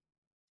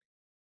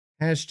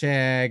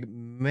 Hashtag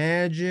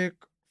magic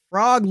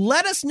frog.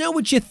 Let us know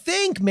what you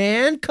think,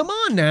 man. Come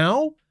on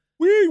now.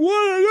 We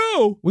want to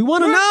know. We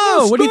want to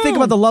know. What do you think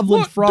about the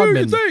Loveland Frogman? What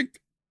do you think?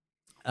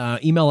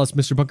 Email us,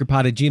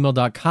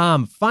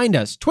 MrBunkerPod@gmail.com. Find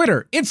us,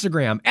 Twitter,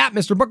 Instagram,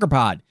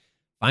 @MrBunkerPod.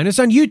 Find us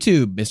on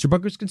YouTube, Mr.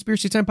 Bunker's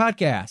Conspiracy Time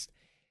Podcast.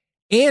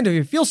 And if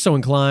you feel so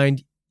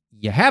inclined,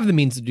 you have the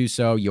means to do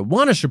so. You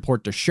want to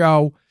support the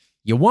show.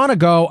 You want to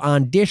go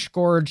on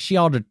Discord, see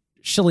all the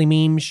silly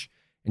memes,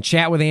 and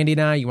chat with Andy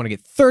and I. You want to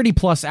get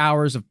 30-plus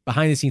hours of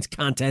behind-the-scenes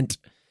content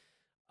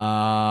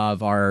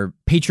of our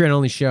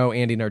Patreon-only show,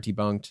 Andy and RT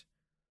Bunked,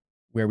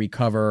 where we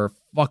cover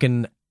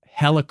fucking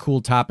hella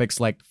cool topics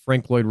like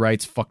Frank Lloyd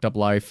Wright's fucked up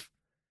life,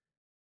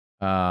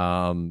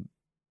 and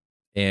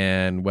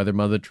whether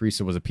Mother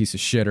Teresa was a piece of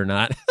shit or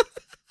not,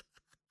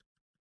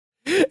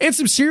 and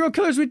some serial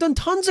killers. We've done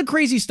tons of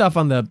crazy stuff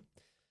on the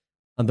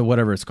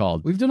whatever it's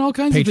called. We've done all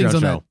kinds Patreon of things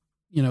on show.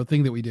 that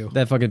thing that we do.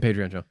 That fucking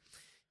Patreon show.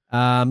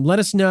 Let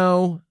us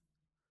know.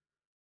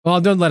 Well,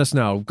 don't let us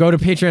know. Go to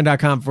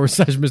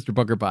patreon.com/Mr.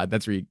 Bunker Pod.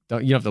 That's where you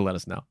don't have to let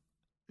us know.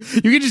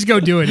 You can just go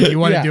do it if you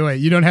want to do it.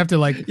 You don't have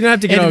to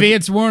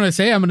advance warn us.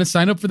 Hey, I'm going to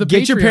sign up for the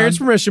Get Patreon. your parents'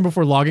 permission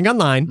before logging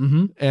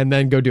online, and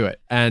then go do it.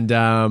 And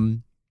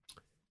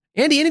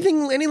Andy,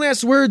 any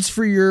last words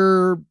for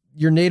your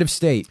native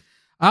state?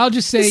 I'll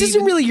just say this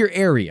isn't really your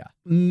area.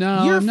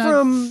 No, you're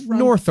from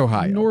North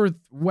Ohio,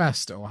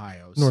 Northwest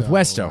Ohio,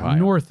 Ohio,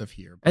 north of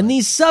here. But... And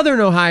these Southern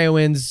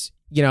Ohioans,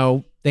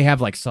 they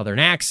have like Southern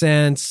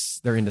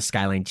accents. They're into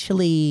Skyline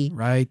chili,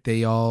 right?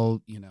 They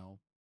all,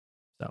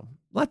 so a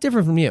lot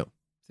different from you.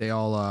 They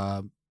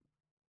all,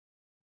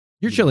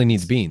 your chili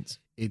needs beans.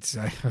 It's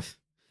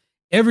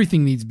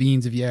everything needs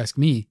beans. If you ask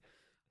me,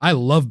 I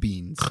love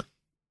beans.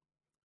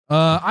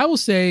 I will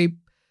say,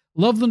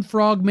 Loveland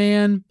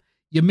Frogman.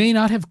 You may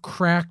not have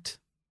cracked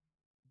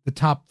the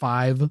top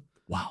 5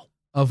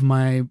 of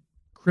my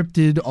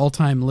cryptid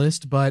all-time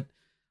list, but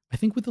I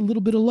think with a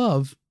little bit of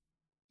love,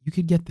 you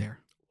could get there.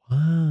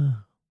 Wow.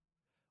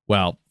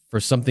 Well, for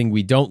something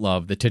we don't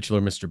love, the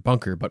titular Mr.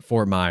 Bunker, but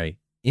for my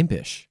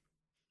impish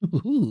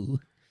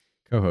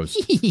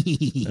co-host.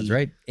 That's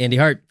right, Andy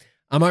Hart.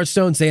 I'm Art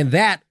Stone saying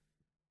that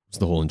was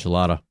the whole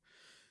enchilada.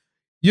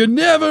 You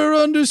never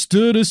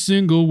understood a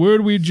single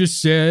word we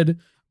just said,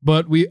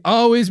 but we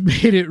always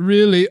made it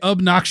really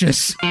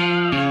obnoxious.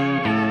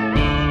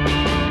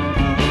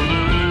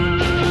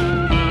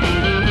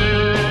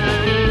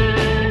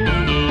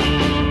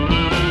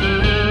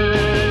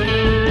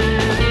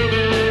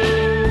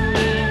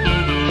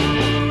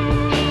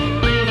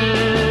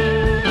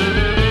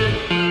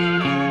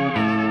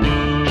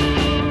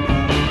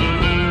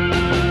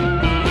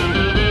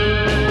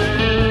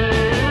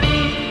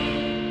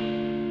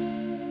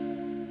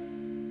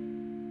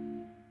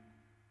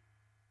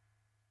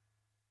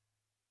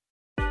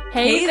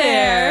 Hey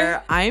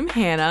there! I'm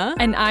Hannah.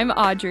 And I'm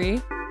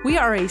Audrey. We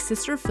are a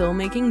sister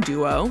filmmaking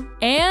duo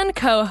and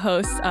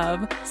co-hosts of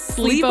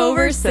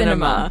Sleepover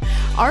Cinema,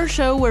 our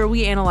show where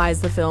we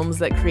analyze the films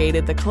that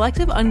created the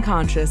collective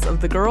unconscious of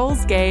the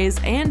girls, gays,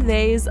 and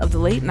theys of the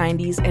late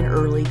 90s and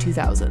early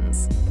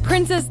 2000s.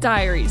 Princess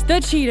Diaries, The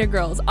Cheetah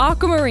Girls,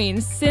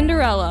 Aquamarine,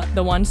 Cinderella,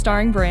 the one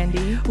starring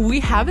Brandy. We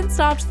haven't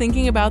stopped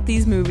thinking about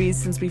these movies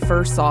since we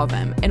first saw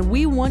them, and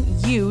we want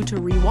you to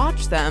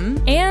rewatch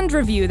them and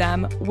review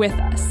them with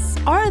us.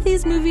 Are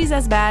these movies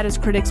as bad as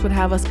critics would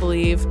have us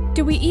believe?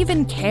 Do we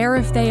even care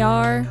if they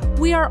are?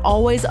 We are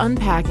always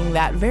unpacking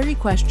that very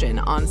question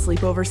on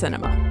Sleepover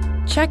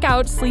Cinema. Check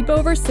out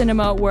Sleepover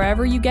Cinema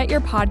wherever you get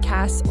your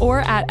podcasts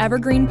or at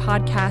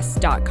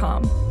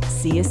evergreenpodcasts.com.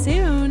 See you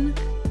soon.